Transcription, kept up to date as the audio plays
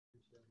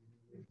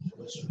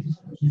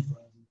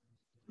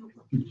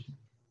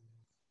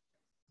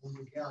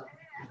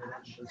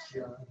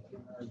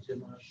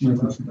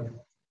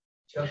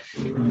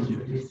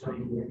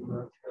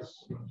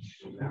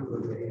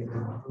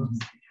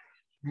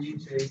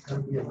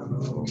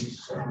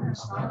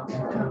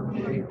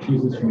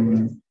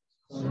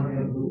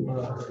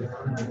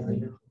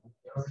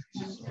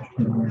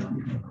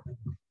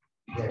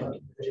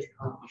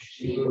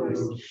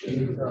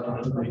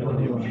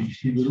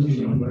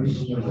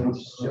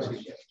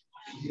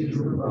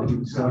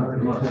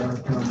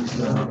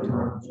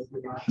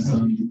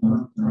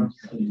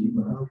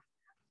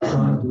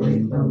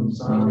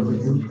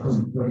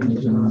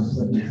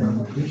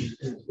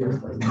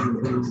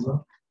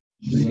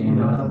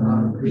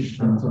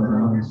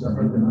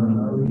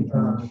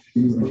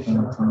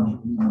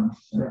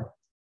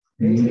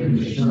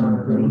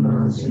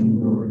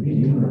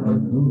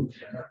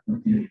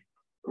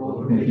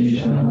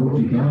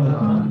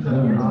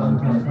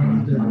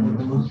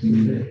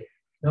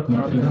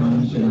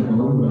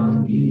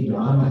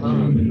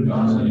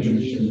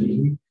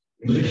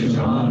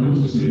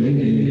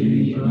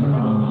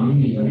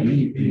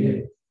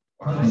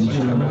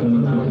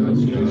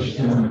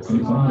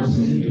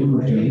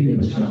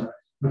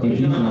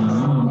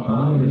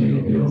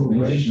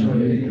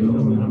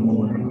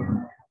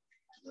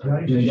Jai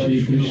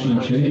Shri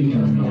Krishna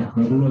Chaitanya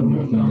Prabhu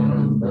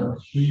Nityananda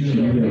Shri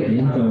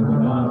Advaita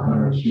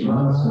Gadadhar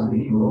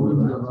Srivasadi Gaura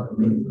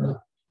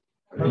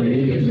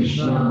Hare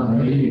Krishna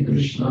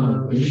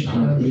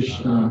Krishna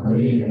Krishna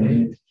Hare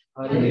Hare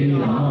Hare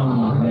Rama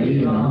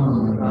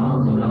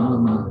Rama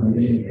Rama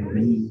Hare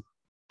Hare.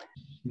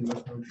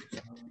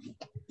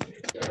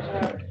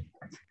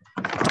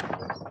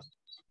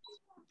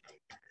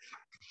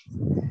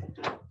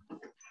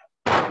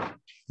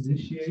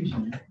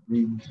 Initiation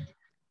means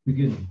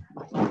beginning.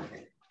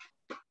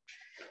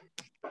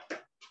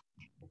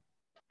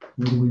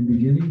 What are we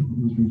beginning?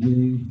 We're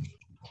beginning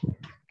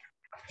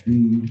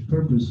the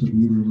purpose of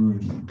human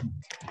life.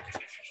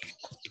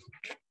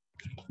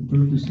 The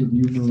purpose of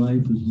human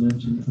life is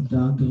mentioned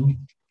Atato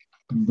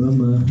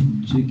Brahma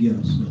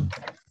Jigyasa,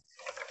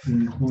 to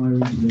inquire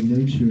into the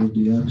nature of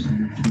the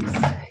absolute truth.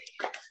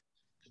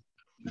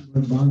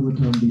 When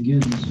Bhagavatam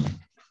begins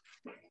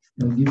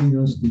by giving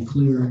us the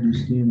clear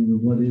understanding of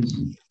what is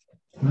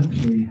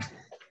actually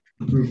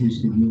the purpose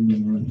of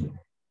human life.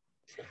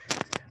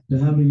 To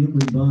have a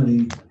human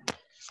body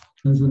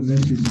doesn't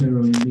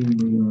necessarily mean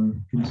we are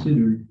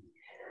considered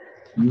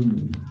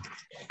human.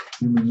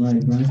 Human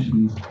life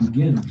actually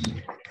begins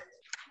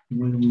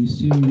when we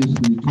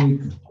seriously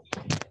take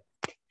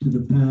to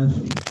the path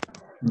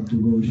of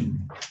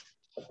devotion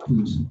to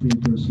the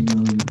Supreme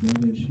Personality of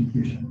Godhead, Shri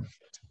Krishna.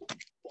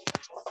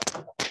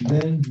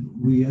 Then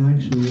we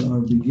actually are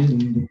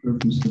beginning the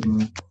purpose of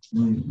our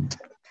life.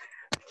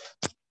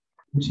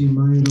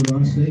 Chimaya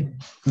Vase,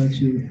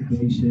 Kachu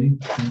Veshe,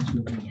 Kachu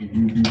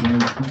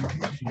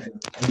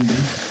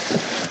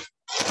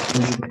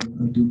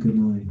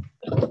Adukamai.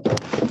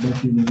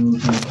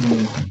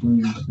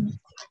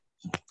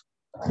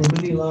 For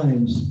many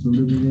lives, the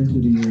living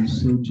entity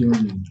is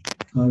sojourning.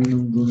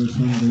 Karanam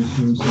Gunasanga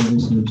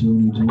Sarasa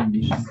Joni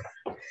Joni.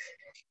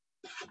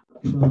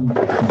 From the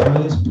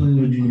highest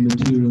planet in the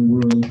material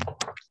world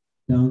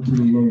down to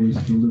the lowest,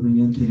 the living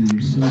entity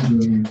is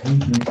sojourning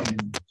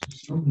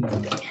so many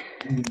life.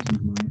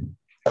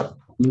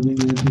 Living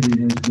entity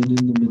has been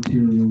in the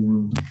material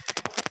world.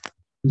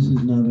 This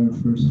is not our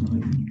first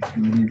life. It's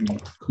not even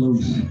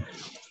close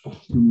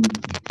to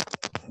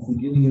the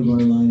beginning of our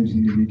lives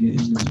in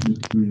this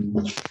material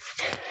world.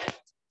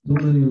 So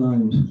many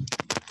lives.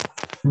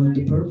 But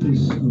the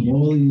purpose of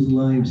all these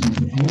lives is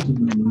to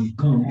ultimately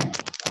come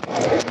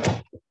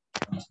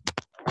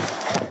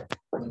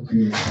to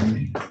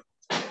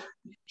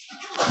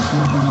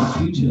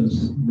teach us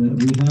that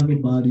we have a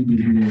body to be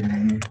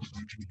in.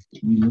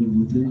 We live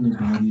within the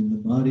body, and the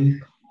body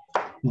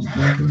is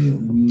temporary,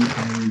 and we are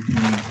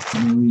eternal.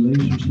 And our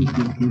relationship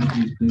with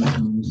Krishna is based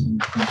on this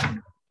intention.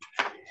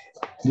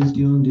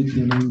 Nityan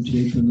Nityanam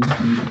Chaitanya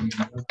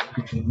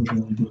Chaitanya.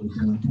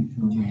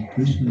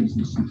 Krishna is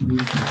the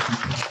supreme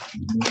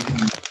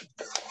Krishna.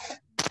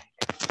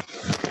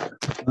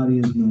 The body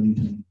is not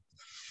eternal.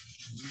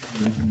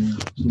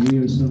 So we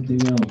are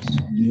something else.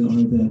 We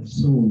are that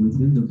soul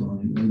within the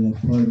body, or that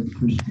part of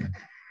Krishna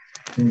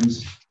that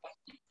is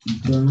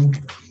eternal,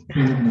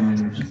 full of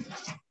knowledge,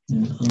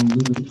 and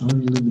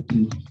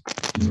unlimited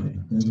joy.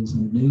 That is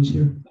our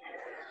nature.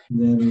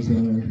 That is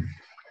our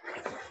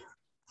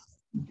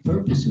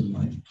purpose in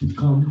life, to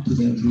come to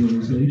that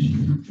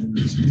realization and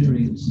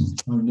experience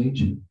our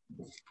nature.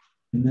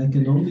 And that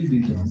can only be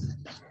done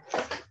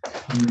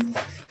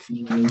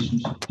in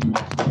relationship to the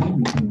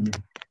Supreme Eternal,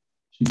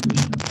 Shri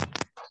Krishna.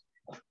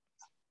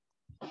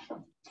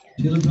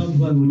 Srila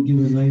Prabhupada would give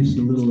a nice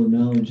little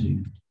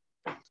analogy.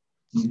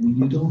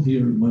 You don't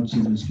hear much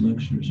of his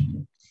lectures.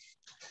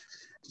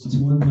 It's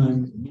one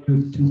or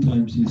two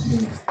times he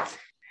said,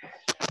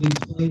 he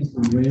explains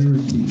the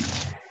rarity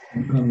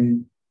of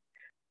coming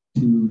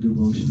to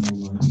devotional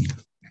life.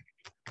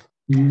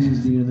 He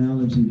uses the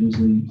analogy there's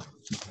a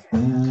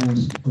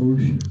vast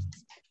ocean.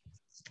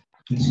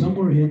 And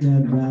somewhere in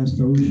that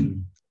vast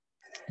ocean,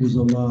 there's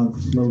a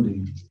log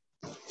floating.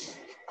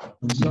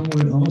 And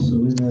somewhere also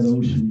in that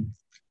ocean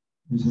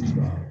is a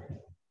frog.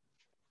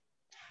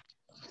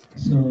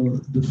 So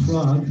the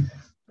frog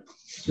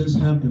just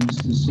happens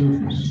to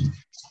surface.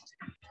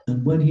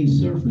 And when he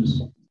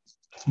surfaces,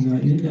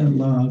 in that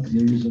log,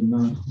 there is a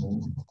knot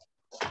hole.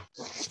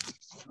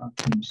 Frog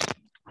comes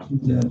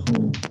through that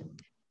hole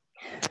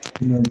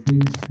in that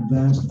big,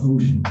 vast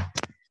ocean.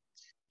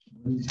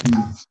 What is the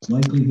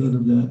likelihood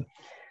of that?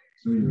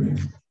 Very rare.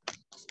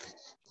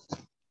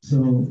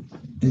 So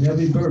in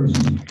every birth,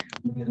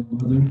 we get a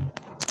mother,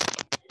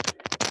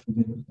 we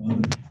get a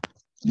father.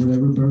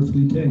 Whatever birth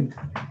we take,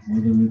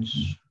 whether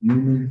it's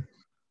human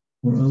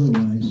or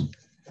otherwise,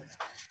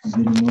 we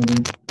get a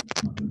mother.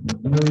 But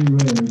very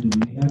rare do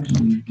we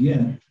actually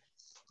get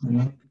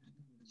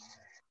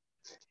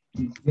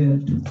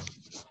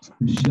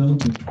the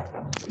shelter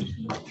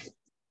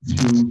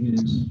through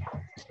his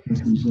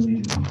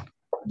representative.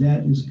 That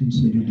is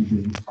considered to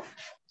be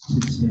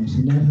success.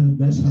 And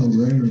that's how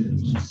rare it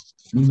is.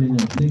 We may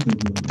not think of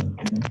it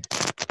like that.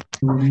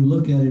 But when you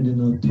look at it in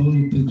a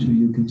total picture,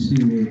 you can see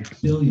there are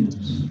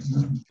billions,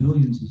 not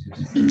billions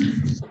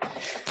is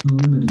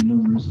unlimited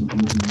numbers of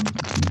living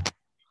entities.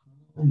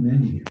 How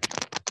many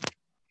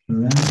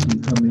are actually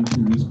coming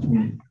to this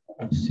point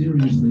of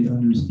seriously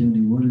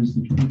understanding what is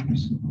the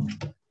purpose of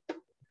life?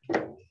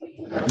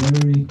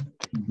 Very,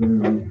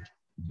 very,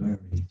 very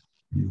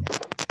few.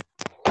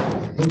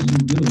 Those who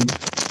do,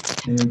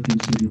 they are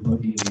considered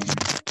Bhaktivedanta.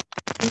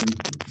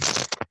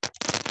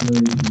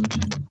 Very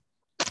fortunate.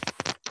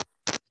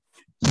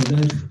 So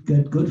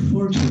that good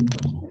fortune,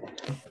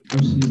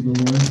 mercy of the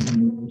Lord and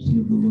the mercy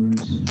of the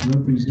Lord's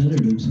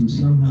representatives who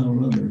somehow or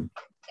other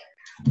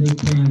take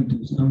time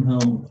to somehow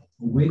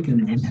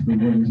awaken us to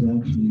what is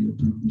actually the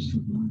purpose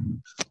of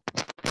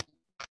life.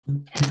 And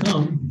to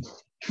come,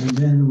 and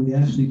then we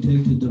actually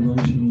take the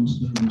devotional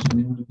service.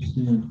 We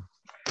understand,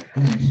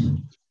 yes,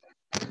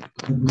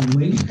 I've been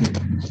wasting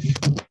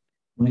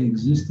my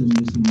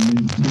existence in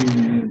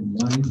material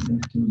life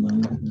after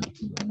life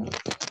after life.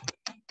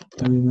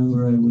 I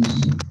remember I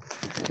was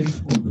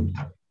informed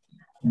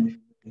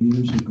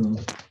years ago,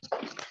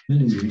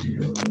 many years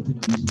ago, I think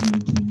it was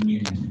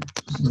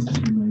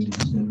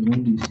 1996 or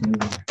 97.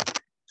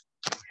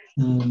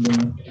 And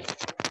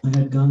I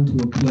had gone to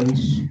a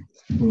place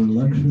for a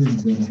lecture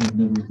that I had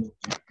never been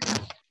to.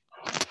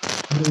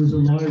 And there was a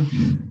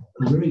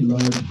very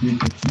large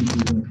group of people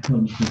that had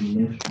come to the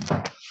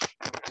lecture.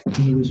 And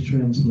there was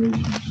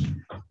translations.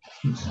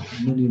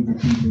 Many of the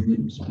people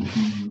didn't speak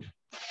English.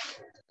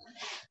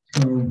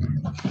 So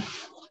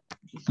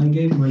I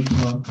gave my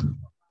talk,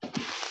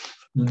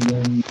 and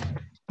then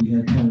we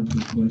had time for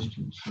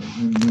questions. So,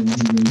 and then he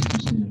raised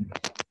his hand.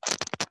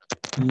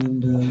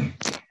 And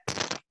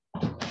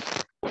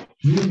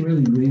he didn't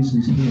really raise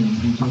his hand.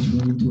 He just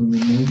went into an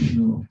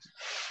emotional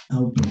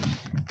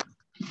outburst.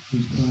 He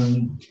was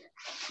crying,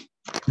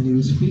 and he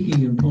was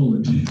speaking in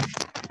Polish,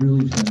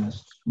 really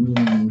fast,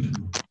 really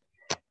emotional.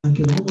 I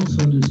could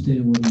almost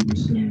understand what he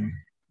was saying.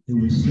 It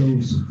was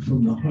so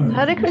from the heart.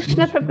 Hare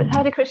Krishna,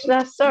 Hare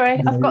Krishna.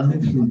 Sorry, I've got. I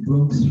actually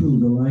broke through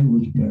the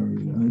language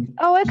barrier.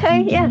 Oh,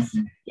 okay. Yes.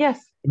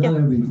 Not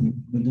everything,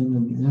 but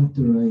then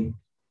after I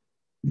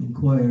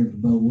inquired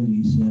about what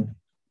he said,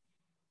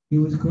 he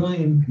was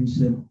crying. He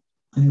said,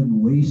 "I have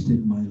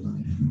wasted my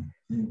life.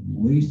 I have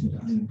wasted.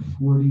 I am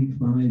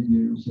 45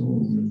 years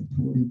old and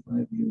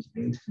 45 years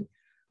wasted.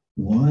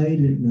 Why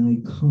didn't I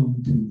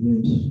come to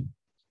this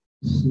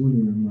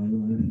sooner in my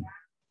life?"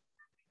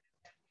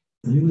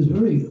 And he was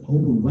very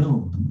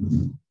overwhelmed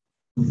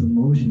with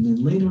emotion. And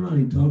later on,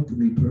 he talked to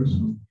me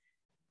personally,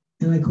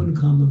 and I couldn't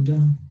calm him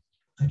down.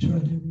 I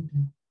tried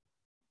everything.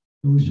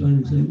 I was trying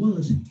to say, "Well,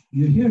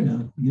 you're here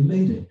now. You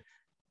made it."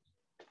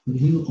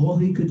 But all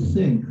he could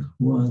think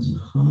was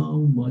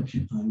how much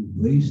I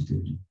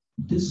wasted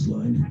this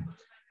life.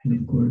 And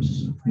of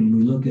course, when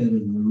we look at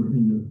it in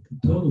the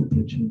total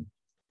picture,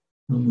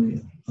 how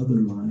many other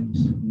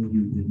lives have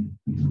you been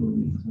before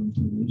we come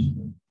to this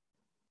one?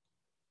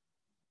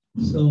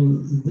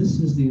 So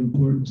this is the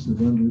importance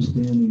of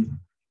understanding,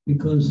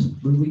 because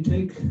when we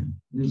take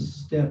this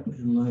step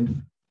in life,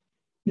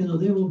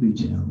 there will be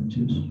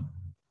challenges,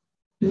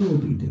 there will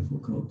be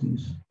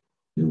difficulties,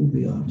 there will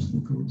be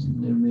obstacles,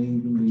 and there may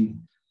even be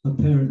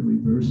apparent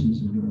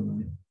reverses in our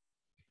life.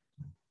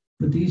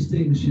 But these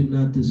things should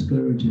not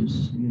discourage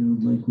us.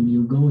 Like when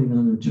you're going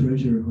on a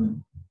treasure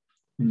hunt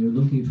and you're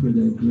looking for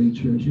that great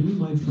treasure, you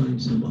might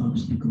find some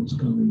obstacles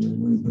coming your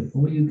way, but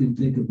all you can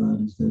think about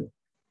is that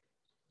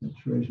the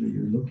treasure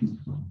you're looking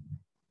for.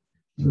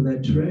 So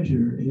that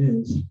treasure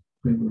is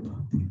Prema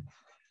Bhakti.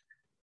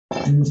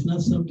 And it's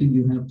not something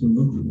you have to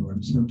look for,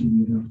 it's something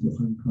you have to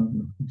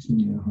uncover. It's in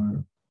your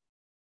heart.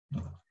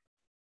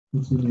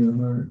 It's in your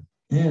heart.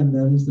 And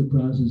that is the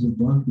process of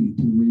Bhakti,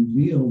 to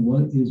reveal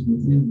what is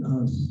within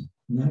us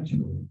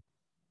naturally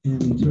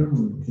and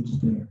eternally. It's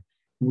there.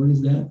 What is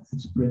that?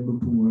 It's Prema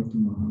Pumartha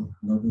Maha,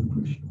 love of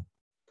Krishna.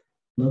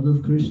 Love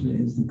of Krishna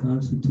is the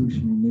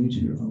constitutional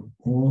nature of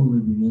all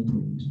living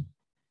entities.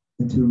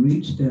 And to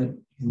reach that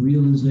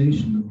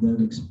realization of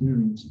that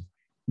experience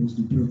is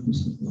the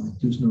purpose of life.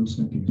 There's no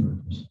second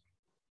purpose.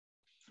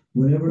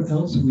 Whatever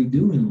else we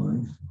do in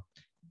life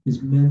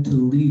is meant to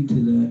lead to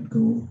that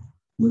goal.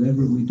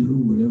 Whatever we do,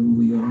 whatever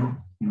we are,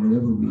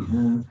 whatever we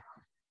have,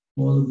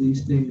 all of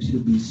these things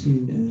should be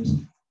seen as,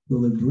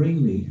 will it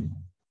bring me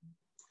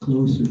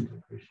closer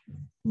to Krishna?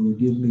 Will it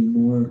give me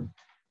more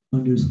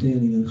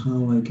understanding of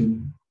how I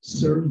can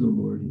serve the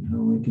Lord and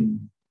how I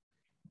can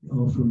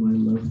offer my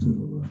love to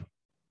the Lord?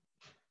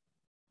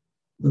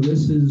 So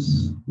this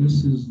is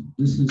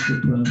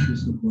the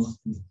process of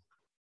bhakti.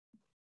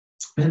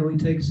 And we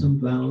take some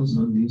vows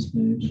on these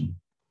days.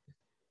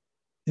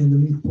 And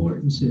the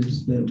importance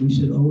is that we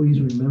should always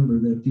remember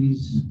that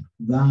these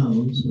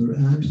vows are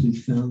actually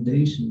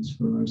foundations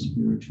for our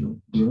spiritual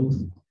growth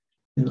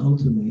and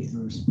ultimately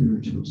our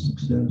spiritual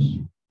success.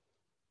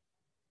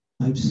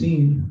 I've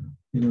seen,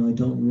 I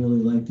don't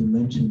really like to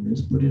mention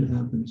this, but it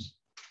happens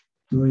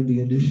during the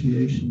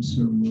initiation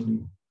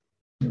ceremony.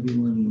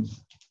 Everyone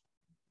is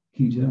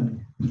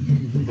Kijai.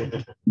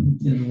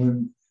 And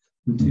when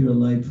material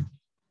life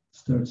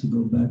starts to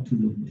go back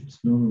to its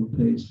normal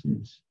pace,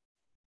 it's,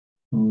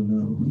 oh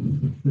no.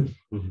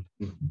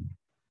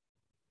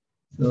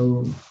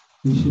 So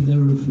we should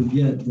never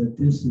forget that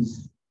this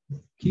is,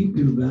 keep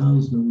your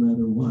vows no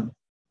matter what.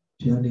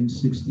 Chanting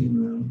 16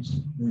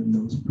 rounds and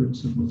those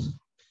principles.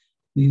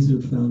 These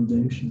are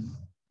foundation.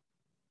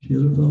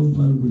 Srila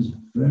Prabhupada was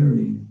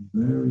very,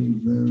 very,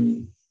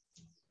 very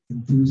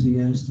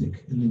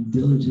enthusiastic and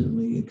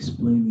diligently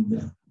explaining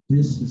that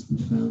this is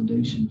the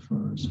foundation for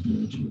our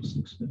spiritual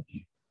success.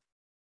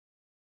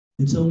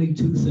 It's only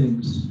 2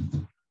 things,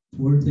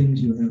 4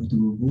 things you have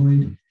to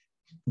avoid,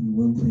 and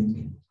 1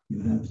 thing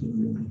you have to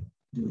really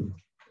do.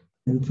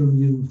 And from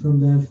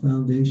that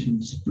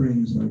foundation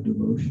springs our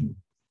devotion.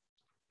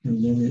 And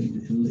then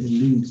it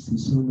leads to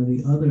so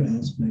many other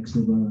aspects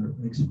of our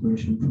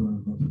expression for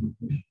our love for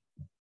Krishna.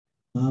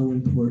 How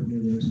important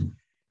it is.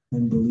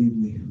 And believe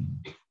me,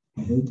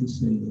 I hate to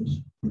say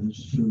this, but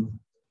it's true.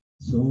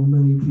 So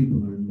many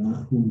people are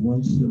not, who were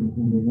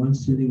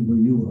once sitting where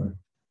you are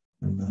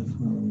not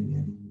following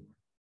anymore.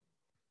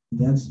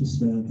 That's the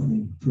sad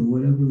thing. For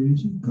whatever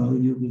reason, Kali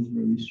Yuga is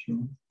very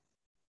strong.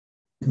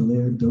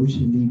 Kaler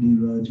dosha nidhi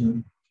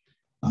rajan.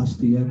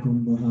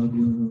 Astiyakam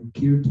Bhagavana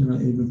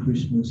Kirtana Eva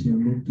Krishnasya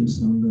Mukta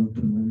Sangha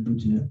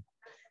Pranambhaja.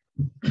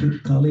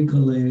 Kali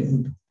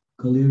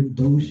Kalir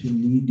Dosha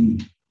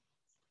Nidhi.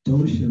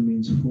 Dosha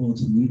means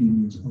false, Nidhi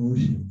means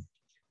ocean.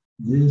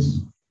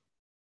 This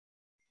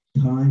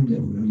time that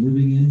we're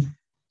living in,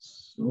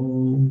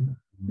 so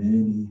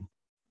many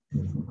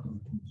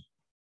difficulties.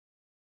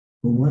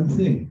 But one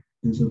thing,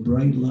 there's a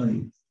bright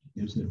light,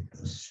 there's a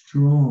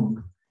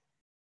strong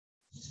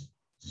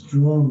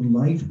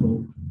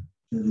lifeboat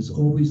that is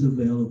always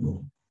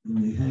available,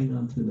 and they hang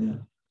on to that.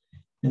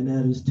 And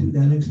that is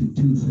actually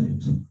 2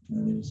 things.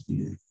 That is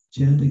the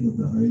chanting of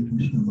the Hare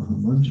Krishna Maha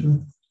Mantra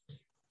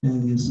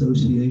and the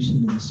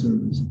association and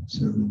service,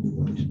 serving the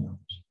Vaishnavas.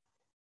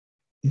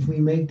 If we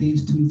make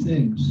these 2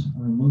 things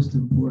our most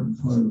important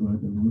part of our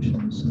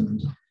devotional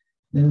service,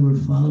 then we're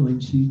following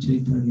Sri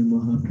Chaitanya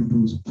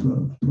Mahaprabhu's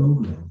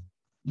program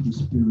for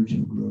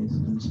spiritual growth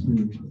and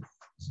spiritual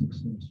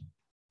success.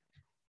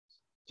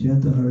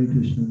 Chanta Hare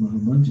Krishna Maha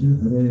Mantra,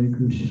 Hare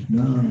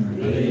Krishna,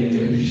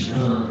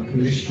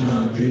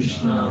 Krishna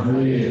Krishna,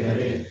 Hare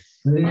Hare,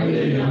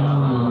 Hare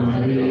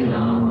Rama,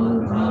 Rama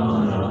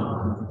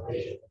Rama.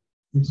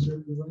 And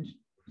serve the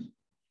Vaishnavas.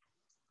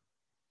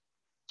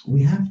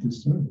 We have to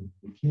serve them.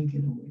 We can't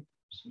get away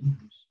from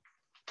service.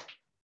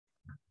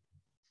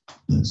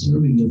 But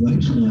serving the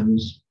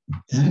Vaishnavas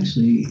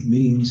actually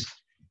means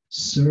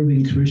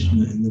serving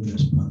Krishna in the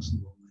best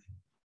possible way.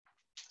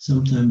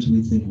 Sometimes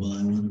we think, well,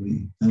 I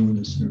want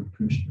to serve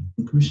Krishna.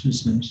 But Krishna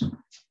says,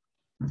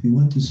 if you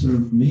want to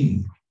serve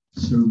me,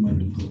 serve my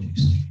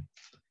devotees.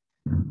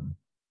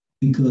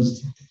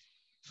 Because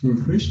for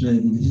Krishna,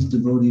 his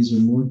devotees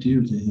are more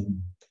dear to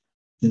him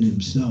than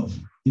himself.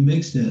 He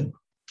makes that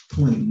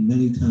point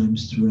many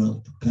times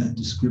throughout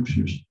the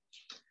scriptures.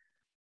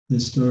 The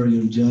story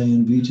of Jai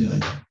and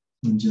Vijay.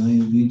 When Jai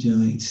and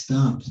Vijay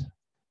stopped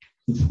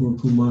the 4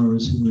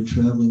 Kumaras who were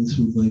traveling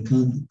through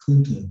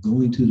Vaikuntha,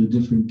 going to the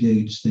different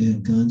gates. They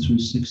had gone through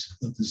 6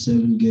 of the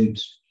 7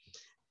 gates.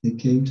 They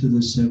came to the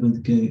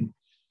 7th gate.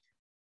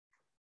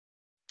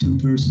 2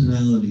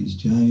 personalities,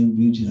 Jai and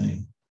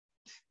Vijay,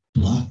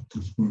 blocked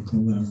the 4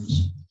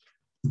 Kumaras.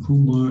 The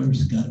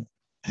Kumaras got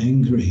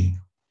angry.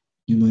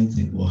 You might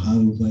think, well, how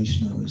do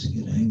Vaishnavas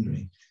get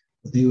angry?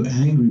 But they were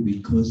angry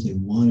because they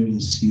wanted to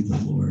see the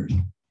Lord,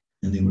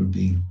 and they were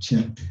being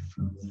checked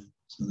from that.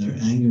 So their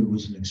anger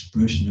was an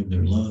expression of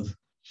their love.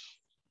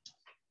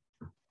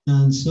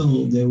 And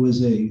so there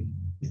was a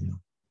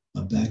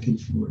back and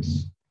forth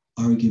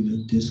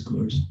argument,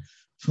 discourse.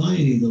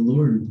 Finally, the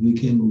Lord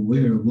became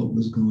aware of what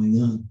was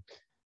going on.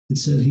 It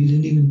said he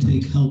didn't even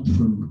take help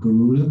from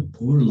Garuda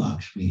or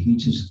Lakshmi. He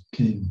just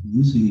came.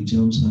 Usually he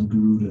jumps on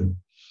Garuda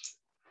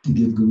to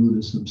give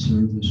Garuda some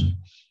service.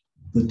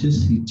 But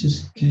he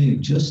just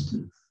came just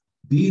to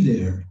be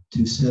there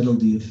to settle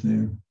the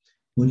affair.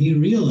 When he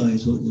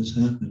realized what was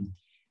happening,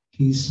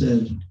 he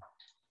said,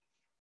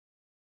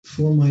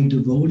 for my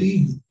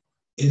devotee,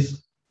 if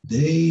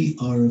they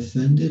are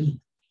offended,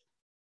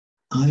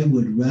 I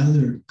would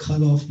rather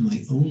cut off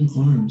my own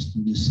arms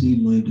than to see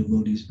my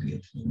devotees be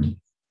offended.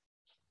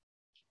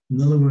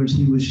 In other words,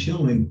 he was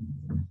showing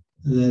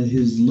that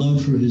his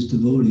love for his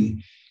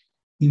devotee,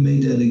 he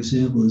made that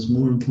example as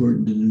more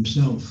important than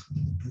himself.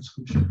 That's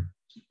for sure.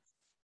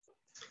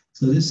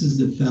 So this is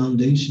the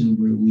foundation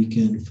where we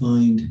can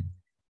find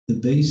the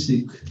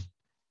basic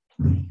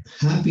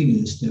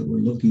happiness that we're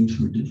looking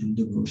for in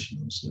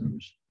devotional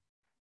service.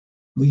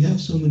 We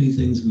have so many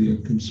things we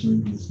are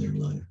concerned with in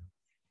life.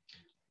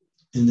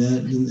 And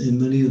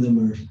many of them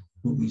are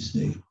what we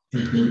say,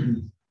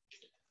 important.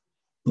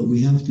 But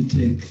we have to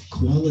take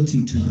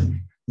quality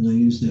time, and I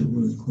use that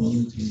word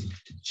quality,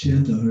 to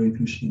chant the Hare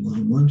Krishna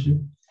Maha Mantra,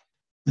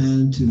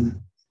 and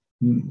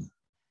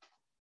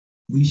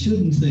we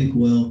shouldn't think,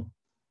 well,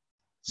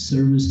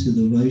 service to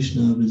the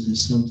Vaishnavas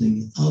is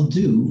something I'll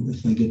do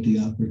if I get the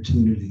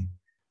opportunity.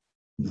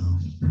 No,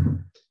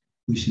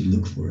 we should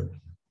look for it.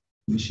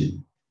 We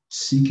should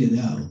seek it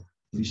out.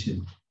 We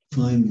should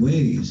find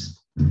ways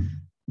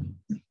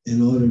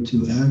in order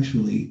to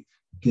actually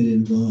get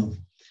involved.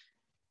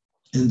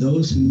 And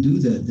those who do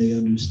that, they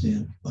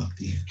understand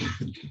bhakti.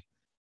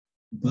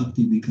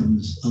 Bhakti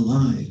becomes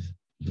alive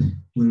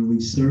when we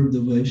serve the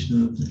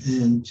Vaishnavas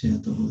and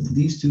chant the holy.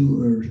 These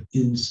two are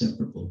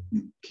inseparable.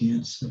 You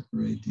can't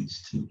separate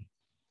these two.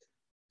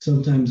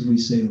 Sometimes we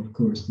say, of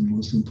course, the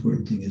most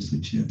important thing is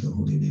to chant the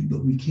holy name,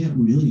 but we can't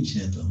really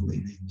chant the holy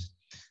names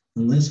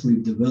unless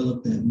we've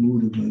developed that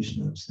mood of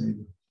Vaishnava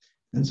Seva.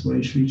 That's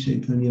why Sri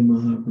Chaitanya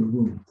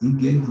Mahaprabhu, he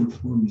gave the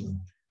formula.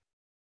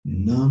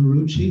 Nam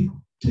Ruchi,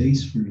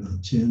 taste for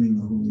chanting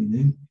the holy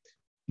name.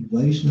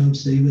 Vaishnava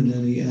Seva,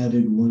 then he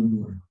added one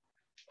more,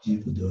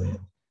 Jivadoya.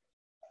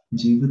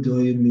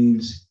 Jivadoya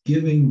means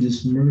giving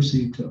this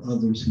mercy to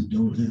others who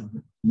don't have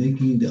it,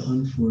 making the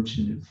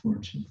unfortunate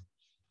fortunate.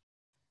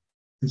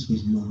 This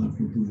was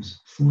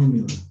Mahaprabhu's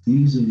formula.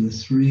 These are the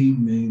three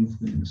main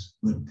things.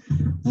 But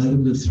out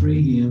of the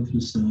three, he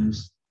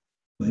emphasized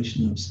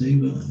Vaishnava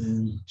Seva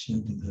and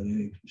chanting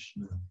Hare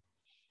Krishna.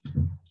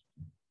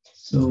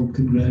 So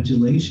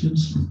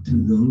congratulations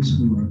to those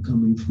who are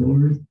coming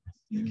forward.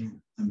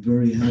 I'm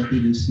very happy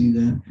to see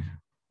that.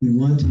 We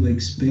want to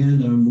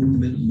expand our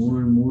movement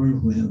more and more.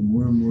 We have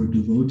more and more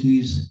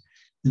devotees.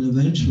 And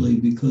eventually,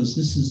 because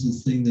this is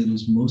the thing that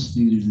is most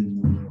needed in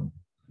the world.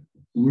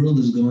 The world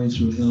is going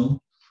through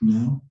hell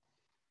now.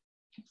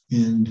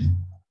 And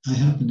I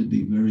happen to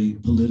be very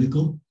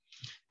political.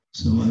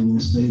 So I will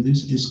say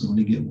this, it's going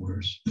to get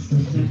worse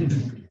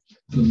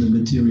from the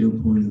material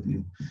point of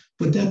view.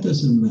 But that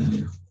doesn't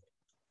matter.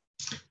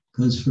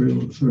 Because for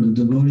the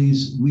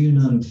devotees, we are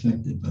not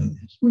affected by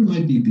this. We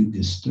might be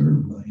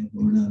disturbed by it,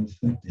 but we're not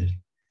affected.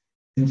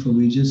 Therefore,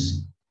 we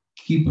just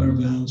keep our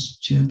vows,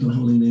 chant the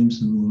holy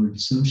names of the Lord,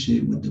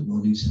 associate with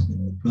devotees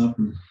in the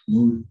proper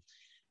mood.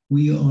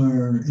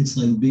 It's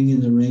like being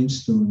in the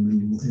rainstorm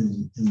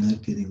and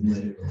not getting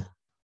wet at all.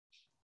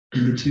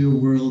 The material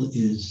world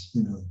is,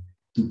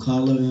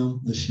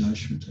 Dukalayam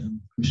Ashashvatam.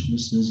 Krishna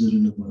says it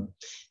in the Bhagavad.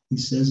 He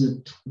says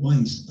it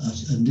twice,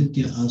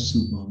 Anitya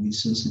Asubham. He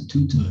says it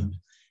 2 times.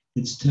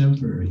 It's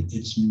temporary,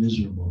 it's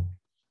miserable.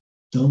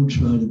 Don't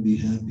try to be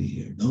happy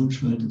here. Don't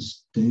try to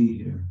stay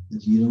here,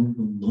 because you don't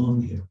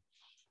belong here.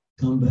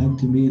 Come back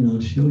to me and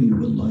I'll show you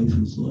what life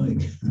is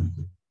like.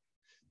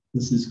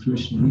 This is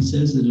Krishna. He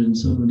says it in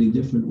so many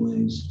different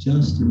ways,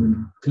 just to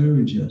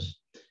encourage us.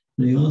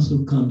 And he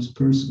also comes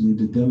personally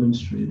to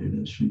demonstrate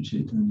it as Sri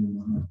Chaitanya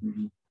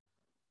Mahaprabhu.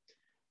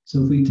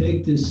 So if we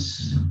take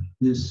this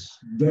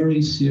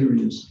very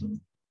seriously,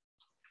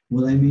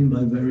 what I mean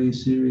by very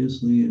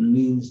seriously, it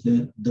means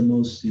that the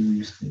most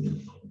serious thing in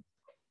the world.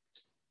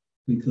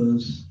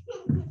 Because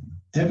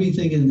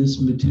everything in this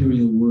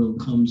material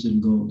world comes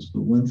and goes,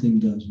 but one thing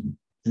doesn't,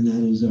 and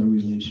that is our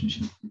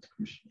relationship with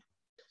Krishna.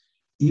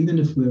 Even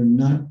if we're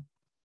not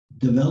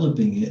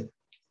developing it,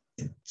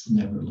 it's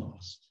never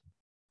lost.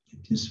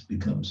 It just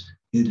becomes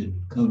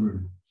hidden,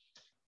 covered.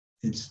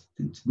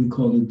 We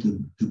call it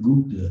the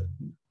Gupta,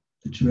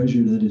 the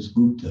treasure that is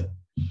Gupta.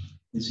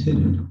 It's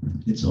hidden.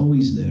 It's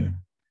always there.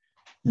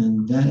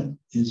 And that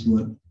is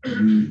what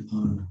we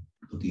are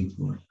looking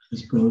for.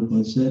 As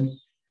Prabhupada said,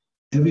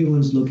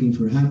 everyone's looking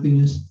for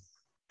happiness.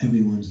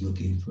 Everyone's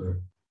looking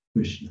for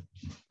Krishna.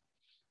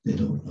 They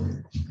don't know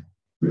it,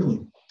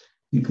 really,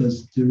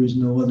 because there is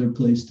no other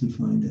place to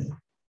find it.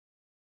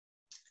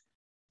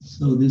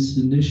 So this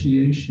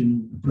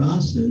initiation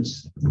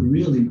process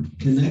really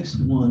connects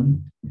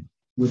one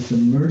with the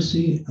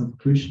mercy of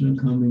Krishna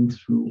coming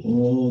through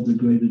all the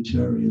great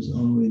acharyas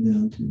all the way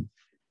down to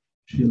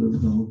Srila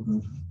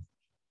Prabhupada.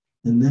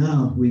 And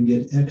now we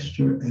get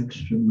extra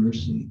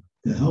mercy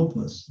to help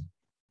us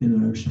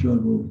in our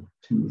struggle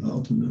to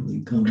ultimately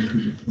come to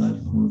the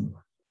platform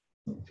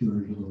of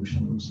pure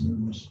devotional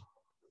service.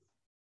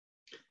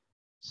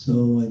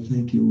 So I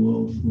thank you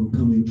all for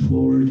coming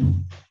forward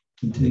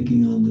and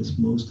taking on this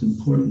most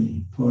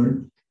important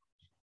part.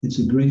 It's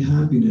a great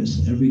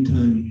happiness every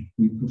time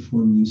we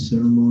perform these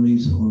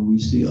ceremonies or we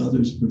see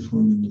others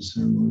performing the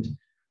ceremonies.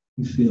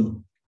 We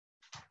feel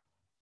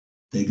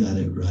they got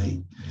it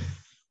right.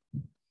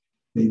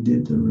 They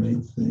did the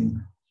right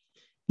thing.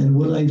 And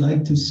what I'd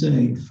like to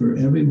say for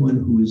everyone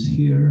who is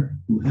here,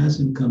 who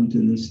hasn't come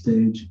to this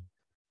stage,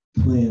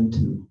 plan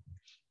to.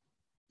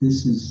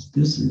 This is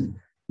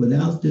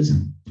without this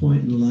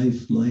point in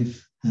life,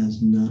 life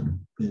has not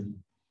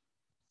been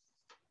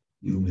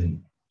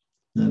human.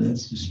 Now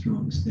that's a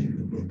strong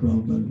statement, but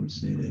Prabhupada would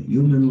say that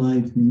human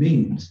life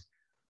means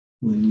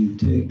when you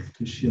take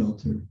the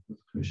shelter of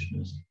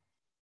Krishna's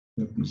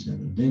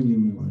representative, then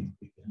human life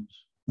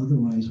begins.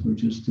 Otherwise, we're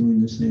just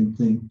doing the same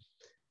thing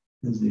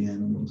as the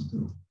animals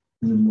do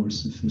in a more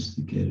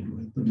sophisticated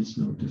way, but it's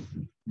no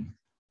different.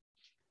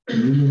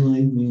 Human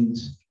life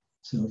means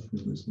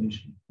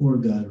self-realization or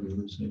God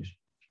realization.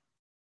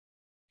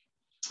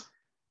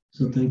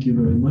 So thank you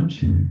very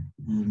much, and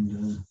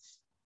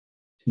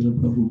Srila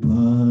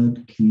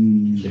Prabhupada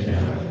ki Jai.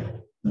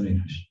 Hare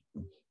Krishna.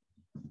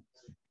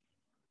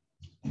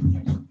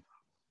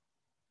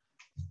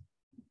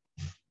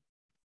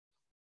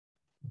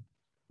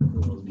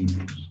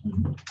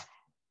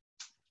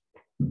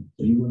 So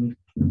you want to?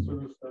 So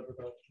we'll start with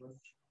Ashman,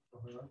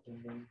 Maharaja, and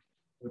then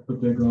we'll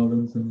put their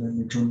garlands and then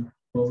we come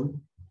forward.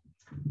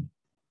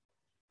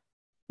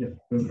 Yeah,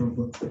 we'll come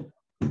forward.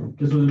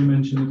 Just wanted to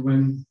mention that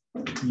when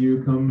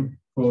you come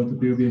forward to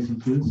pay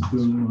obeisances to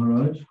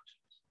Maharaj,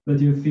 let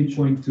your feet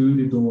point to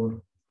the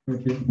door.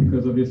 Okay,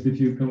 because obviously if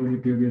you come and you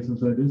pay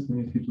obeisance like this, then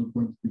your feet will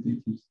point to the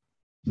deities.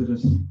 So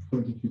just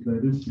point your feet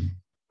like this.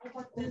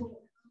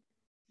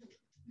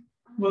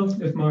 Well,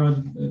 if Maharaj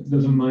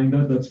doesn't mind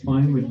that, that's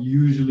fine, but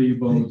usually you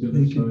bow to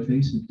the side.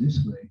 Face it this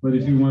way. But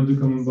if you want to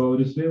come and bow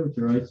this way with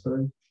your right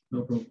side,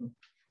 no problem.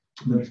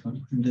 That's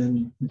fine. And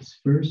then it's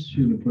first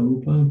Srila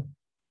Prabhupada,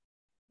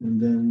 and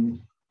then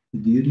the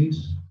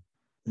deities,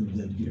 and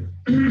then here.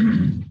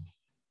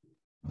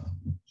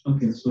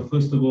 Okay, so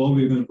first of all,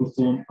 we're going to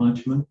perform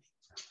Achman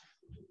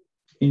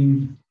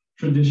in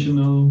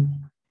traditional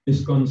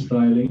ISKCON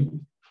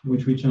styling,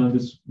 which we chant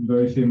this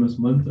very famous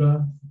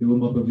mantra, the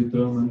Om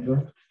Apavitra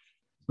mantra.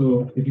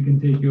 So if you can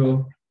take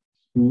your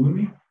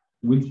spoon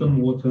with some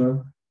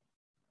water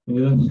in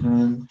your left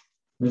hand,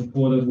 and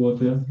pour that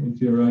water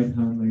into your right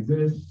hand like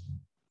this.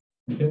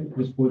 Okay,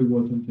 just pour the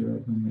water into your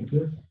right hand like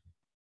this.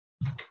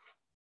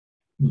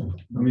 And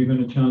we're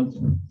going to chant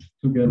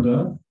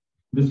together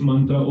this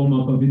mantra, Om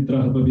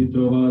Apavitra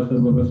Pavitro Va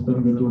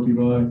Sarvavastam Gatopi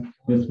Va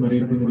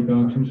Yasmare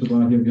Punarikaksham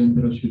Subhahya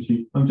Vyantara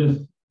Shuchi. I'm just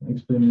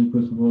explaining it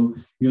first of all.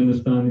 You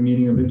understand the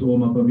meaning of it,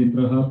 Om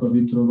Apavitra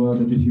Pavitro Va,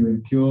 that if you're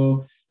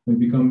impure, you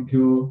become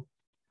pure.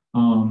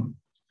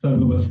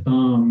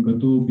 Sarvavastam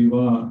Gatopi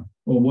Va,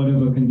 or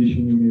whatever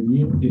condition you may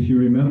be. If you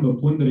remember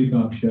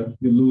Pundarikaksha,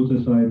 the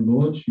lotus-eyed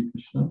Lord, Shri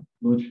Krishna,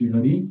 Lord Shri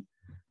Hari,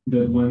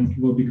 that one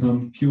will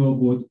become pure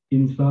both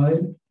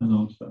inside and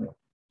outside.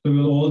 So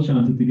we'll all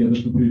chant it together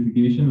for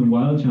purification, and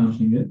while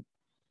chanting it,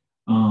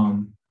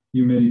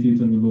 you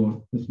meditate on the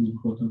Lord. This is the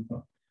important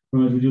part.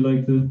 Raj, would you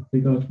like to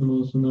take Achman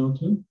also now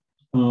too?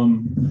 I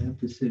have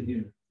to sit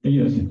here.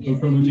 Yes, so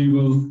Prabhuji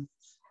will,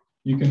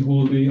 you can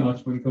hold the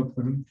Achman cup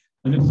for him.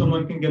 And if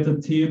someone can get a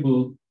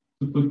table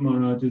to put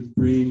Maharaj's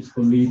brains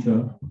for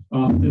later,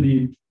 after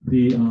the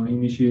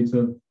initiates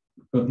have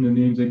gotten their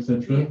names,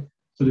 etc.,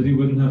 so that he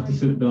wouldn't have to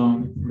sit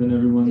down,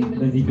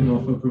 then he can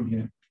offer from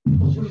here.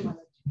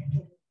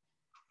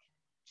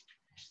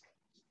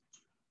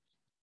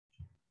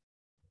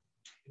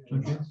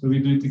 Okay, so we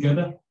do it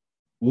together.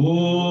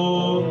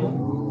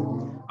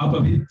 Om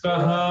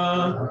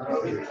Apavitraha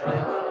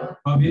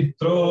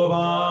Pavitro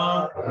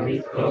Va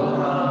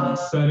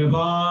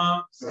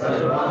Sarva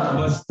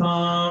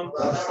Vastam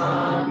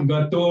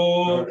Gato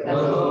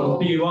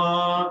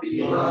Piva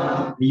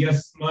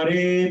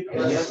Yasmare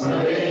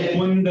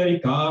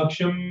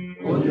Pundarikaksham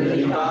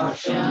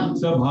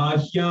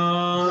Sabhashya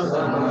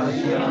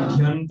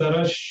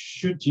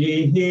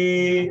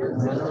Dhyantarashuchehe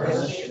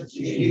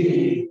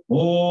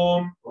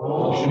Om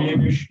Shri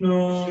Vishnu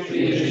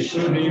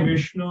Shri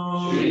Vishnu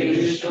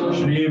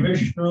Shri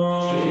Vishnu.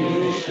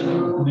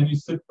 And then you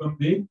sit from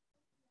the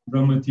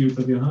Brahma Tirtha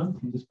of your hand,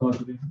 from this part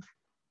of your hand.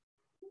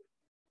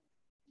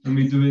 And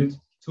we do it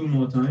 2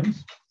 more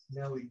times.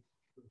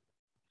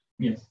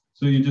 Yes.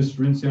 So you just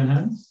rinse your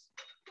hands.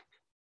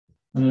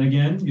 And then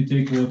again, you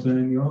take water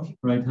in your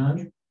right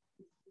hand.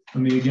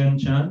 And we again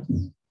chant.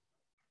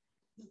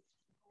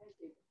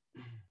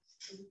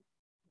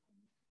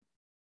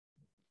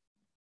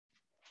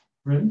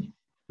 Ready?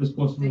 Just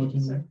pour some water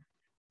in there.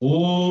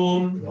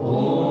 Om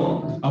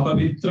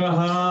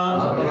Apavitraha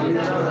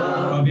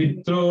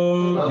Pavitro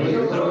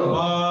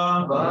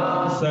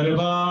Va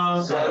Sarva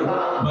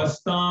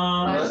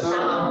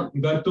Vastam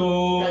gato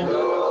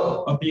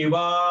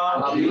apiva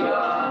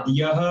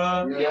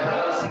yah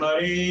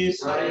smarit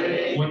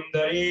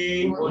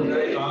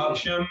undare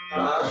kaksham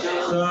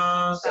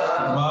sa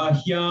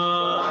bahya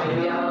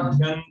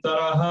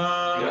yantaraha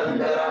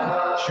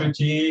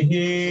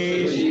shuchihi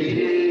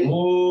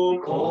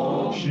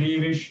om Shri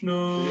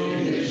Vishnu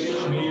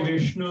Shri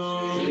Vishnu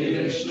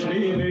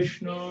Shri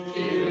Vishnu.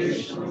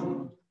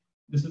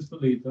 This is for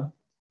later.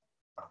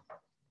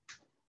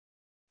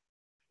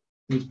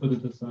 Please put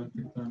it aside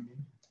for time.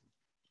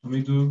 And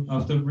we do,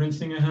 after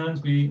rinsing our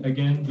hands, we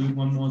again do it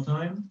one more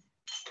time.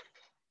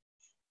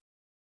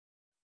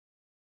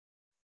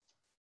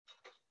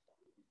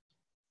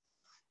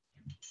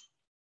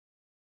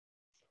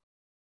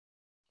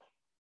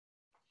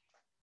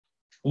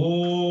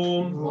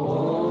 Om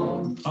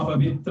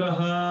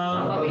apavitraha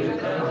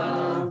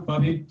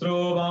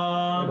pavitro va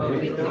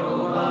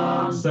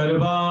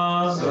sarva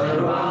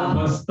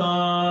vasta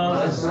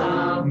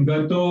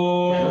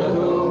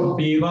gato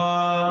piva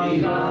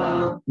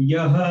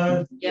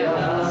yah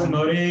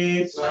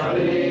smarit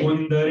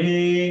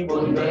undare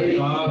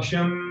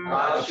kaksham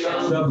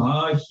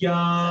sabhahya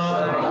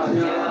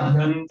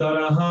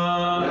yantaraha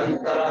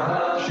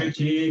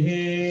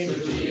shuchihi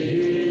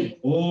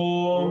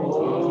om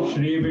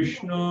Shri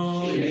Vishnu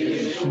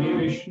Shri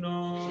Vishnu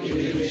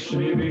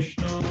Shri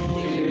Vishnu.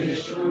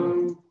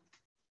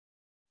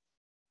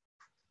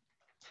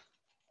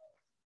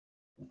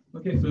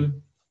 Okay, so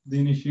the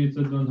initiates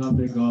that don't have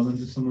their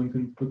garlands, if someone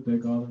can put their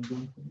garlands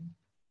on.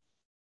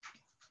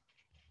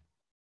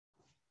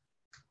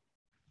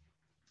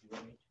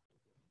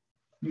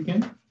 You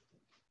can.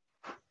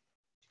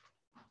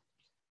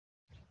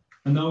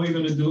 And now we're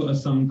going to do a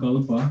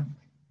sankalpa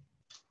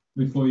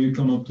before you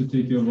come up to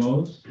take your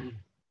vows.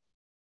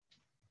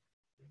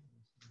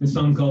 The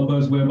sankalpa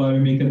is whereby we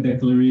make a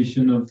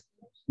declaration of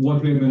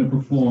what we're going to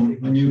perform,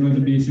 and you're going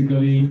to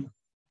basically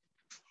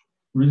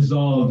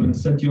resolve and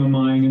set your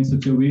mind in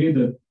such a way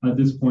that at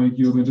this point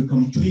you're going to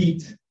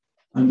complete,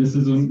 and this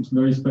is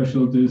very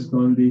special to this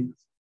called the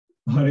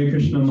Hare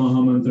Krishna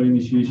Mahamantra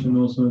initiation,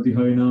 also the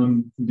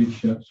Harinam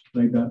Diksha,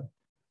 like that.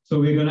 So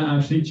we're going to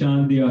actually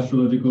chant the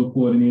astrological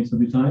coordinates of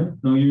the time.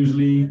 Now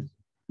usually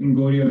in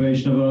Gaudiya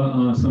Vaishnava,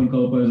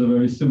 sankalpa is a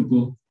very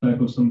simple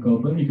type of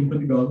sankalpa. You can put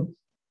the garlands.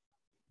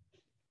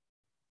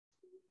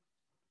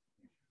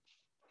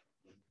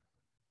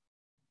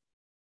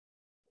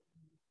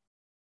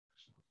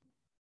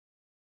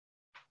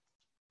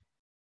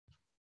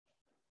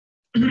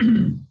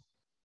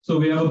 So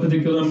we have a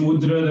particular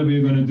mudra that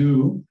we're going to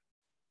do.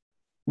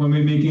 When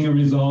we're making a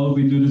resolve,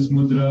 we do this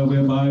mudra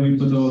whereby we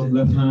put our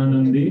left hand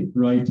on the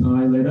right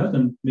thigh like that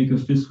and make a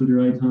fist with the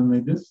right hand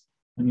like this.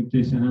 And you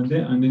place your hand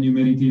there and then you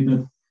meditate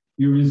that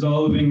you're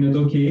resolving that,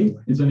 okay,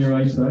 it's on your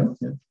right side.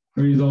 Yeah.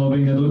 You're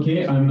resolving that,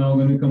 okay, I'm now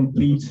going to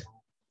complete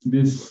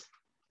this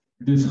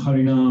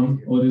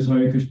Harinam or this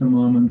Hare Krishna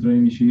Mahamantra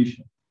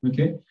initiation.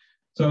 Okay?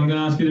 So I'm going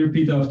to ask you to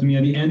repeat after me.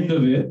 At the end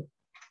of it,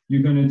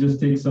 you're going to just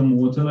take some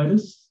water like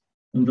this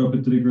and drop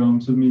it to the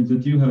ground. So it means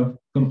that you have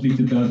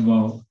completed that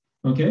vow.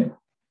 Okay?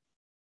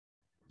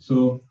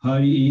 So,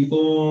 Hari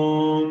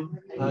Om,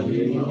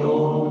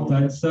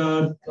 Tat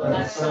Sat,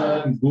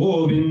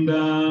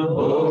 Govinda,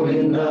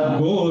 Govinda,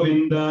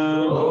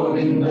 Govinda,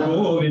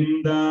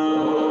 Govinda,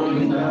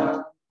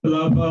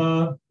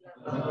 Plava,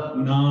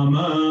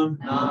 Nama,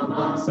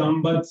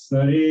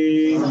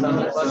 Sambatsare,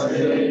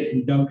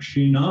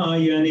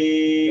 Dakshinayane,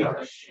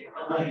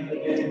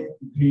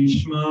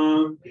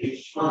 Bhishma,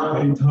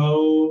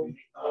 Rithau,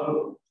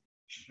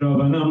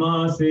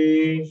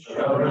 Shravanamase,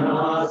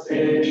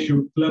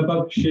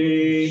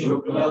 Shuklapakshe,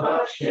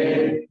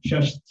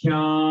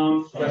 Shashthyam,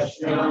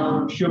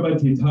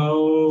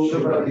 Shubhatithau,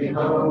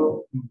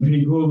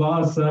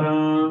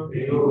 Bhriguvasara,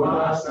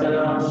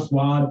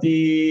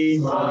 Swati,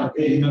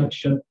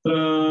 Nakshatra,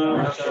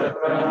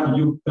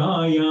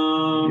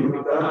 Yuktayam,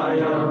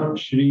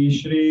 Shri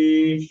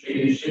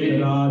Shri,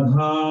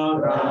 Radha,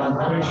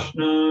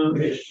 Krishna,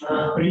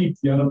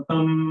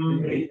 Prityartham,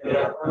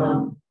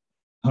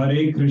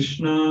 Hare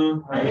Krishna,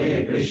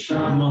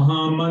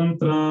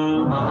 Mahamantra,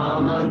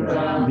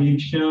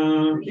 Diksha,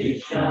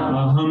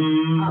 Aham,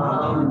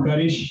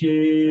 Karishye.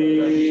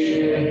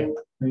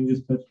 Can you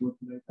just touch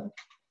water like that?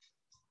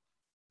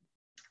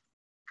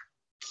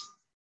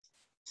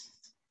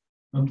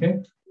 Okay.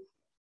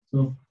 So,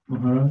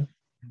 Maharaj,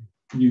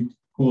 you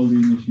call the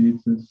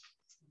initiates in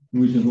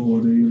whichever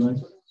order you like.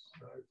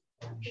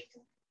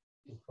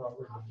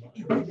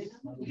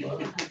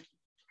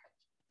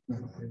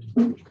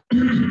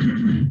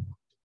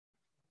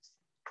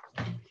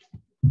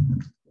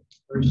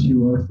 First, you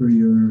offer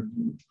your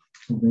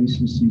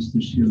obeisances to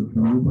Srila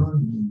Prabhupada,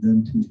 and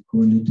then to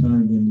Gornitai,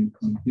 then you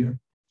come here.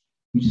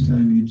 Each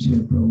time you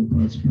chant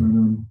Prabhupada's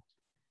pranam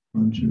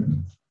mantra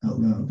out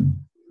loud.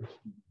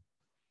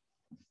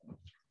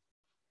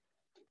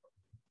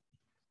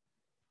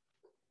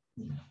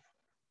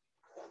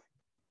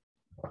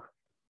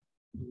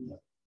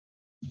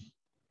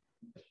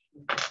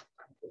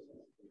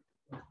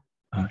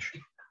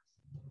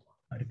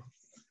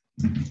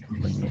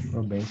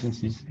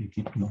 Obeisances, you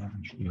keep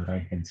on your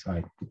right hand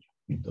side.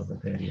 It's over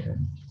there, yeah.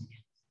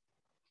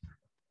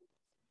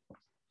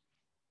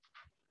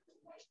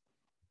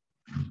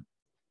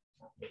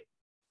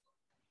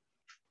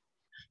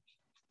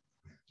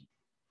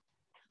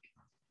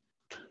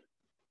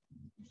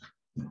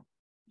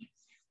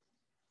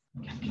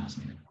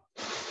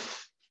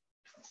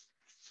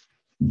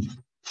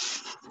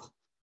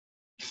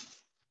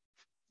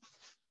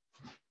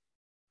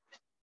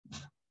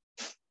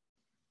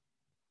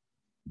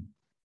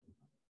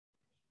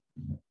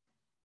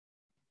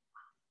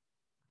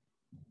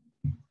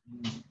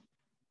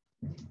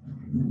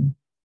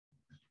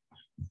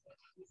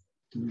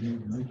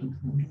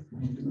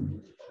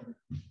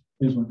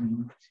 Here's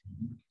one.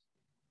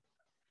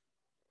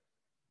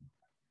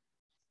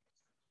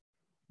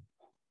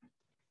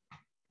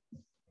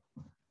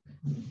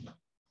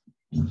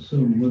 So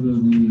what are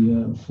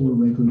the four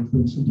regular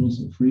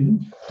principles of freedom?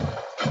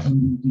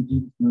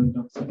 No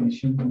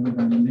intoxication, no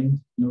gambling,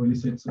 no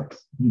illicit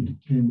sex.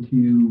 And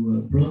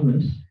you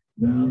promise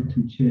vow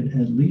to chant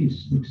at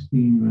least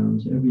 16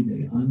 rounds every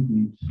day on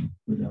beats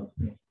without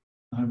fail.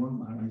 I want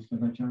Maharaj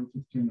that I chant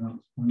 15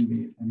 rounds one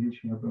beat and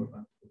each year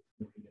Prabhupada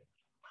every day.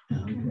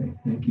 Okay,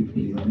 thank you for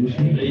the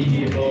addition.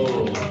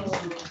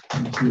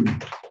 Thank you.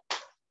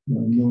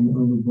 I've known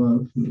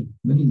Anubhav for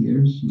many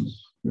years.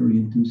 He's very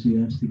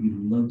enthusiastic. He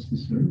loves to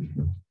serve.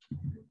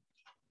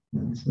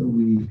 And so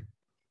we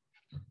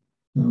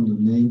found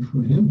a name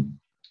for him.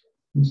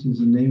 This is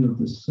the name of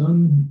the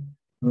son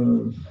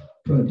of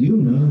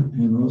Pradyumna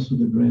and also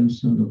the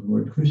grandson of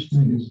Lord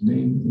Krishna. His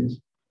name is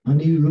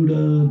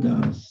Aniruddha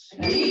Das.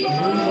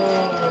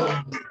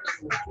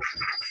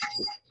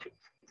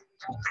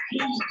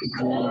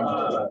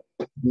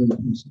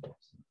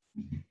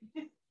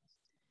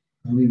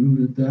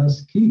 Aniruddha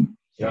Das ki.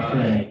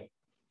 Jai.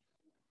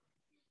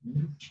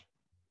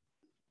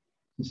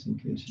 Just in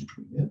case you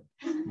forget.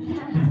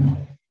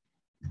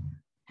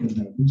 What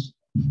happens?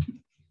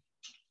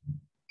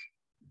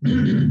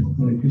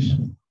 Hare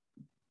Krishna.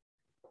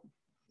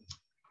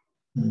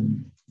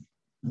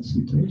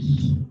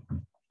 Asutosh.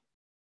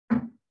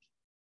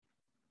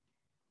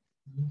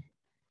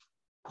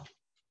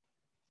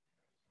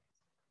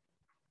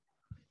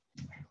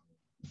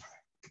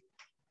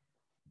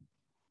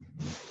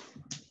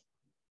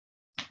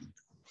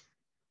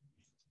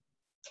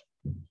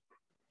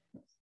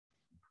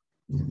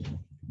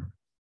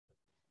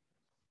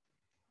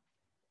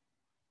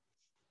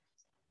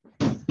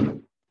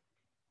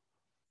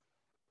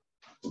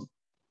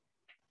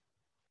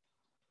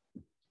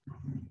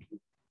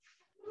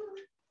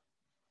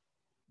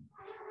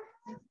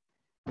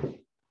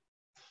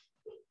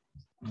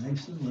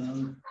 Nice and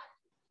loud.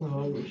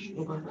 Hare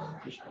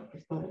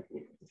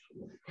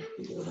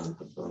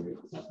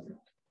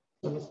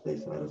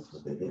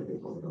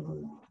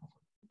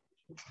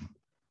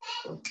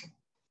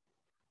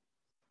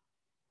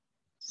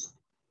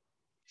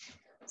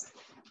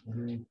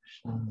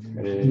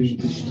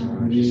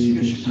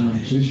Krishna,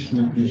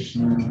 Krishna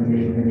Krishna,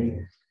 Hare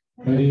Hare,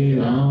 Hare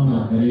Rama,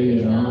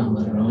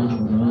 Rama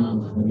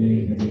Rama,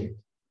 Hare Hare.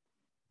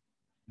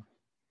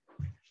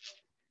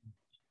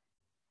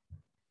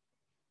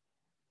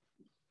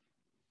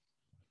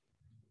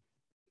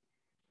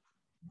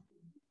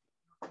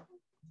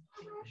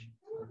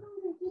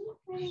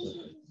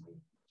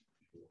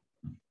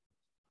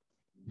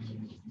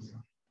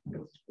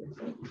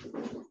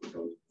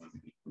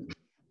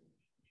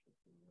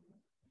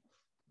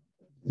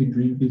 The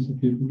green piece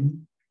of paper.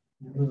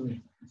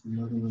 It's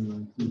another one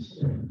like this.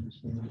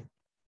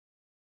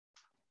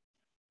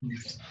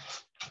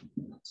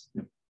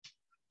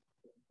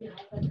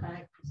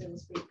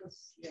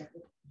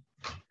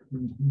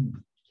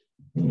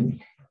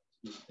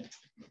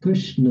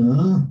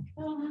 Krishna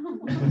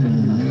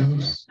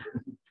has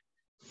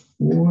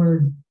four.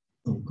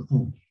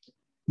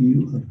 You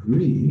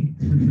agree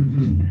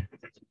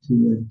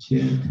to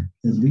chant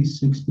at least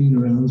 16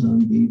 rounds on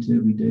beats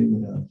every day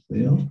without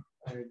fail,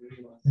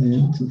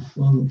 and to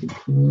follow the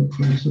four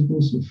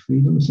principles of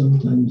freedom.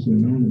 Sometimes they're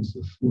known as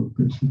the four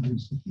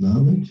principles of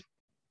knowledge.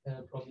 And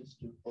I promise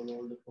to follow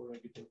all the four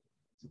regular.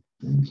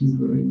 Thank you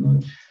very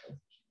much.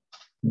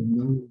 I've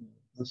known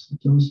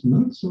Asutosh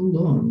not so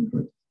long,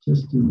 but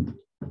just to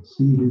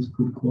see his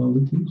good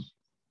qualities.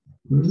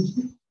 Where is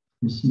it?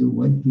 You see a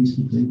white piece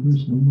of paper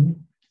somewhere?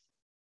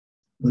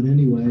 But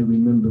anyway, I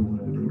remember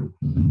what I wrote.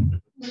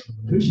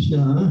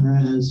 Krishna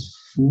has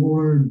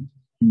four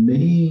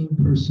main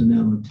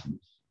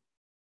personalities.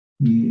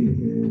 He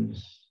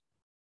is,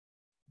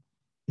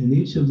 in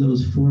each of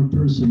those four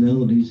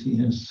personalities, he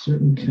has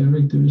certain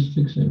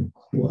characteristics and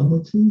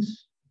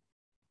qualities.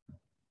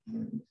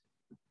 And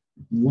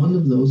one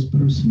of those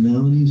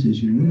personalities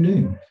is your new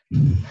name.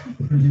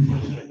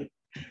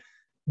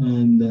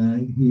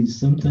 And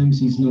sometimes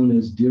he's known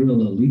as Dhira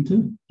Lalita,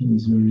 and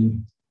he's very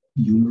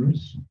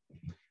humorous.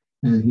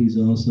 And he's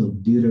also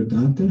Dhira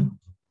Datta,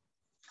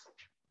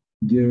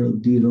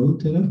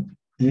 Dhirotara,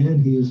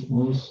 and he is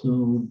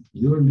also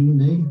your new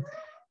name.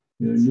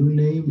 Your new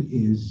name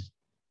is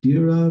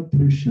Dhira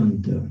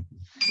Prashanta.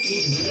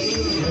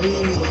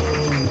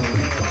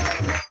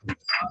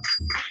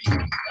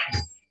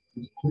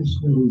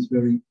 Krishna, who is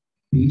very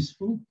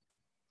peaceful,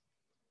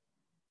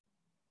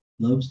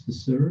 loves to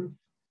serve,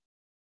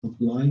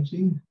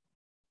 obliging,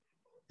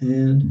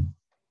 and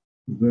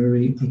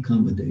very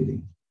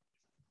accommodating.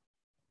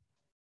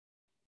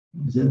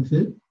 Does that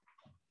fit?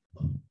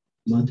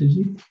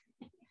 Mataji?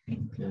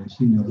 Okay,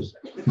 she knows.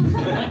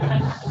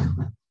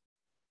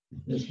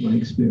 That's my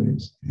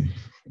experience.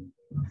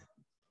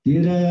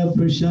 Tira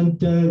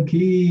Prashanta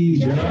Ki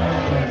Jai.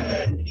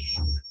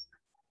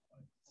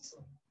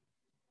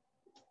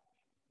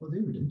 Oh,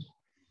 there it is.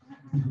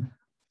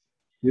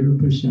 Tira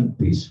Prashant,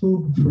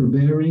 peaceful,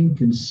 forbearing,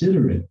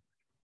 considerate,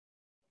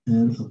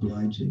 and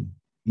obliging.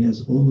 He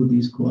has all of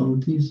these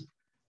qualities.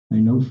 I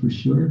know for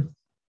sure,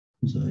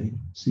 because I've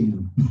seen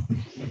him.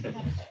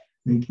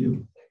 Thank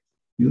you.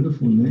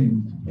 Beautiful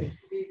name.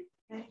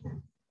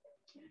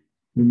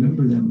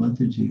 Remember that,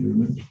 Mataji.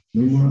 Remember,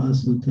 no more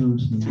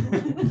asutosh.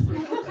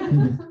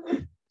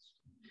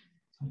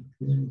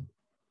 Okay.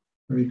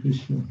 Hare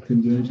Krishna.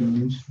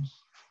 Congratulations.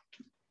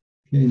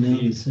 Okay, now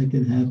the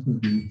second half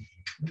of the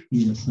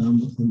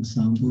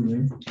ensemble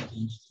there.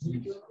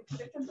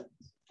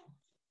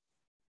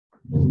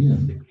 Oh, yeah.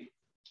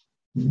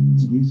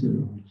 These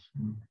are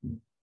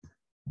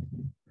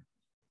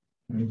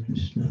Hare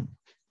Krishna.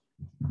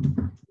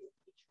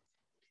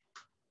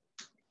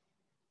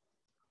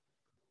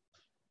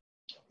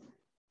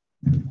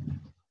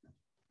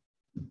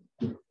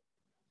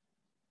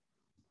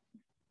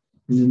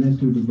 In the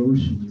Nectar of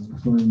Devotion, you will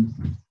find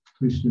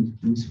Krishna,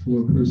 these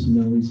four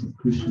personalities of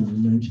Krishna are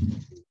mentioned.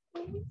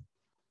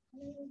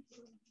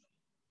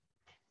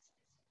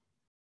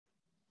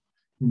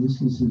 And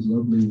this is his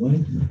lovely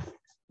wife.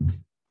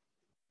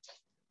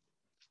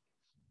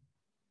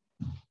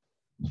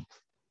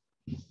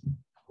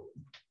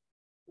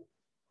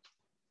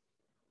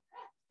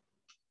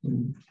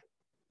 And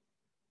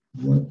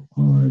what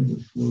are the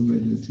four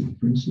regulative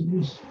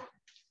principles?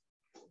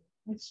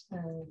 It's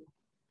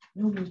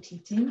no meat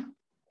eating,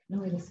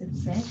 no illicit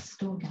sex,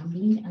 no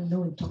gambling, and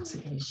no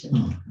intoxication.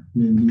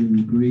 Then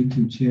you agree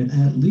to chant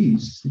at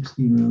least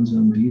 16 rounds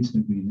on beads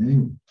every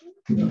day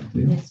without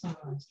fail? Yes,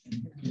 Maharaj.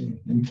 Okay,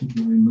 thank you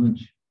very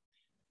much.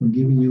 We're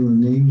giving you a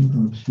name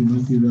of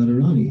Srimati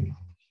Radharani.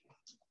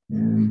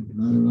 And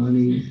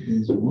Radharani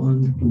is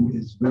one who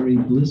is very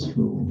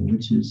blissful,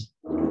 which is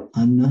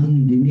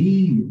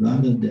Anandini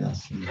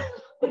Radhadasi.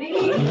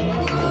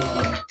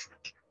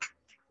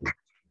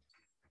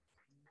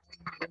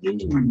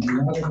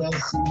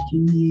 Radhadasi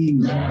ki.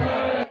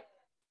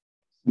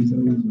 He's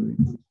always very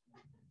good.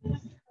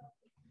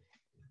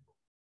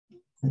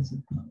 That's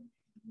it.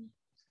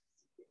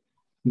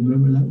 You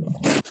remember that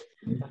one?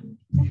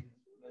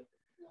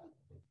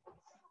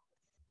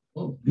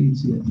 Oh,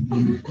 please, yeah.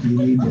 You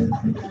need that.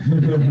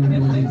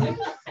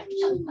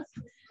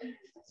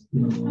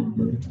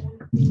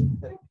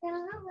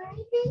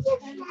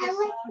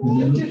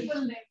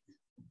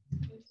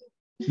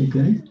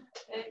 Okay.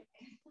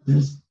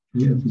 That's,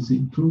 yeah, if it's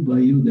proved by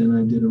you, then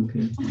I did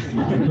okay.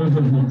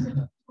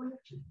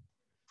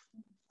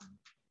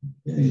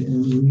 Okay,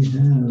 and we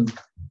have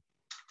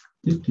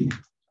Dipti.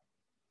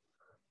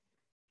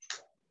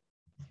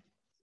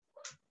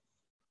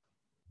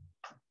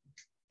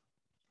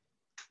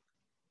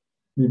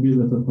 Maybe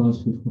let her pass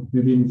before.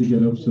 Maybe you need to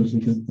get up so she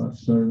can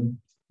pass. Sorry.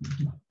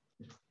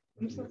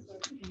 I'm so sorry.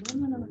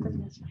 No,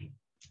 that's fine.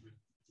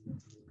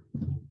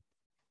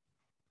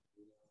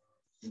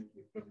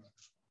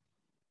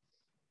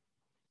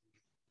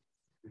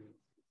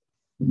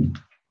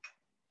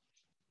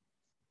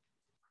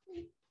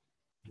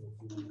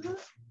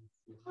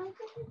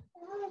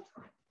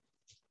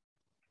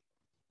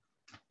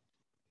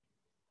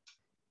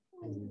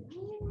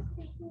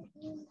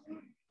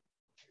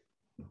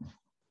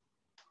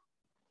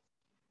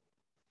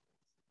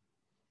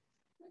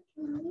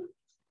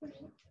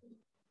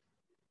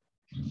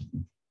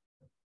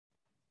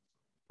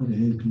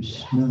 Hare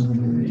Krishna,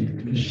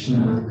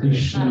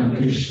 Krishna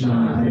Krishna,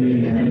 Hare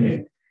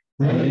Hare,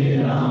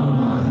 Hare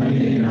Rama,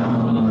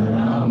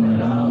 Rama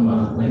Rama,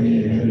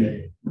 Hare Hare.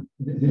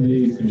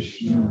 Hare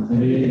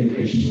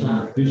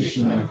Krishna,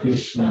 Krishna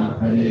Krishna,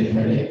 Hare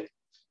Hare,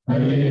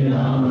 Hare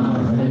Rama,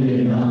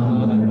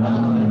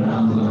 Rama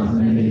Rama,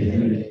 Hare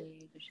Hare.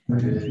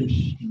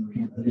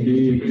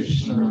 Hare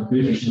Krishna,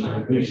 Krishna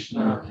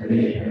Krishna,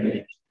 Hare Hare,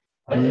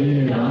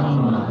 Hare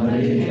Rama,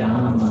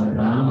 Rama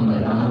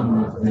Rama,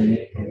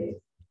 Hare Hare.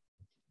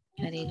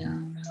 Hare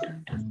Rama,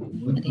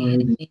 What are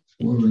the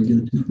four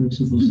regulative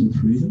principles of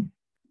freedom?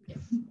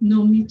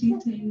 No meat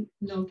eating,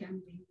 no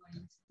gambling,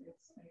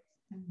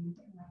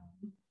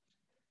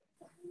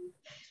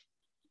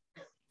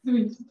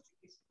 and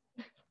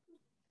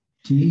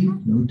Tea?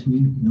 No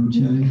tea? No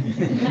chai?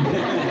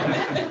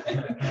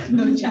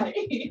 no chai.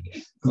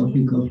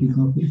 Coffee? No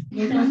coffee.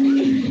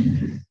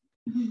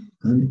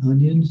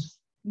 Onions?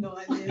 No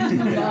onions,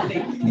 no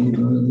garlic. No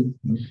garlic?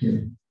 Okay,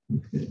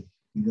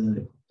 you got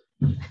it.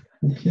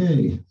 Okay,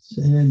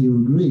 and you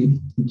agree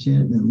to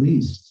chant at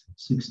least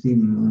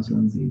 16 rounds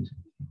on these.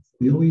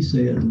 We always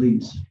say at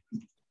least.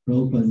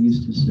 Prabhupada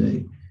used to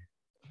say,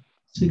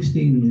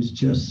 16 is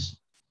just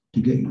to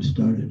get you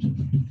started.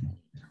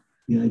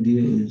 The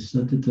idea is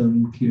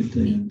Satatam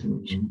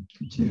Kirtayanto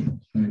Kichya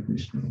Hare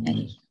Krishna.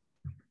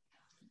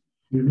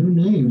 Your new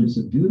name is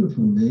a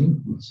beautiful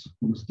name. It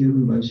was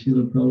given by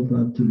Srila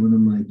Prabhupada to one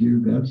of my dear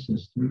god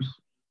sisters.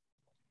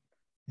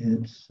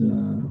 It's,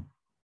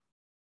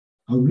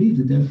 I'll read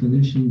the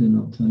definition, then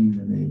I'll tell you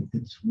the name.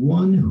 It's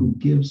one who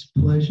gives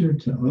pleasure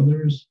to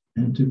others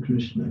and to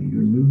Krishna.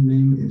 Your new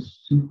name is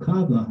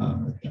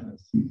Sukhabhaha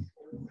Dasi.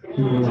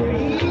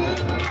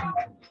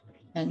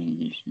 Hare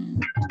Krishna.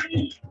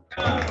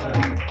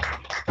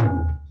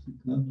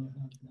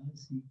 Sukhabhaha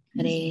Dasi.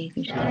 Hare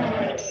Krishna.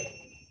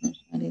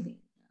 Hare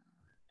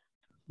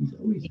He's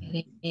always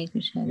Hare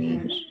Krishna. Hare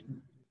Krishna.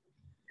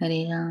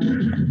 Hare Ram.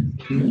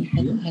 Hare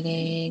Krishna.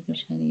 Hare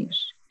Krishna.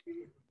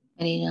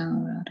 Hare Ram.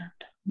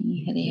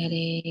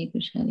 Hare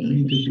Krishna. Now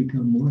you could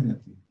become more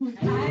happy.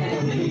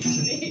 Hare Krishna.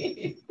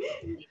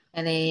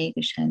 Hare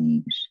Krishna.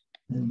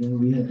 And then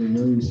we have a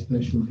very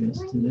special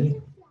guest today.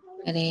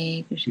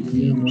 Hare Krishna. The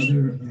dear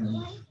mother of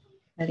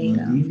Hare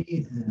Ram. Nadini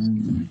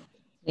and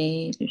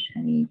Hare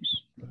Krishna. Hare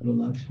Krishna.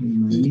 Lakshmi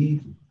Mani.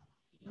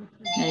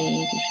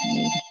 Hare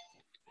Krishna.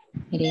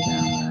 Hare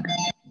Ram.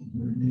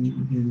 Her name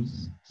is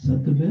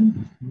Sataben.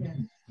 Yes.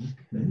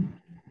 Okay.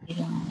 Hare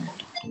Ram.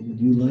 So would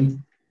you like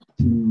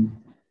to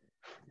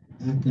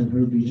act on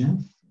her behalf?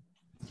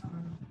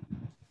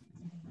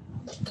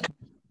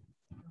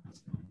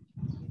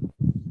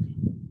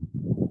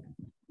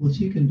 Well,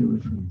 she can do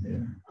it from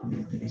there.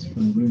 It's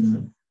fine. We're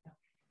not.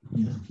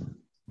 Yeah.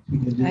 She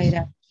can just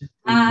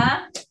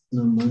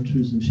the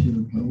mantras of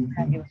Srila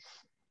Prabhupada.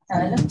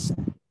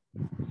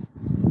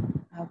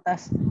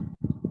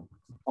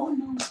 Oh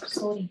no,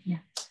 sorry.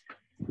 Yeah.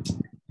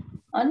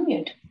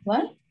 Unmute.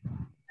 What?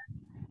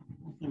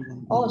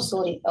 Oh,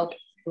 sorry. Okay.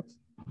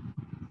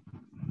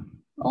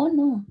 Oh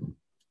no.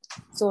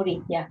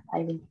 Sorry. Yeah, I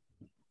will.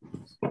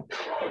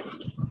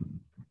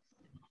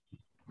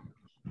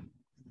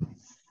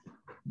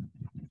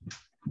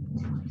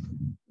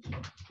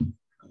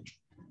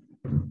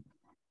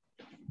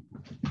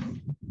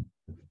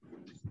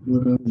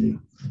 What are they?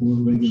 Four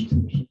regular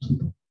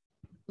principles.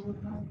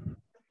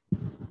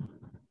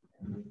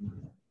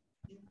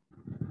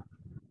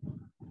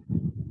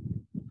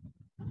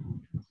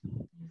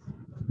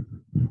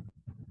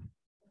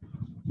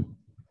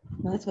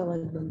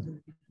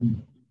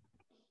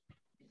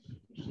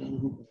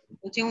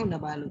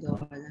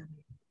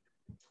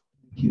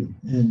 Thank you.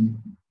 And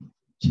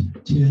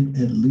chant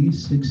at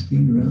least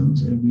 16 rounds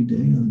every day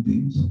on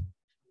these.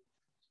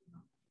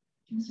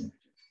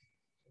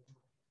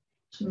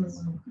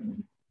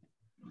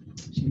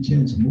 She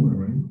chants more,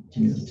 right?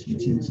 Yeah, she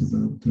chants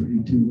about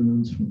 32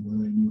 rounds from what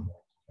I know.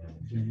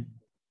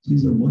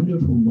 She's a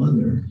wonderful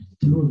mother.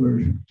 Two of her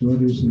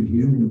daughters are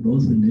here. They're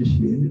both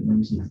initiated.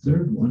 There's a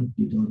third one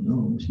you don't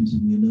know. She's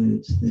in the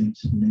United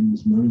States. Her name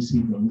is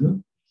Manasi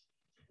Ganga.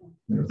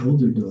 Her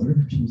older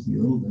daughter, she's the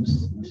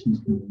oldest. She's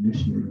been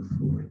initiated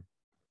for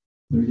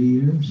 30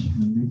 years,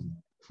 maybe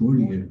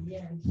 40 years.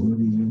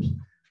 40 years.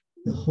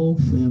 The whole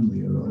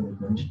family are all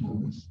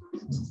Vaishnavas.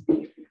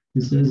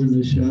 It says in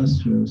the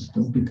Shastras,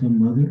 don't become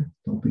mother,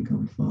 don't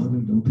become father,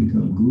 don't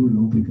become guru,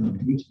 don't become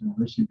teacher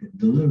unless you can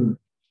deliver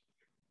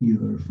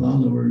your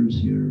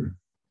followers, your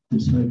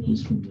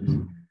disciples from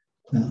the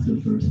path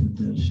of birth and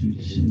death.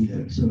 She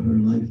had, so her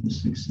life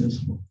was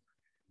successful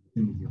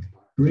in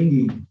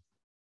bringing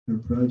her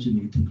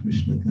progeny to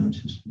Krishna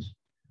consciousness.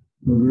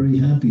 We're very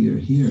happy you're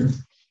here,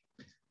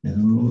 and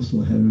I'm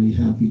also very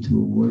happy to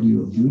award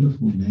you a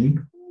beautiful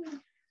name.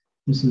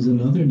 This is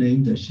another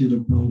name that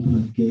Srila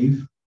Prabhupada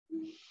gave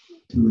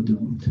to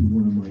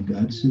one of my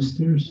god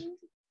sisters,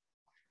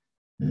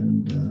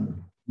 and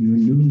your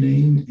new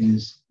name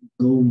is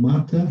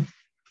Gomata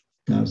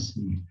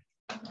Dasi.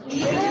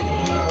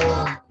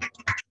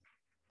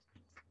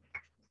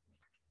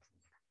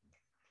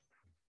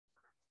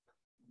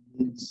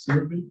 It's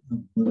servant of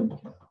Mother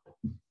Cow.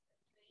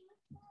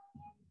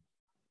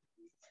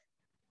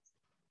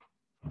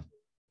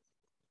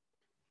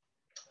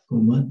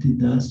 Gomati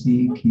Dasi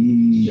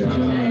ki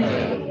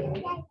jai.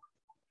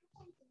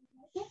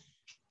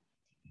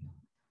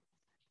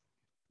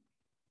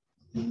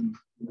 And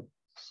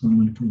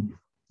someone can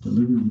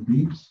deliver the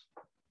beads,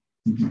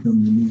 you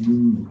become the new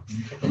guru.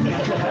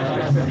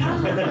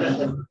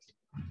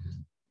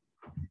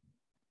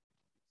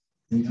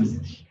 Thank you.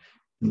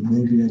 But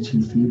maybe that's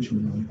your future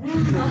life.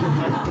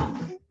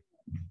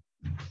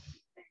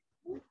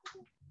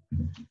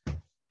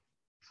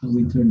 So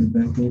we turn it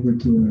back over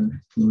to our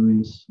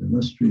glorious,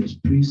 illustrious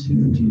priest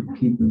here to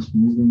keep us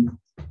moving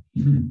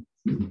through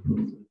the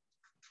program.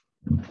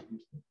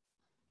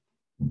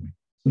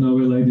 So now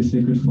we light the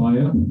sacred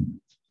fire.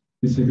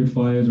 The sacred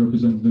fire is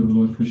representative of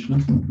Lord Krishna.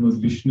 Lord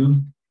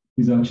Vishnu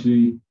is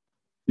actually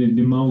the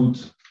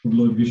mouth of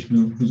Lord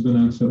Vishnu who's going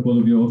to accept all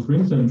of your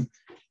offerings. And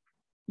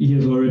he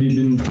has already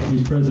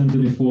he's present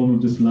in the form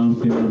of this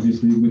lamp here,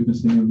 obviously,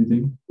 witnessing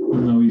everything.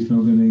 And now he's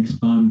going to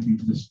expand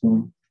into this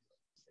form.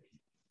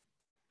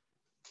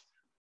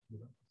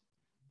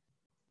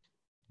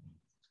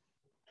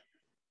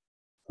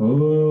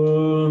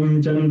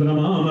 Om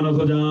Chandrama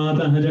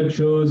Manasajatah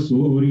Jaksho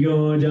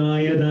Suryo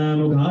Jayata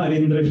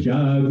Mukharindrasya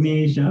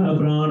Agnisha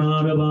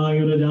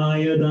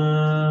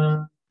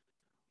Pranavayurajayata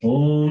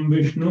Om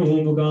Vishnu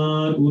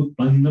Mukhat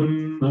Utpannam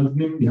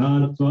Agnim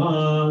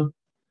Dhyatva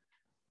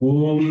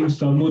Om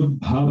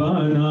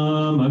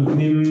Samudbhavanam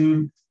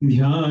Agnim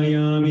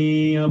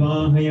Dhyayami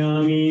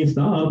Avahayami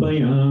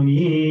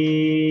Stapayami.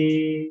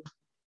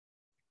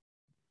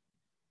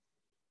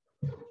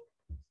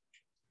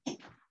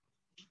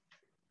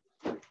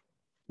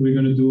 We're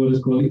going to do what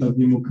is called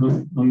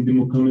Agnimukham.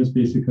 Agnimukham is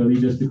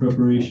basically just the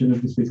preparation of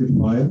the sacred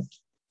fire.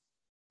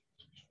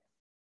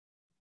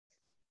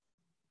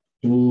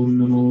 Om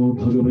Namo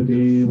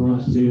Bhagavate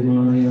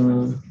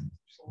Vasudevaya.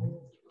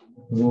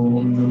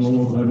 Om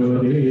Namo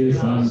Bhagavate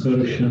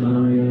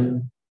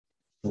Sankarshanaya.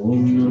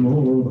 Om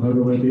Namo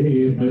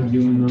Bhagavate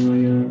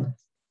Pradyumnaya.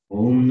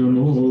 Om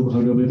Namo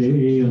Bhagavate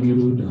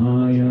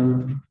Aniruddhaya.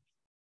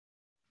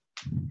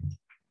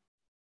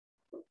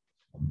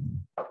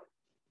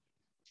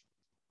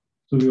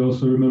 So we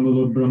also remember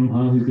Lord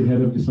Brahma, who is the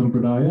head of the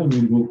Sampradaya. We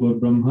invoke Lord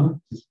Brahma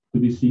to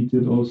be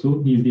seated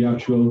also. He is the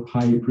actual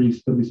high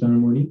priest of the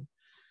ceremony.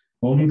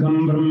 Om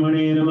Kam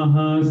Brahmane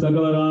Namaha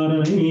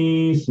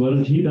Sagavararane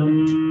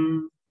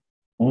Swarjidam.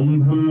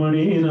 Om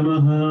Brahmane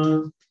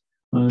Namaha.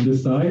 On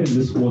this side, in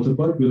this water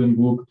pot, we'll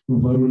invoke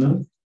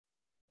Varuna.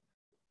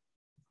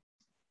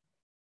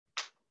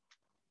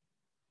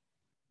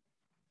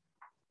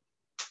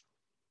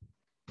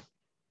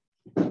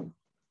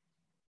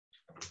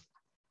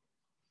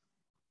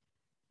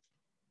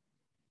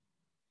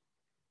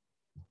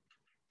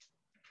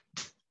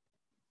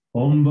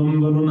 Om Vam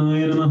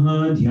Varunaya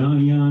Namaha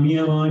Dhyayami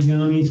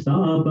Avahayami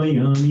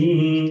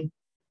Stapayami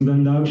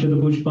Gandhakshata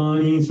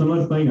Pushpani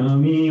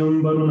Samarpayami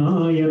Om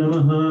Varunaya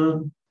Namaha.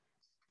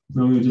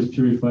 Now we'll just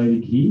purify the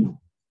ghee.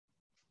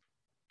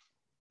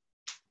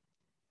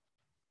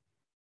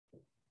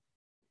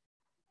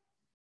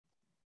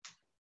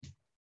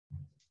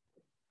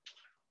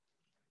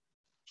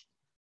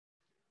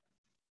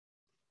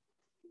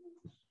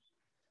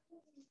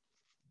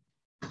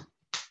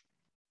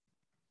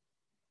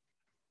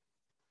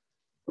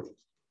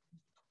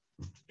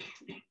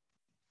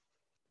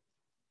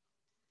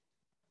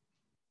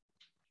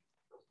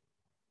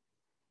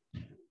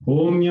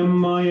 Om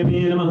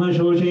Yammayame Namaha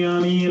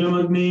Shoshayami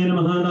Ramagne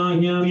Namaha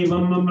Dahyami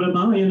Vam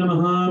Amrataya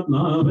Namaha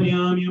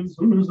Navayami Am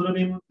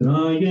Sunsrave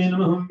Mudraya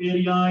Namaham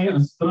Viryaya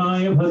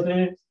Astraya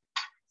Bhate.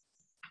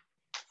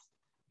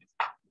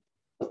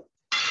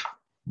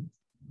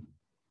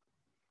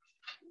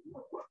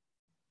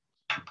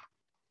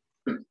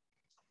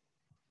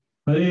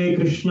 Hare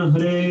Krishna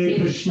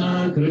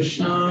Krishna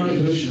Krishna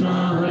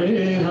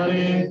Hare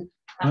Hare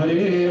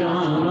Hare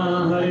Rama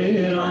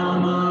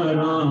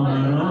Rama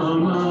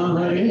Rama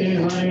Hare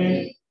Hare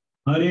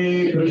Hare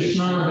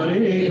Krishna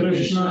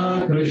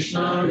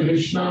Krishna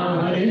Krishna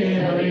Hare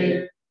Hare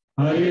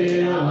Hare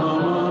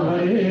Rama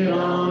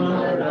Rama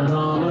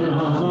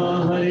Rama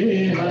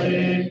Hare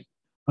Hare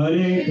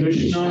Hare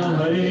Krishna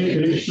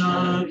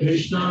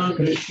Krishna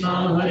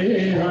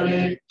Hare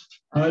Hare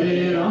Hare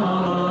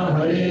Rama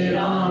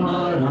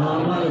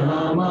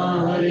Rama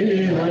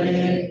Hare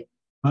Hare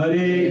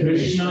Hare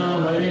Krishna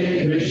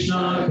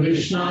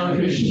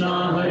Krishna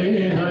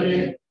Hare Hare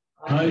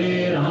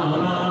Hare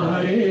Rama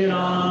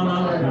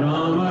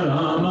Rama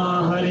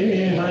Hare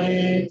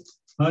Hare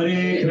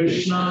Hare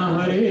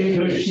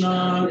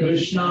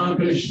Krishna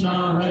Krishna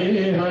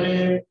Hare Hare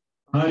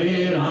Hare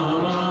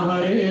Rama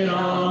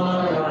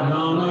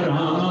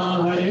Rama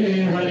Hare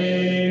Hare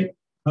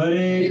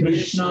Hare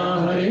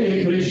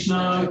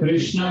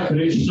Krishna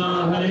Krishna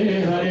Hare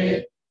Hare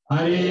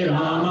Hare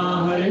Rama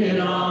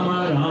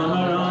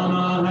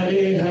Rama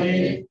Hare Hare.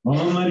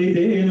 Om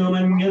Arideno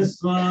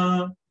Manyasva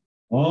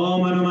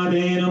Om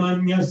Anumadeno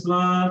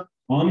Manyasva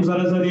Om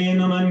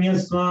Sarasadeno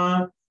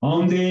Manyasva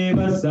Om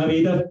Deva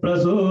Savita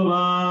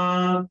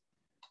Prasova.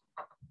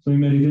 So we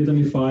meditate on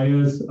the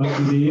fires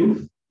of the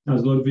Dev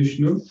as Lord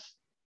Vishnu.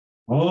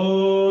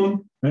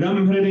 Om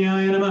Ram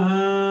Hridayaya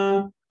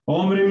Namaha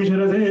Om Rim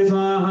Sharase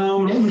Swaha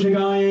Om Ram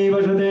Shikaya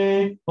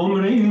Vashate Om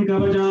Rim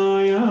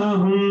Kavachaya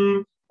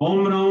Hum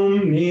Om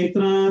Ram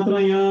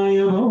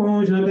Netratrayaya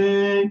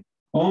Bhoshate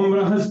Om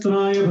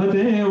Rahastraya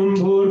Bhate Om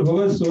Bhur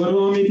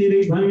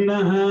Bhugaswaromitiri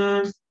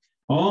Digbhannaha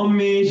Om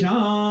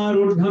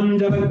Mesharudham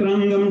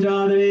Javakrangam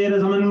Jadavera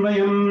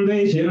Samanvayam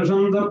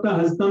Dveshirasham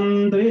Saptahastam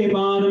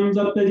Trepanam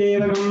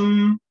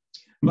Saptajevakam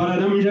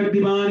Varadam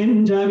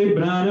Shaktipanim Cha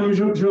Vibhranam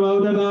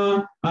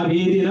Shukshavaudaka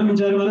Abhitiram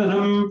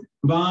Charvadaram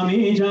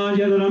Vame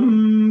Chajaduram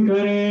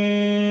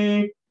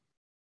Kare.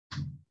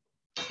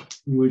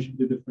 Worship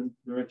the different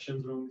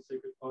directions around the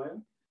sacred fire.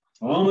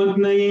 Om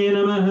Agnaye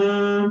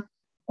Namaha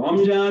Om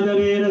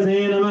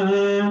Jatavirase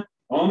Namaha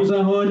Om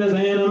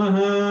Sahojase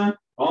Namaha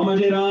Om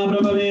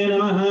Ajiraprabhave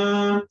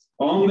Namaha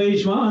Om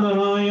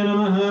Vaishwanaraya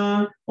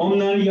Namaha Om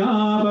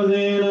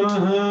Naryapase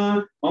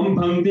Namaha Om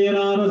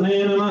Bhaktivedanta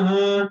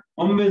Namaha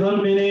Om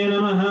Vidharmine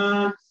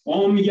Namaha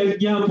Om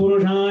Yajna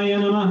Purushaya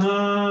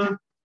Namaha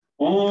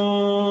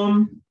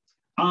Om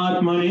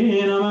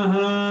Atmane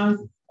Namaha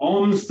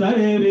Om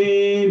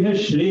Sarvebhyo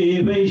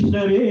Shri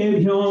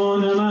Vaishnavebhyo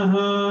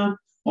Namaha.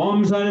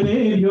 Om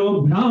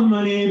Sarvebhyo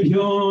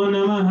Brahmanebhyo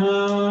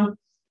Namaha.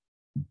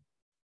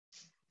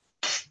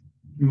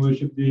 We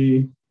worship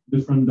the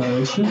different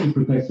directions, the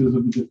protectors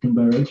of the different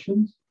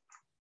directions.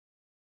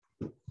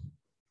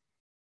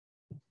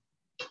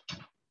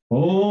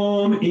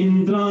 Om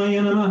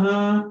Indraya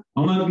Namaha,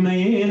 Om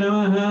Agnaye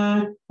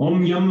Namaha,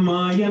 Om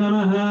Yammaya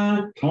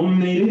Namaha,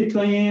 Om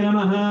Nairityaye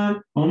Namaha,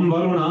 Om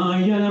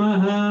Varunaya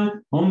Namaha,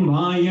 Om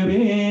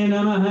Vayave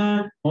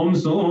Namaha, Om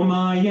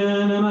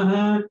Somaya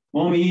Namaha,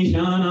 Om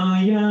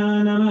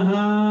Ishanaya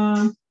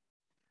Namaha.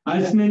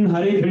 Asmin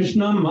Hare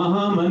Krishna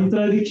Maha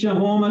Mantra Diksha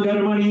Homa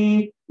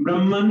Karmani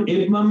Brahman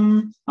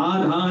Idmam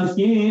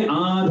Adhasye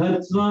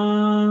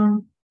Adhatsva.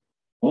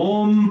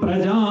 Om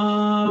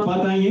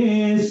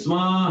Prajapataye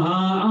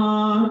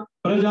Swaha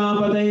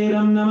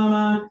Prajapatairam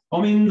Namama.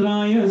 Om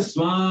Indraya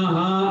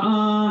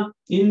Swaha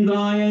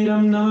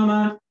Indrayairam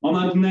Namama. Om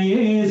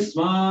Agnaye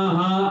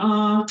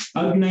Swaha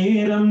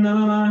Agnayairam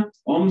Namama.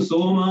 Om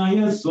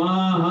Somaya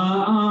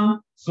Swaha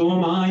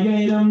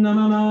Somayairam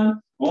Namama.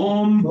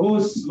 Om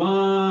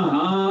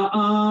Bhusvaha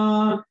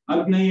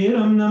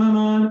Agnayeram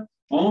Namama.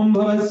 Om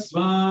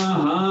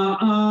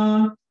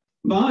Bhavasvaha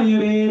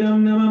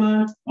Vayaveram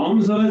Namama.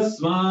 Om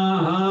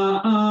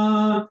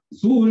Savasvaha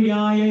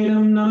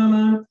Suryayeram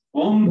Namama.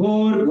 Om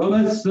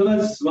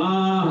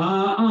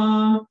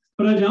Bhurbhavasvasvaha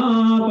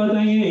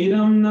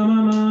Prajapatayeram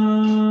Namama.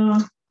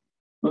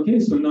 Okay,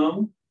 so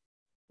now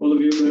all of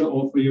you are going to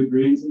offer your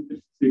grains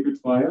into sacred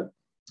fire.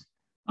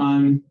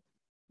 And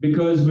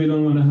because we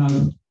don't want to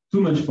have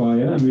too much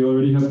fire, and we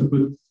already have to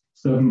put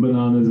 7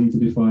 bananas into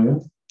the fire,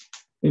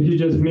 if you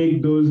just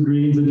make those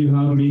grains that you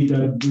have, make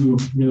that do,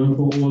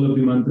 for all of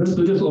the mantras.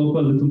 So just offer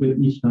a little bit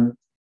each time.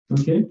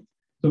 Okay?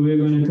 So we're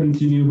going to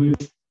continue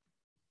with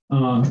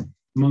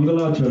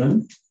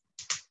Mangalacharan,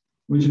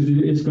 which is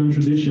the ISKCON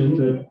tradition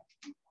that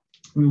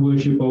we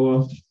worship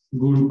our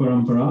Guru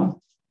Parampara.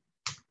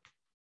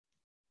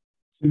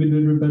 Should we do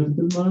it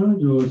repetitive,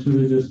 Maharaj, or should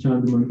we just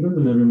chant the mantras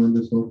and everyone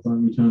just offer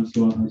and we chant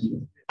Swaha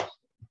together?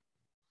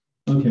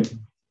 Okay.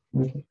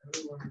 Okay.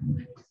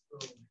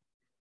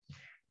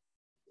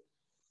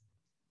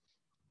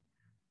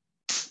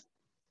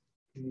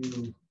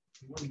 You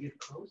want to get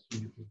close to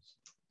you.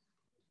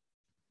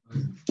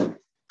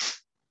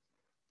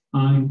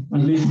 And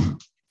at least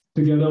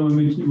together when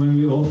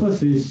we offer,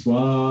 say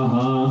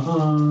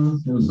Swaha.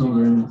 It was so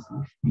very nice.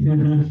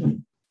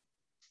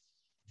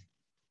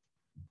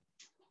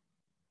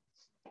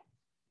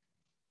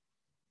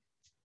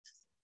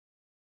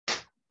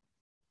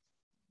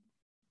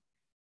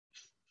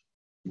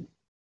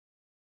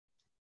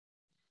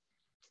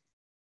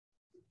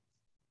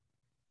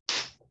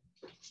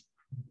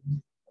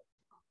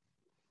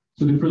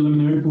 So the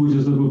preliminary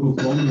pujas that were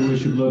performed, we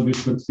worship Lord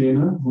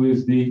Vishwaksena, who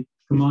is the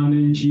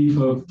commander-in-chief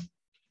of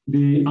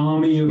the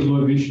army of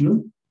Lord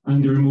Vishnu,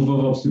 and the removal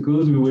of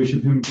obstacles. We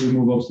worship him to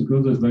remove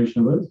obstacles as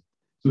Vaishnavas.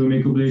 So we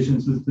make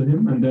oblations to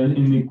him. And then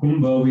in the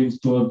Kumbha, we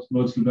installed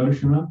Lord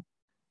Sudarshana,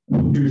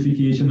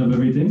 purification of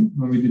everything,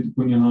 when we did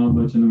Punyaha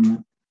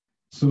Vachanam.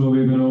 So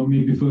we're going to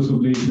make the first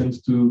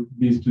oblations to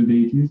these two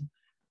deities.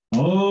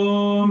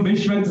 Om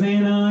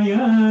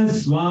Vishwaksenaya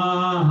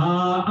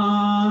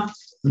Swaha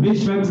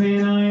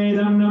Vishwaksenaya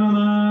Idam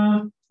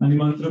Namah. And the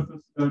mantra for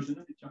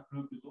Sudarshana, the chakra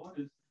of the Lord,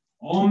 is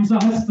Om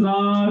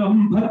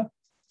Sahasraram Bhat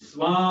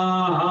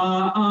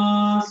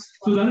Swaha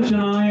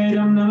Sudarshanaya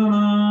Idam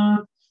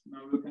Namah.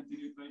 Now we'll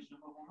continue with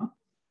Vaishnava Homa.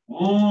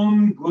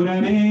 Om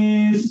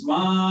Gurave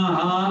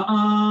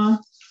Swaha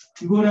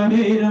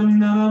Gurave Idam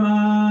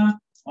Namah.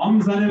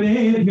 Om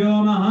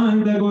Sarvebhyo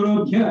Mahanta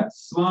Gurubhya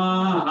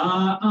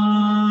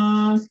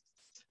Swaha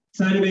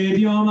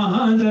Sarvebhyo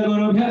Mahanta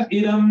Gurubhya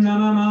Idam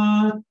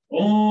Namah.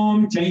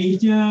 Om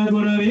Chaitya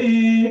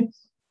Gurave.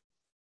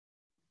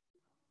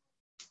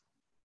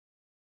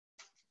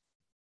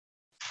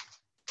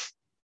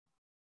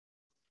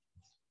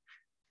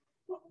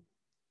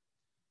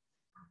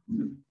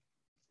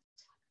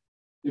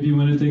 If you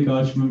want to take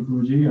Ashman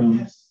Puji,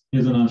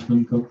 here's an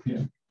Ashman cup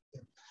here.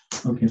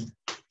 Okay.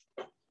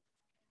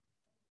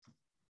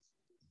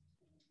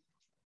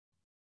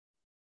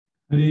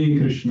 Hare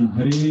Krishna,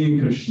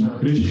 Krishna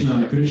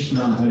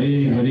Krishna,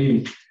 Hare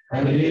Hare,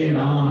 Hare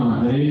Rama,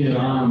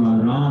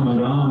 Rama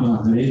Rama,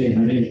 Hare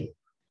Hare.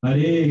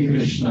 Hare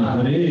Krishna,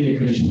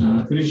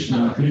 Krishna Krishna,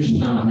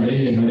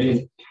 Hare Hare,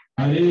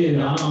 Hare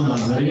Rama,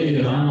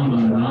 Rama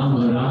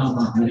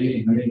Rama, Hare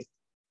Hare.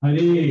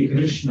 Hare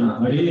Krishna,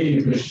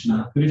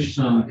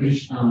 Krishna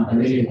Krishna,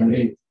 Hare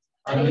Hare,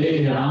 Hare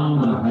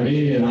Rama,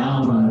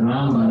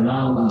 Rama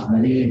Rama,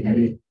 Hare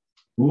Hare.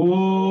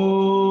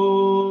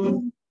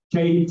 Om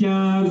Chaitya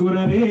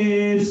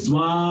Gurave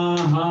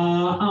Swaha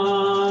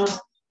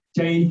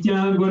Chaitya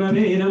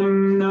Gurave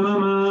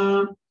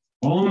Namah.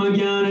 Om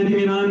Jnana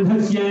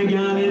Divinandhasya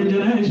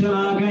Jnanenjana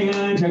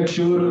Shalakaya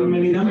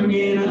Chakshurmilidam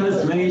Yena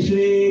Tasmai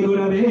Shri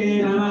Gurave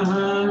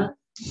Namaha.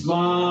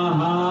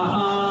 Swaha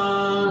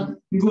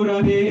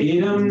Gurave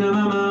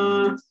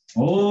Namah.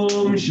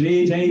 ओम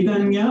श्री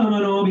चैतन्य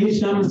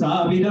मनोभीष्टं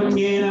स्थापितं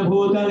येन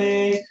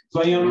भूतले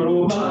स्वयं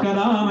रूपः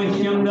कदा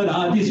मह्यं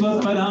ददाति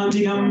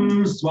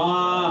स्वपदान्तिकं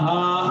स्वाहा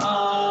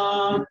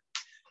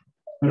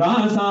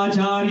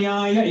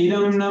रासाचार्याय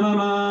इदं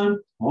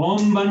नमः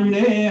ओम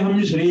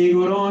वन्देऽहं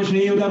श्रीगुरो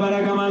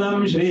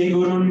श्रीयुतपरकमलं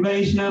श्रीगुरुन्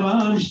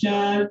वैष्णवांश्च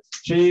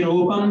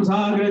श्रीरूपं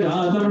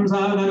साग्रजातं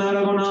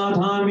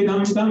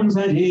सागररघुनाथान्वितं तं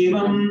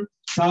सजीवं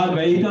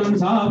साद्वैतं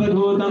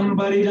सावधूतं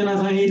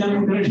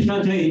परिजनसहितं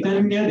कृष्ण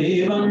चैतन्य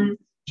देवं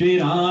श्री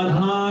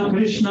राधा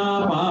कृष्ण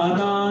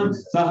पादान्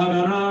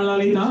सहगणा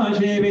ललिता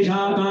श्री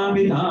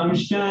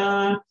विशाखान्वितांश्च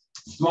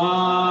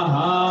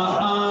स्वाहा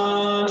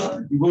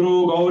गुरु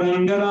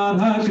गौरंग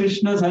राधा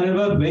कृष्ण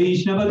सर्व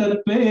वैष्णव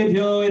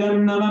तत्त्वेभ्यो इदं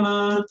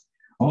नमः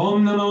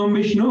ओम नमो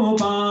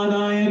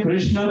विष्णुपादाय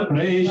कृष्ण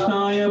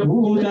प्रेष्ठाय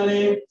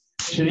भूतले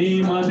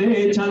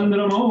श्रीमते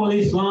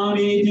चंद्रमौलि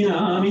स्वामी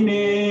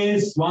नामिने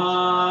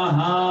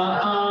स्वाहा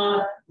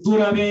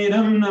गुरवे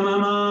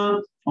नमः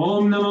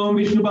ओम नमो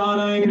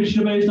विष्णुपादाय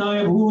कृष्ण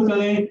प्रेष्ठाय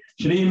भूतले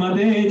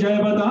श्रीमते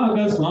जयपताक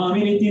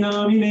स्वामी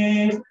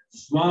नामिने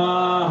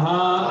स्वाहा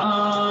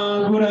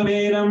गुरवे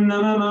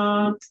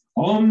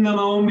नमः ओम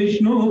नमो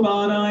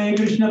विष्णुपादाय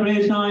कृष्ण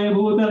प्रेष्ठाय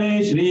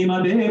भूतले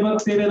श्रीमते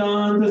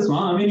भक्तिवेदांत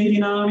स्वामिनिधि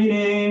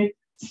नामिने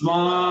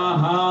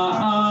स्वाहा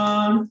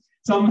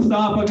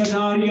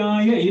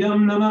संस्थापकाचार्याय इदं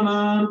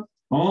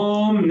नमः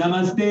ओम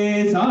नमस्ते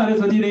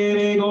सारस्वती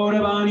देवे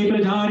गौरवाणी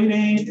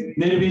प्रचारिणे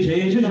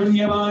निर्विशेष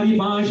शून्यवादी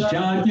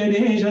पाश्चात्य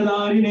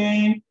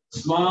देशधारिणे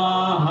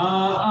स्वाहा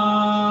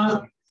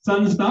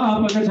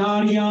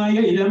संस्थापकाचार्याय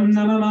इदं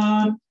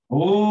नमः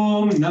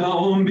ओम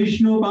नमो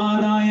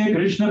विष्णुपादाय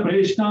कृष्ण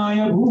प्रेष्ठाय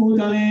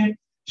भूतले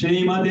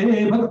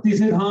श्रीमते भक्ति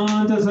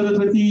सिद्धांत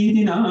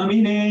सरस्वती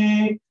नामिने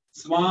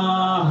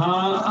स्वाहा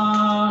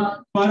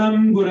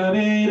परम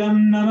गुरवे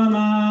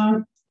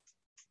नमः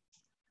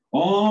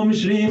ओम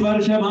श्री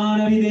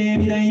वर्षभानवि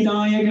देवी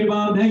दयिताय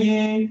कृपाब्धये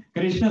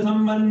कृष्ण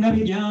संबंध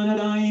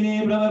विज्ञानदायिने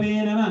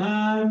प्रभवे नमः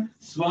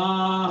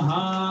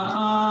स्वाहा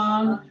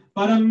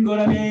परम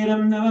गुरवे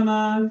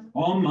नमः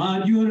ओम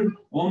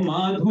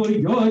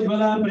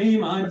माधुर्योज्वल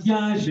प्रेमाद्या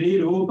श्री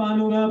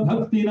रूपानुग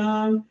भक्तिना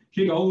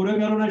श्री गौर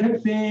करुण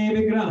शक्ते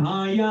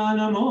विग्रहाय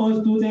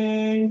नमोस्तुते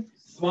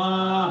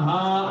स्वाहा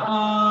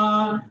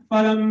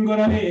परम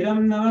गुरवे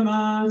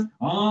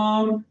नमः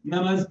ओम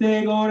नमस्ते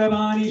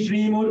गौरवाणी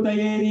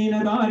श्रीमूर्तये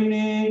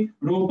दीनतारिणे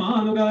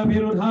रूपानुग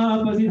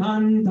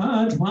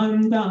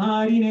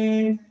विरुधापसिद्धान्तध्वान्तहारिणे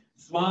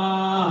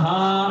स्वाहा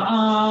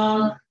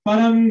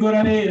परम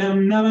गुरवे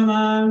नमः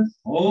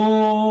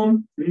ओम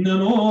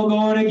नमो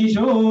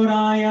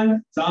गौरकिशोराय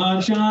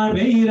साक्षात्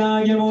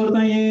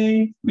वैराग्यमूर्तये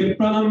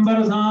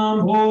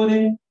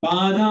विप्रलम्बरसाम्भोधे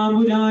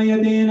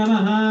पादाम्बुजायते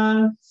नमः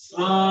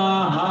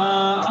स्वाहा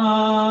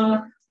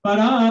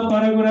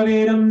परापर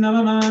गुरवे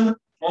नमः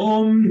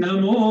ओम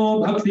नमो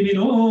भक्ति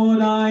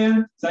विनोदाय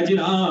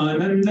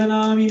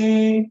सचिदानंदनामिने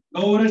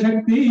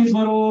गौरशक्ति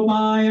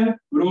स्वरूपाय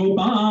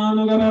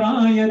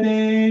रूपानुगरायते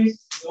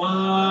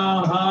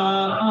स्वाहा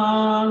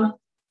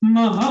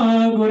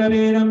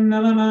महागुरवे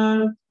नमः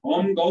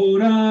ओम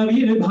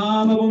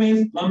गौराविर्भावभूमे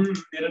स्वं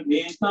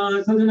निर्भेष्टा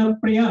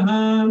सजनप्रियः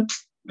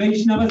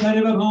वैष्णव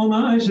सर्वभौम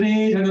श्री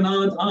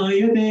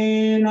जगन्नाथाय ते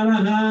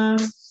नमः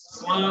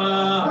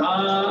स्वाहा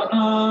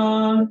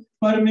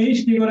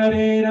परमेष्टि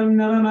गुरवे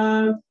नमः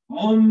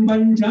ओम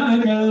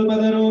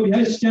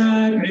पंचाकल्पतरुभ्यश्च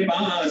कृपा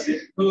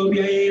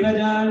सिद्धोभ्यैव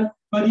च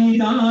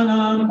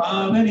पतितानां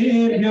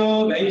पावनेभ्यो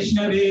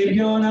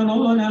वैष्णवेभ्यो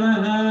नमो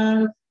नमः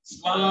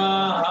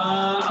स्वाहा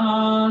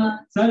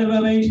सर्व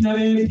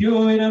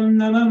वैष्णवेभ्यो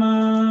नमः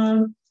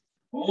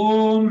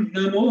ओम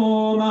नमो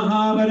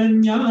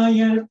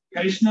महावरण्याय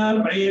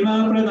कृष्ण प्रेम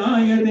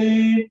प्रदायते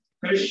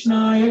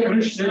कृष्णाय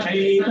कृष्ण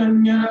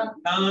चैतन्य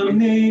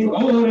नाम्ने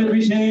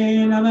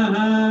गौरद्विषे नमः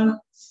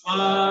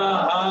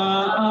स्वाहा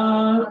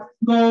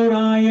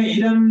गौराय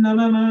इदं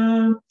नमः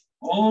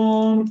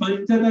ओम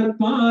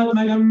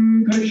पंचतत्त्वात्मकं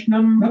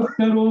कृष्णं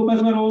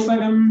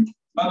भक्तरूपस्वरूपकं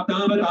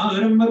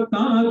भक्तावतारं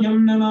भक्ताख्यं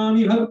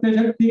नमामि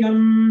भक्तशक्तिकं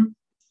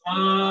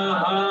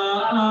स्वाहा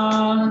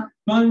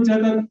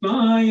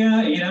पंचतत्त्वाय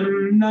इदं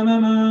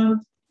नमः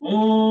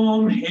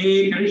ओम हे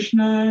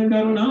कृष्ण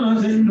करुणा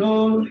सिंधो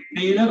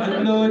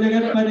दीनबंधो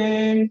जगत्पते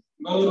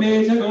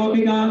गोपेश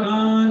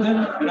गोपिकाकांत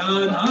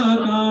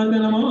राधाकांत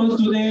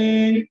नमोस्तुते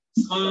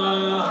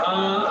स्वाहा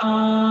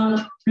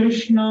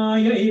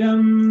कृष्णाय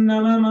इदं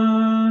नमः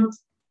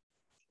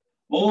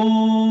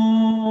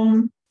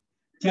ओम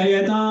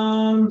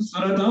जयतां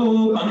सुरतौ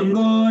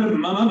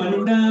पंगोर्मम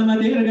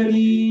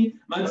मण्डमतिर्गति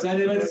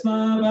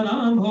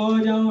मत्सर्वस्वापदां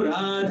भोजौ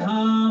राधा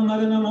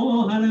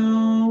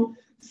मदनमोहनौ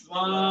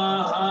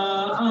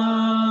स्वाहा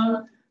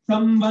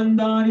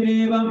संबंधानि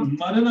देव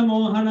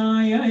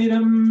मदनमोहनाय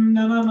इदं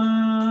नमः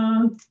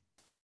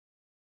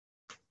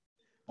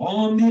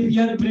ओम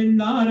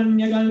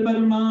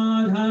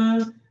दिव्यवृन्दारण्यकल्पद्रुमाध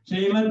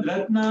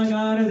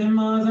श्रीमद्रत्नाकर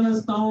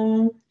सिंहासनस्थौ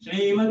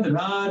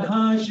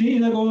श्रीमद्राधा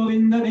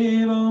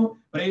श्रीलगोविन्ददेवौ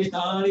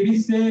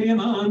प्रेष्ठादिभिः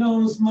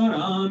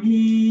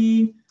स्मरामि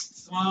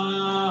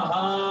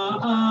स्वाहा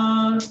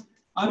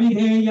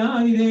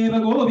अभिधेयादिदेव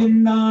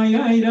गोविन्दाय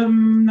इदं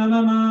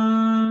नमः।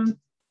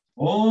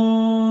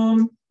 ॐ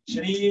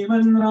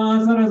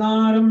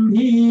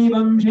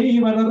श्रीमन्रासरसारम्भीवं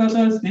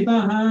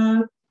श्रीवरदतस्थितः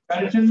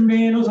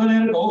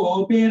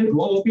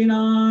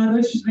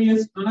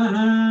कर्षण्वेनुसुनिर्गोपीर्गोपीनाथश्रियस्तुनः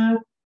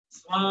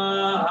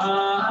स्वाहा।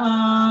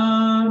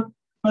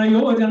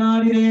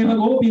 प्रयोजनादिदेव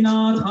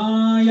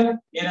गोपीनाथाय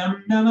इदं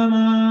नमः।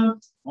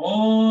 ॐ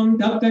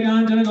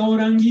तप्तकाञ्चन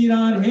गौराङ्गी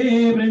राधे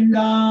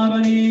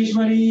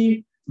वृन्दावनेश्वरी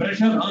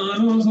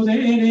वृषभानुसुते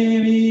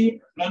देवी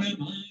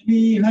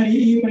प्रणमामि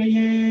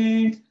हरिप्रिये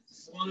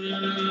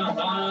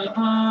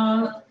स्वाहा।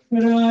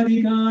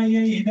 राधिकाय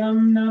इदं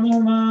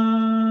नमः।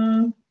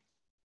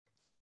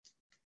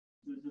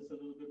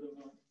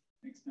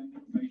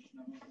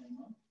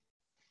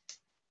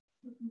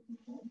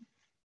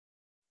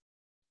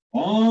 ॐ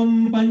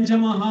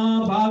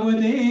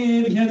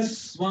पंचमहाभागवतेभ्यः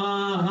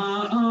स्वाहा।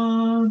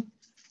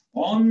 ॐ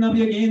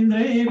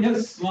नव्यकेन्द्रेभ्यः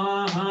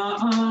स्वाहा।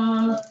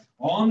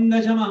 ॐ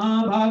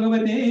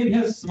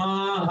दशमहाभागवतेभ्यः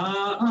स्वाहा।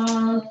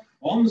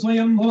 ॐ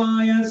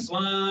स्वयंभुवाय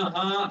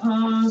स्वाहा।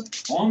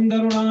 ॐ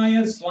गरुडाय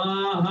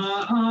स्वाहा।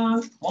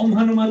 ॐ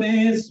हनुमते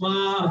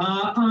स्वाहा।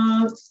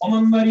 ॐ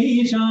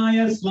अम्बरीशाय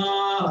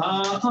स्वाहा।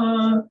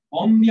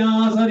 ॐ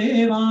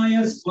व्यासदेवाय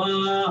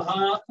स्वाहा।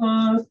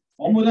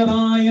 ॐ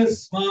उदगाय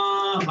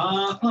स्वाहा।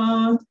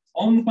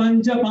 ॐ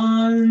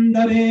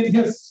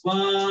पंचपाण्डवेभ्यः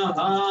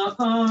स्वाहा।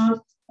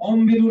 ॐ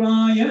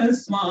विदुराय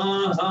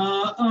स्वाहा।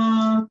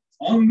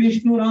 ॐ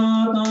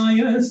विष्णुराताय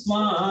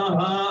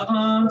स्वाहा।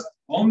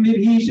 ॐ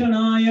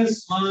विभीषणाय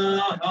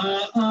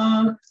स्वाहा।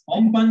 ॐ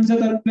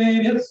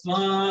पंचतत्त्वेभ्यः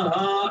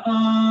स्वाहा।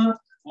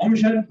 ॐ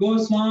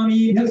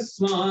षड्गोस्वामीभ्यः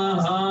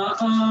स्वाहा।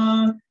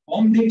 ॐ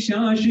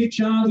दीक्षा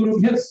शिक्षा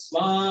गुरुभ्यः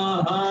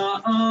स्वाहा।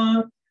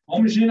 ॐ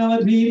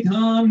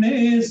श्रीनवद्वीपधाम्ने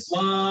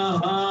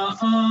स्वाहा।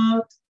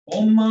 ॐ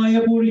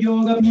मायापुर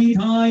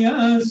योगपीठाय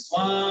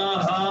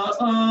स्वाहा।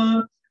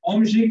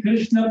 ॐ श्री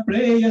कृष्ण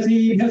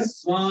प्रेयसीभ्यः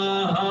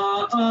स्वाहा।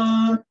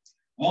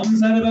 ॐ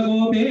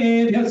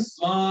सर्वगोपेभ्यः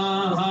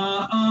स्वाहा।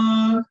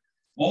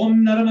 ॐ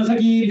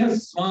नरमसखीभ्यः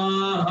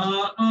स्वाहा।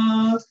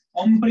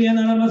 ॐ प्रिय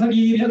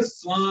नरमसखीभ्यः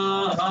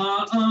स्वाहा।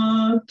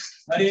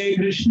 हरे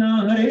कृष्णा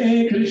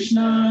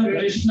कृष्णा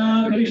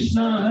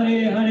कृष्णा हरे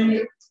हरे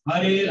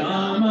हरे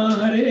राम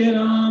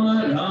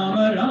राम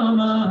राम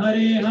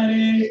हरे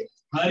हरे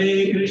हरे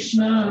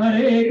कृष्णा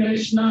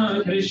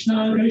कृष्णा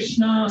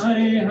कृष्णा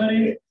हरे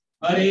हरे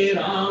हरे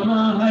राम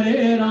राम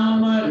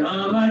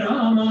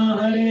राम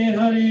हरे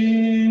हरे।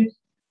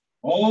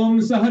 ओम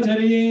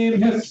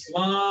सहचरेभ्यः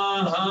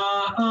स्वाहा।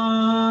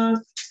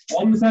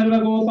 ओम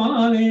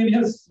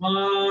सर्वगोपालेभ्यः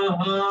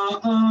स्वाहा।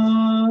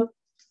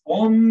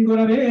 ओम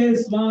गुरवे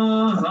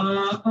स्वाहा।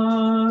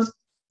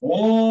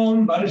 ओम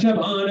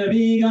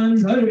वर्षभानवी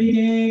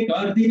गांधर्विके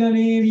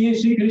कार्तिकनेव्ये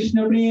श्री कृष्ण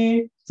प्रिये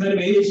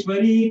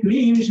सर्वेश्वरी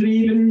क्लीं श्री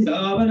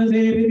वृंदावन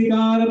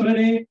सेविकार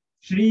प्रदे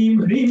श्रीं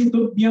ह्रीं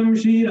तुभ्यं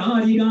श्री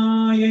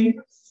राधिकायै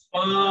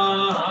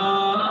स्वाहा।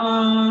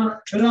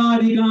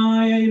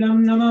 राधिकायै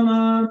नमः।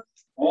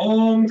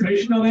 ओम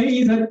कृष्ण वै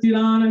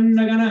सच्चिदानंद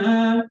गणः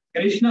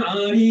कृष्ण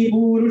आदि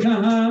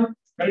पुरुषः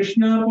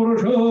कृष्ण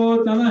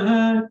पुरुषोत्तमः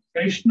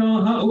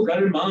कृष्णः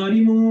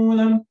उकर्मादि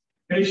मूलम्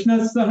कृष्ण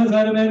सह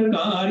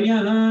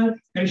सर्वकार्यः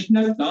कृष्ण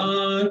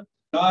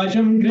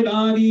काशं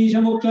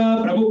कृतादीशमुक्त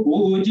प्रभु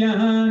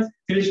पूज्यः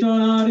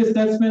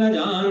कृष्णोनादिस्तस्मिन्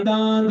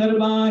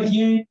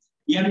अजान्तान्तर्बाह्ये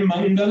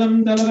यन्मङ्गलं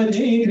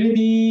तलवते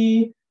हृदि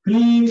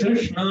क्लीं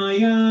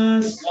कृष्णाय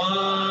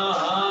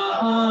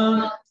स्वाहा।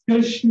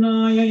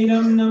 कृष्णाय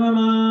इदं नमः।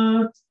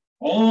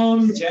 ओम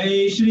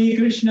जय श्री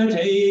कृष्ण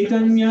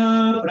चैतन्य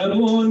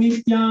प्रभु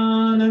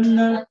नित्यानंद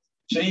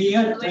श्री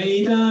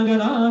अद्वैत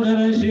गदाधर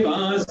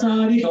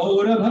श्रीवासादि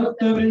गौर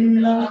भक्त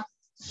वृंद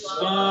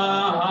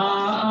स्वाहा।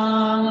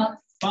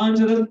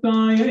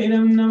 पांचदत्ताय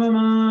इदं नमः।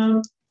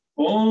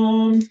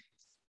 ओम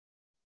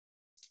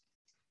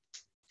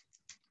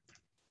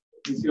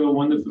You see how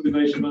wonderful the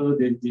Vaishnavas,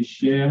 they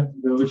share,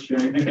 they were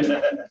sharing.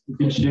 You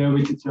can share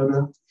with each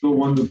other. So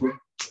wonderful.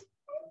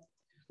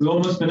 We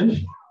almost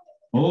finished.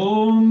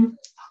 Om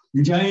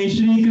Jai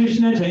Shri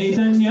Krishna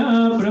Chaitanya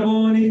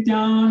Prabhu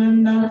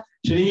Nityananda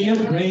Shri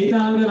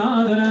Advaita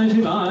Gadadhara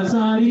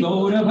Shivasari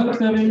Gaura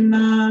Bhakta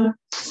Vrinda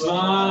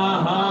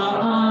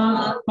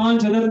Swaha.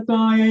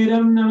 Panchadattaya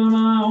idam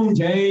namah. Om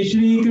Jai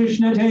Shri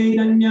Krishna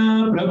Chaitanya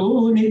Prabhu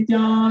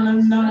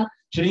Nityananda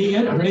Shri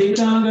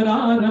Advaita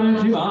Gadadhara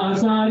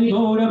Shivasari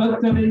Gaura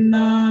Bhakta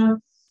Vrinda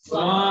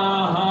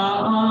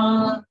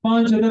Swaha.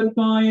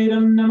 Panchadattaya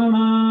idam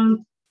namah.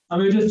 I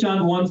will just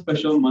chant one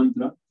special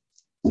mantra.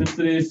 Since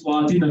today is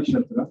Swati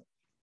Nakshatra,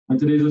 and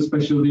today is a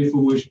special day for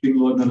worshipping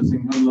Lord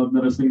Narasimha. Lord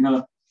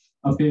Narasimha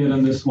appeared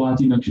on the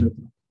Swati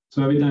Nakshatra.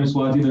 So every time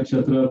Swati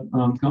Nakshatra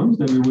comes,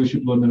 then we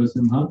worship Lord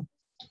Narasimha.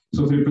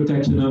 So for the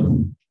protection of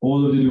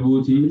all of the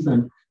devotees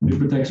and for the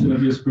protection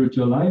of your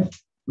spiritual life,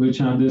 we'll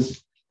chant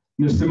this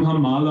Narasimha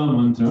Mala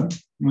mantra,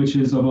 which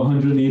is of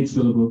 108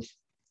 syllables.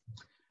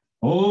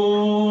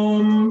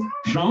 Om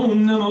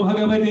Shraun Namo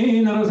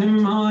Bhagavate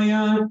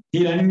Narasimhaya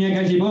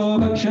Hiranyakashipo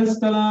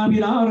Bhakshastala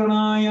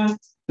Vidaranaya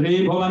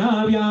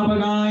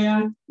त्रिभुवनव्यापकाय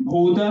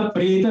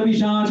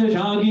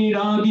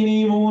भूतप्रेतपिशाचशाकिनी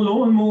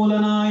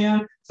मूलोन्मूलनाय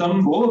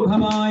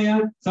संभोभवाय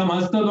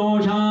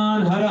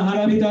समस्तदोषान् हर हर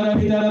वितर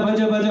वितर भज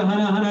भज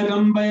हन हन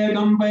कंपय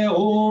कंपय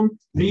ओम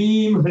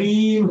ह्रीं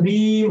ह्रीं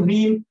ह्रीं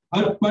ह्रीं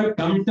फट् फट्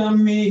टं टं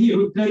मेहि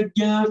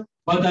रुद्रज्ञ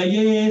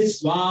पतये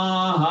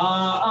स्वाहा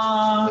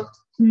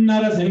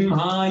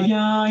नरसिंहाय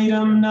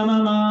इदं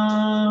नमः।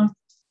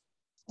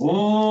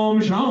 ओम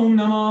श्रौं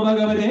नमो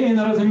भगवते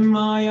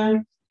नरसिंहाय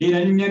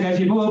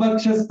हिरण्यकशिपो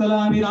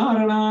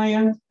वक्षस्थलाविदारणाय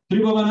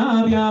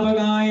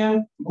त्रिभुवनाव्यापकाय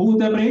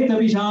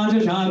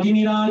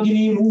भूतप्रेतपिशाचशाकिनी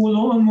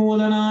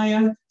मूलोन्मूलनाय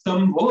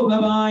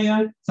संभोभवाय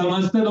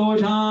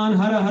समस्तदोषान्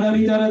हर हर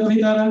वितर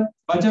वितर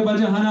पच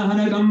पच हन हन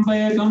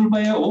कंपय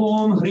कंपय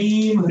ओम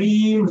ह्रीं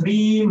ह्रीं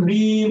ह्रीं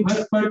ह्रीं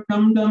फट् फट्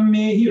टं टं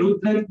मेहि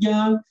रुद्रज्ञ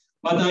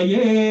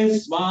पतये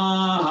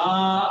स्वाहा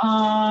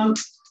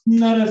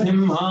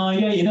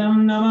नरसिंहाय इदं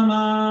नमः।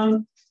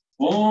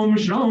 ओम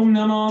श्रौं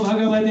नमो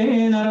भगवते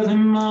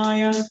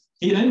नरसिंहाय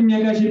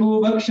हिरण्यकशिपु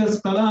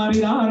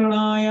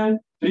वक्षस्थलाविदारणाय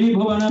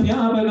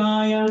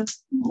त्रिभुवनव्यापकाय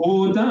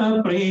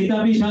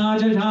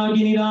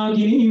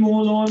भूतप्रेतपिशाचशाकिनी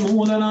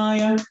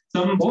मूलोन्मूलनाय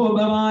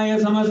संभोभवाय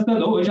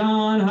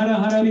समस्तदोषान् हर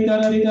हर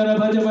वितर वितर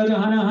भज भज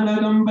हन हन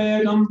कंपय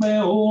कंपय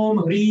ओम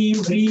ह्रीं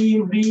ह्रीं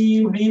ह्रीं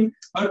ह्रीं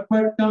फट्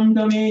फट् टं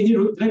टं मेहि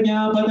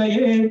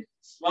रुद्रज्ञपतये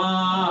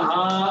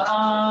स्वाहा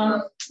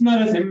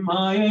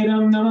नरसिंहाय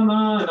इदं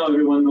नमः। Now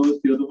everyone knows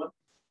the other one.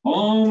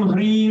 Om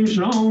Hrim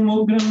Shraum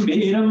Ugram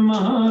Veeram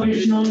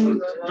Mahavishnu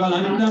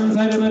Jwalantam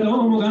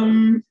Sarvatomukham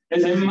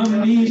Nrisimham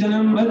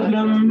Bhishanam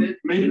Bhadram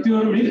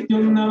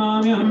Mrityum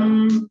Namamyam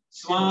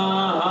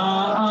Swaha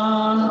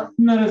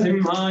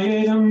Narasimhaya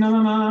Idam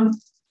Namah.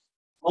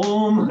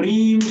 Om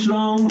Hrim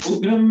Shraum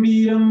Ugram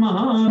Veeram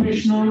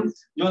Mahavishnu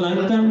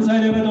Jwalantam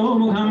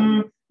Sarvatomukham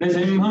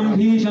Nrisimham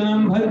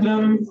Bhishanam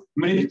Bhadram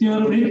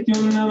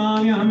Mrityum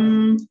Namamyam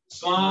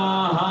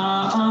Swaha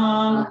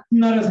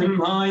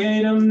Narasimhaya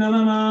Idam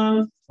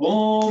Namah.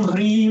 Om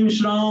Hrim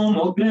Shraum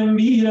Ugram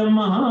Veeram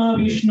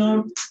Mahavishnu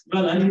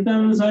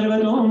Jwalantam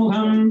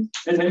Sarvatomukham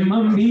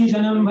Nrisimham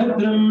Bhishanam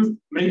Bhadram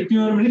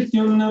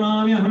Mrityum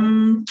Namamyam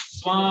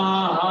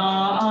Swaha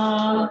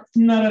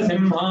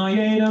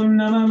Narasimhaya Idam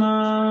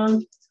Namah.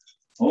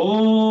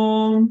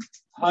 Om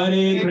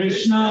Hare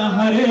Krishna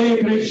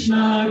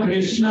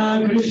Krishna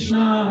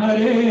Krishna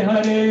Hare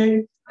Hare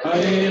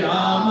Hare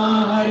Rama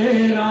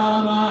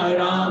Rama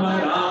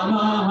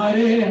Rama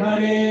Hare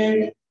Hare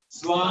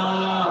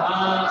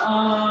Swaha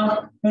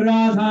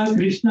Radha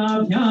Krishna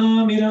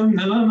Bhyamiram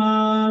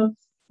Namah.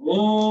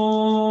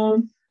 Om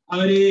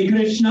Hare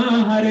Krishna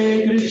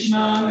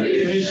Krishna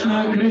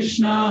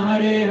Krishna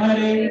Hare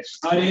Hare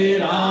Hare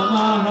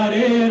Rama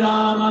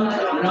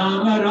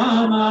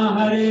Rama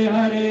Hare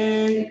Hare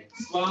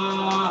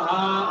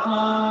Swaha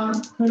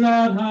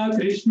Radha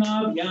Krishna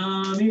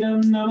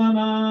Bhyamiram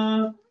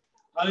Namah.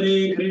 Hare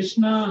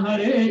Krishna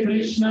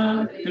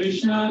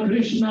Krishna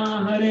Krishna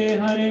Hare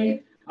Hare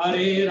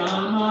Hare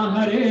Rama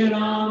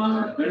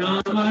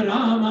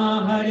Rama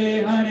Hare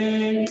Hare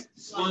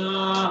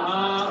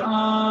Swaha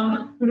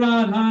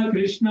Radha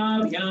Krishna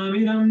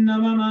Bhyamiram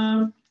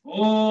Namah.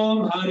 Om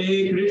Hare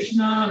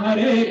Krishna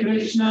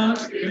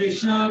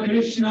Krishna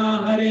Krishna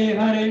Hare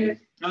Hare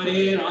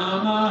Hare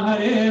Rama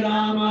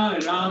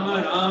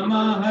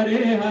Rama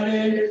Hare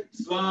Hare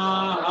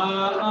Swaha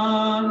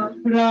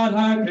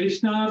Radha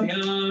Krishna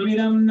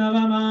Bhyamiram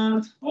Namah.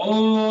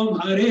 Om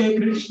Hare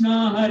Krishna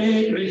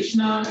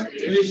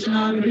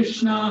Krishna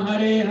Krishna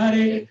Hare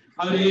Hare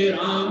Hare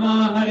Rama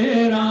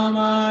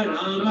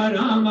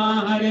Rama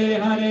Hare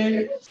Hare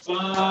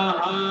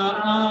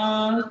Swaha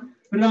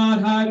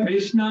Radha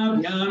Krishna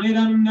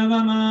Bhyamiram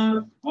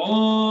Namah.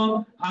 Om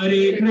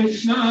Hare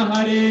Krishna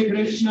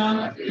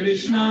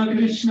Krishna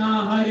Krishna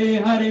Hare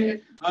Hare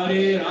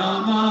Hare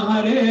Rama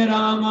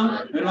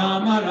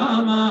Rama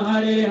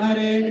Hare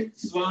Hare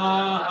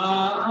Swaha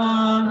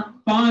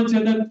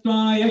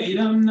Panchatattvaaya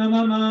Idam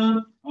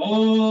Namah.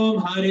 Om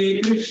Hare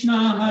Krishna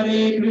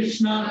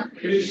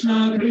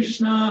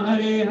Krishna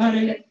Hare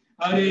Hare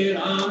Hare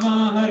Rama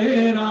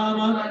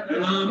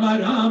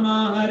Rama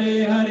Hare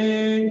Hare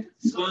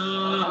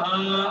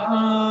Swaha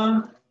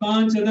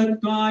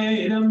Panchatattvaaya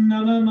Idam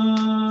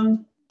Namah.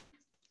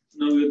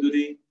 Now we are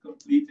doing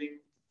completing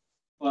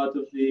part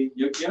of the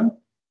yajna,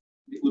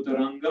 the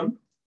Uttarangam.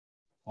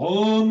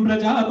 Om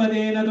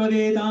Prajapate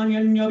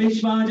Natvadetanyanyo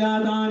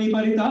Vishvajatani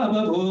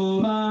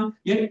Paritavabhova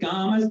Yat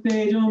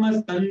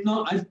Kamastejomastanno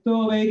Asto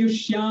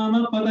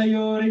Vayushyama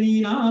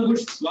Patayorinina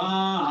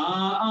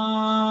Gushsvaha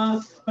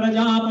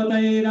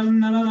Prajapatairam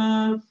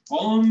Namah.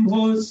 Om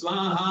Bho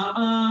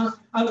Swaha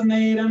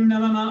Agnairam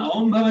Namah.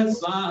 Om Bhavat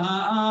Swaha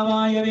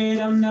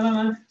Vayavedam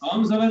Namah.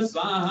 Om Savat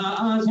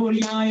Swaha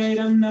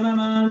Suryayairam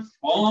Namah.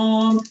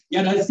 Om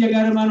Yadasya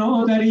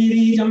Karmano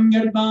Taririjam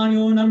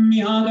Yadvanyonam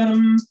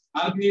Mihagaram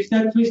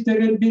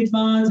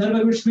Agnishtadvishtagadvidvan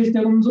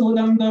Sarvagushvishtakum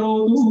Sudam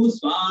Karotu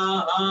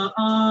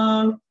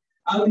Swaha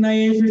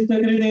Agnaye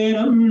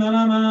Svishtakrideram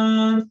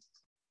Namah.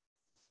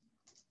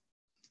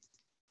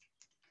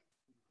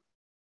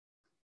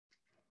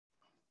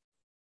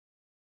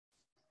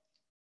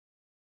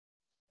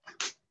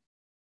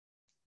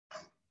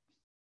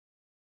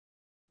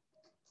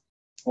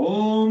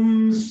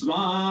 Om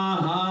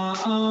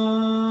Swaha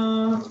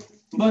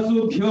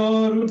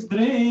Vasubhyo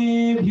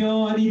Rudrebhyo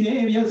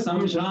Adidevya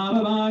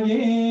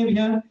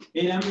Samshravavagevya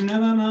Idam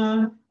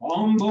Namama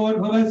Om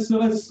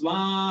Bhurvasva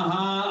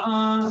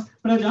Swaha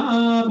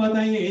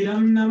Prajapataye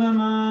Idam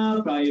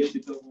Namama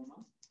Prayashita Homa.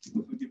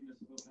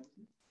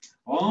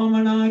 Om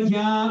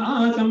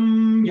Anagyatam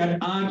Yad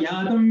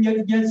Agyatam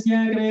Yagyasya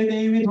Krede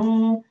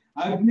Vidho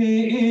Agni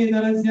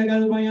Edarasya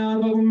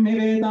Kalpayatvam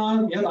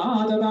Hivetat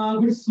Yadadada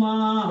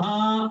Guswaha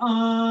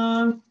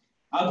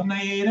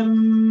Agnairam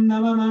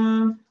Namama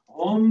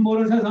Om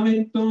Purusha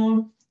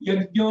Samitto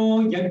Yagyo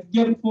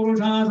Yagya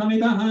Purusha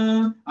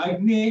Samitaha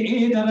Agni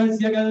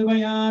Edarasya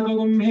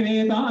Kalpayatvam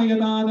Hivetat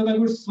Yadadada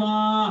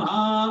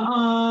Guswaha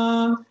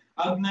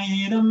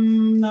Agnairam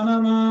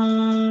Namama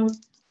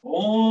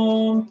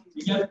Om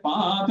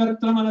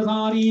Yatpakatra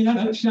Manasarina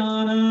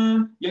Dakshana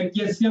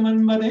Yagyasya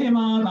Manvade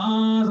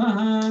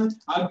Matasaha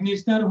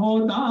Agnishtar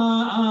Hota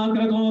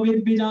Akrato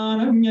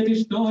Vidvijanam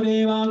Yatishto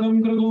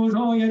Devagam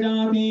Kragosho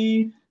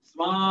Yajati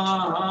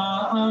Swaha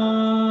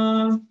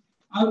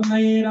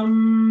Agnairam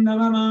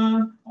Namama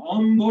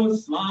Om Bhu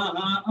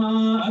Swaha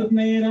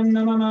Agnairam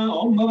Namama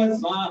Om Bhava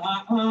Swaha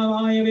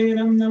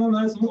Vayaveram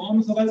Namama Om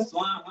Subha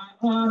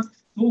Swaha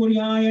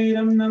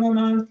Suryayairam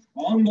Namama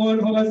Om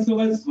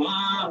Bhurvasva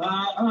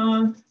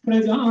Swaha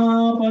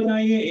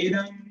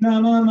Prajapatayeram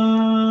Namama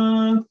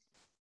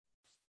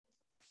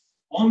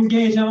Om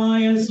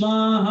Keshavaya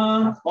Swaha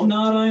Om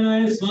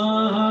Narayanaya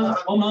Swaha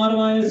Om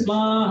Madhavaya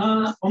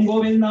Swaha Om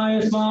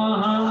Govindaya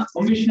Swaha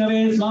Om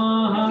Vishnave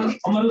Swaha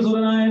Om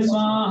Madhusudanaya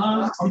Swaha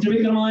Om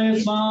Trivikramaya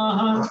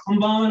Swaha Om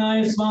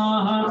Vamanaya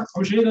Swaha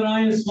Om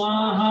Sridharaya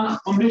Swaha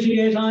Om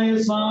Rishikeshaya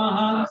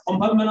Swaha Om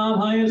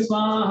Padmanabhaya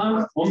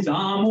Swaha Om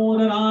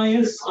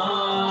Damodaraya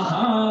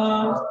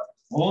Swaha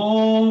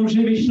Om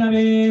Shri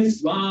Vishnave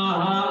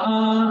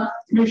Swaha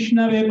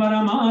Vishnave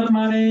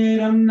Paramatmane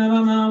Ram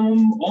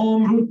Namam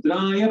Om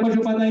Rudraya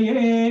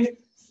Pashupataye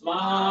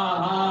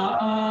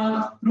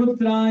Swaha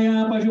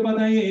Rudraya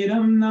Pashupataye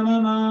Ram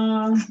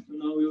Namam. So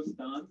now we will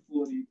stand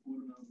for the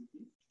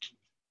Purnahuti.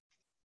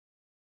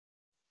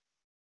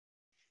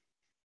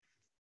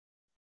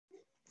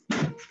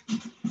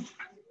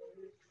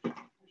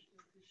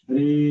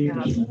 Hare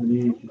Krishna,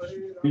 Hare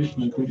Krishna,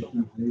 Krishna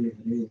Krishna, Hare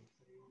Hare.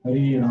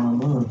 Hare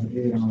Rama,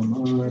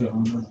 Rama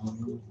Rama,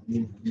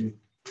 Hare Hare.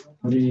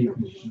 Hare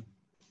Krishna.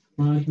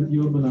 Maharaj, with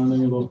your banana,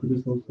 you'll offer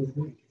this also.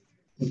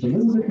 It's a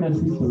little bit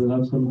messy, so we'll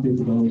have some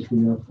paper towels for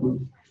you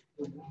afterwards.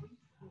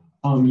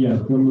 Yeah,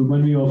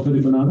 when we offer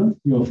the banana,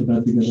 you offer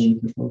that together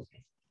with the also.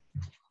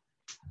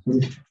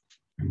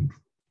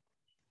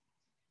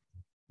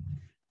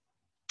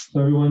 So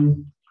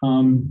everyone,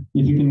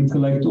 if you can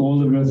collect all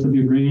the rest of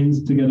your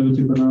grains together with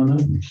your banana.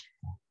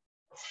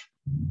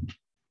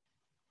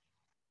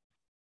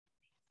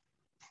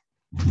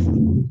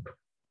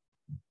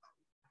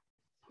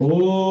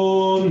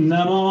 Om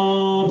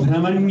Namo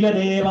Brahmanya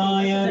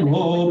Devaya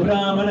Go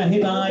Brahmana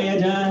Hitaya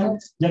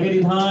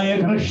Jagadithaya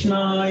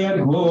Krishnaya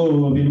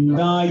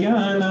Govindaya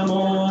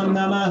Namo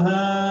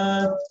Namaha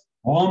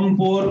Om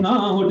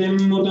Purnahutim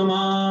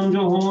Uttamam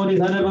Johori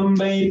Sarvam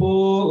Vai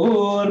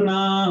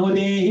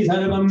Purnahuti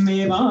Sarvam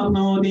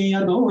Mevapnoti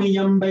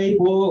Atoyam Vai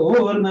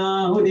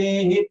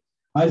Purnahuti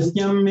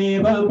Asyam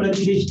Meva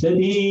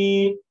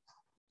Pratishtati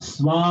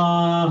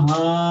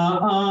Swaha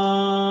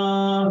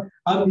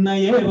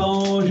Agnaye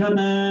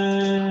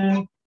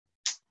Vaushana.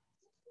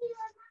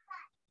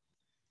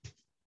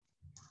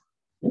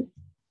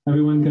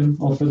 Everyone can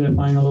offer their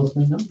final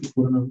offering now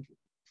before another.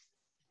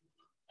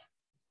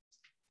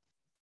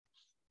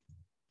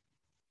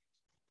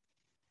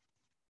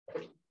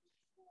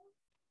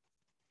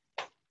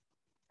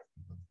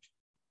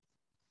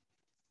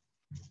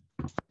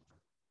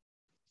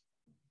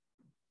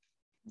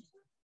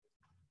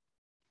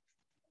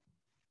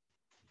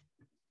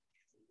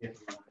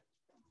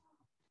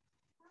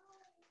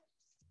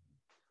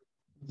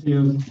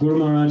 Guru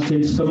Maharaj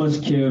takes so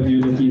much care of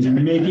you that he's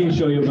making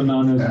sure your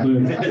banana is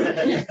burnt.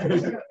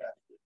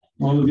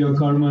 All of your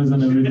karmas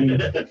and everything.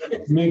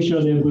 Make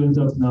sure they're burnt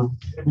up now.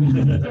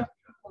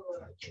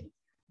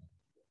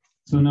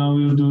 So now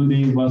we'll do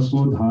the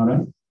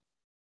Vasudhara.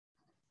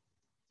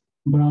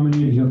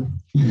 Brahmani here.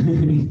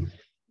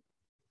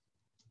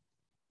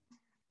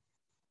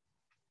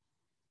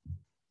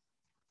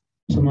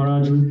 So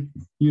Maharaj,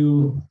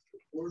 you,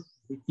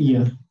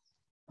 yeah.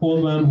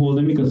 Hold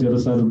them because the other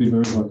side will be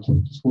very hot. So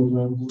just hold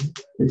them, hold it.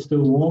 It's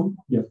still warm?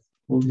 Yeah.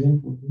 Hold here,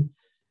 hold here.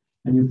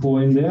 And you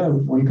pour in there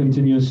one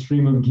continuous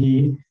stream of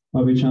ghee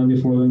while we chant the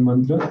following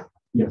mantra.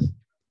 Yes.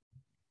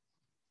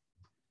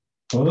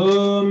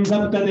 Om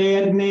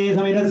Saptate Agne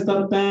Samitas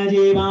Sapta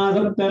Jiva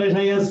Sapta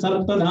Rishaya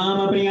Sapta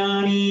Dhama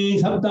Priyani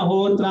Sapta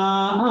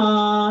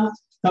Hotra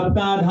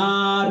Sapta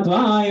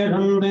Dhatvaya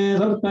Shante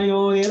Sapta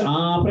Yodir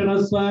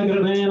Apranaswa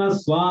Gradena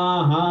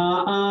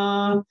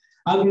Swaha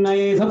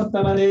Agnaye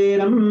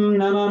Saptapaderam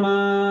Namama.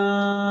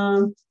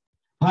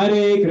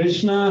 Hare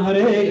Krishna,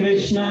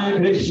 Krishna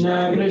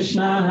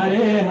Krishna,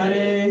 Hare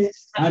Hare,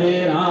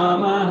 Hare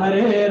Rama,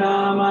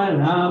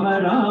 Rama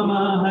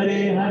Rama,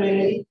 Hare Hare,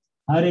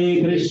 Hare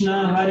Hare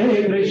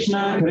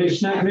Krishna,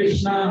 Krishna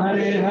Krishna,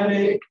 Hare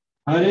Hare,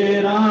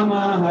 Hare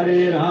Rama,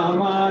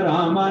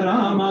 Rama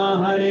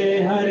Rama,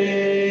 Hare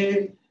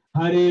Hare.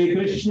 Hare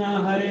Krishna,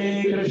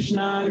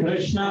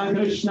 Krishna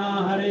Krishna,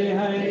 Hare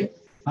Hare,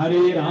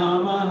 Hare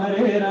Rama,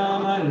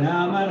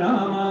 Rama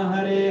Rama,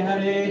 Hare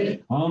Hare.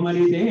 Om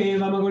Adite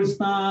Mama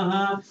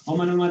Gustaha, Om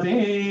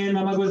Anumate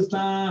Mama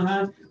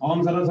Gustaha,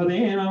 Om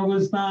Saraswate Mama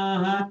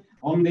Gustaha,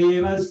 Om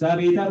Deva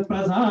Savita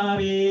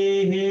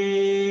Prasavehe.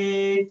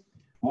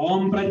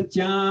 Om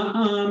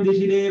Pratyam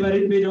Dishi Deva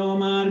Ritvijo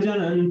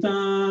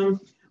Marjanantam,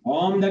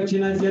 Om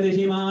Dakshinasya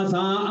Dishi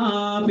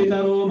Masa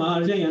Pitaro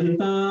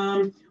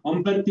Marjayantam,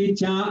 Om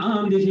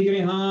Pratyam Dishi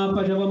Griha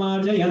Pashava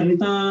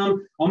Marjayantam,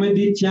 Om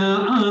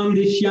Dityam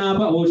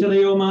Dishyapa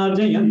Oshadayo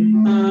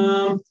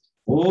Marjayantam,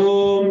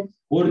 Om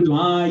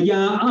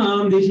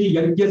Urdhvayam Dishi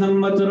Yagya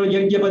Samvatsaro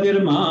Yagyapatir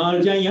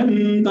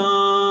Marjayantam.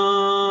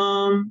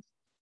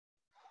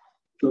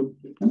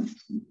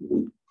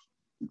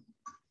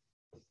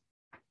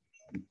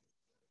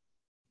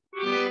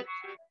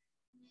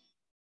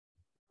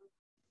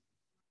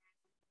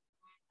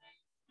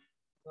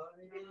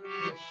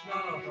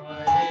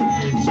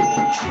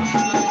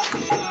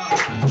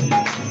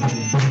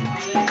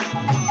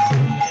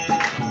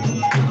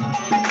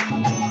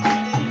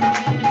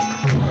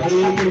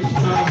 Hare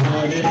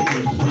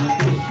Krishna,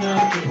 Krishna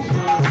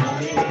Krishna,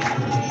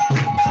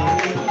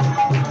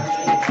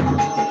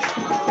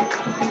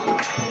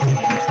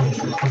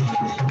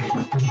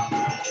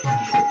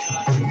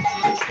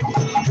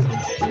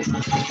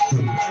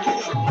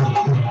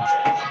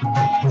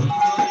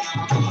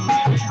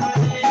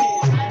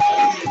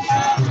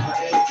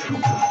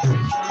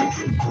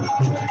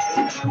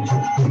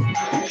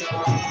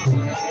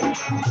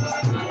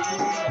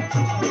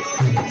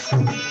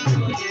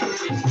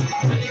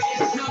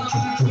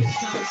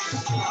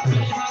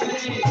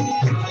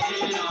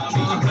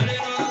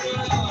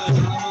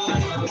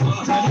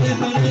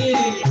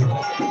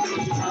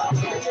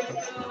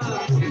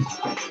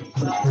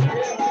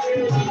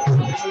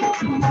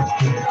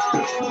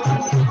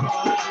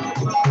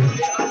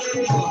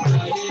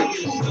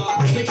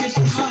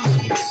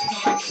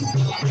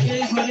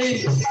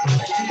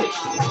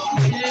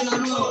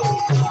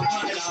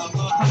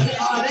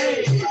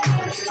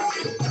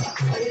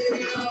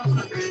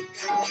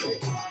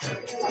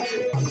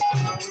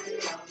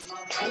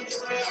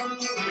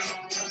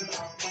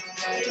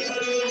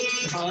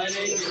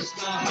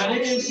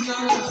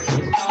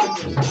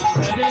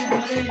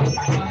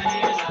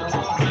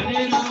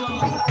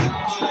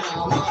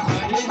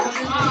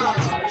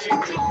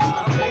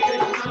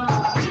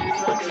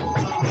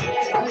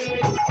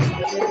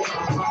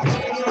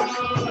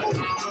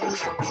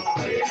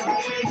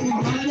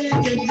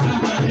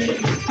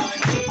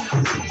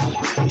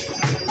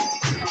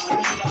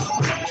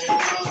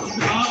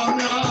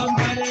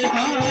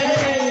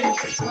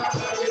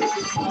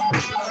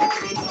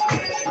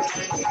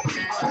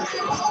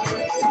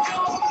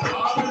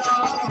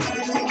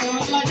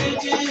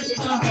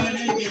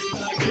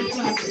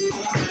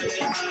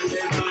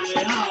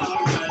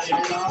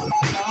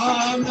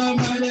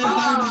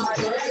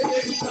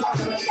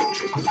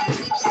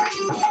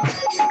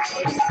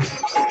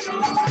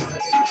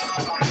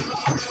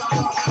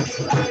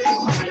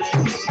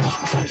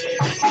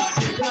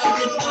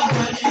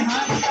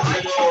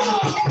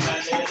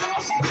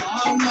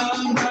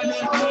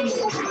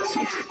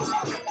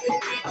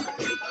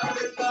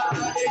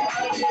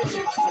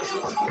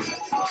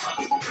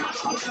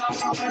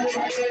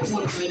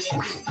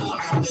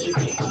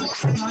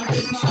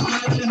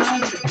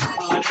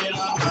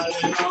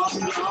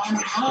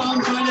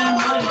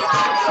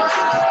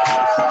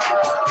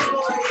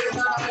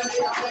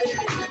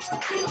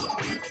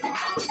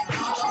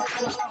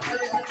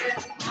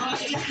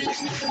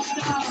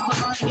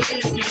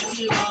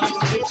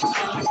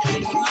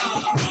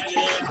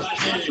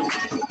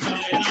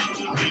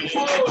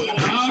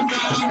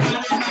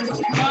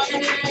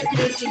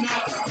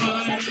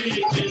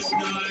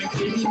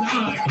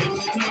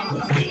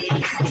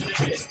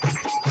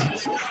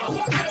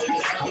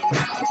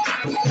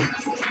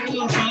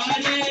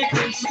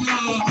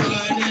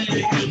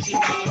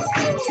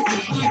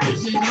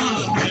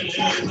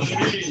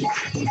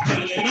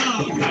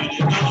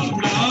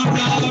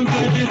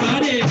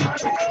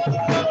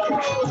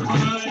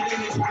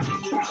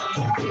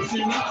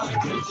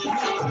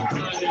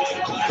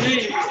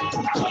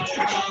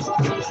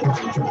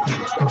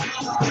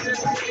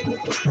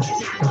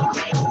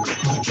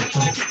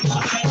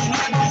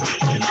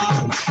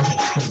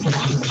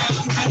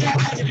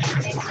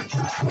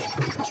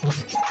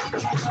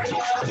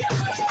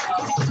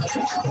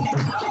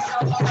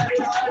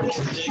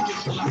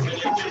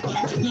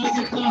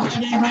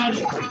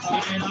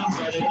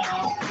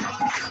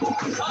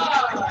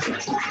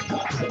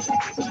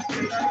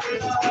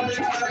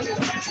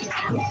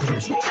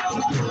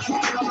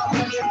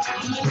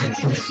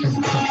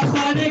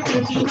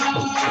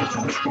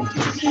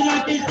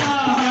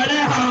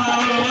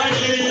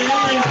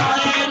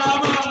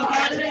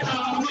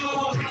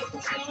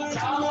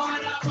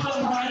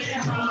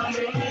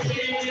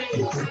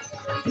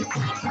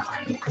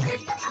 Hare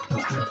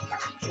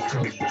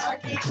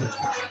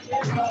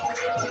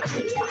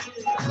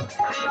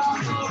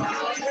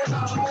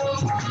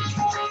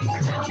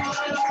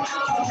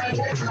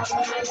Krishna,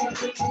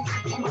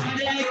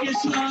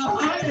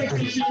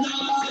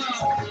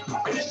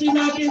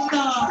 Krishna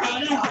Krishna,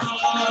 Hare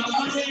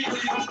Hare,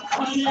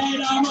 Hare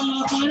Rama,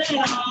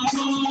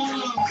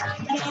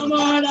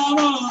 Rama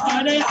Rama,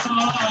 Hare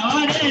Hare.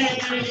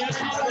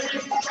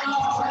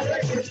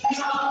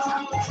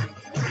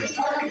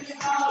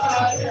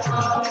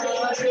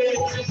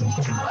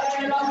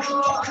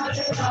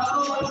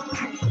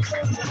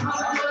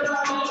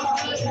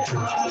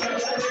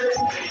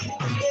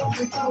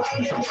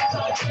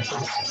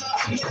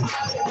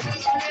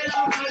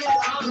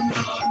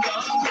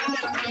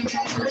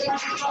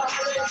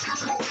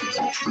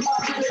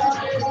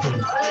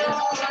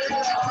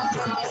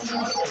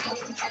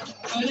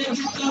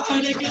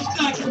 Hare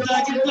Krishna,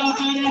 Krishna Krishna,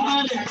 Hare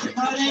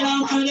Hare,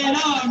 Hare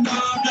Ram,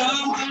 Ram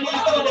Ram, Hare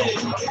Hare.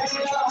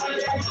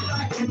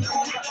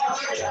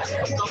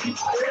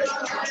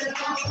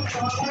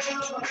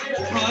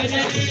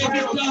 Hare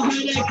Krishna,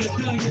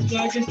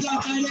 Krishna Krishna,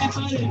 Hare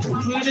Hare,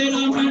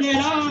 Hare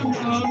Ram,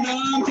 Ram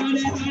Ram,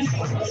 Hare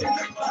Hare.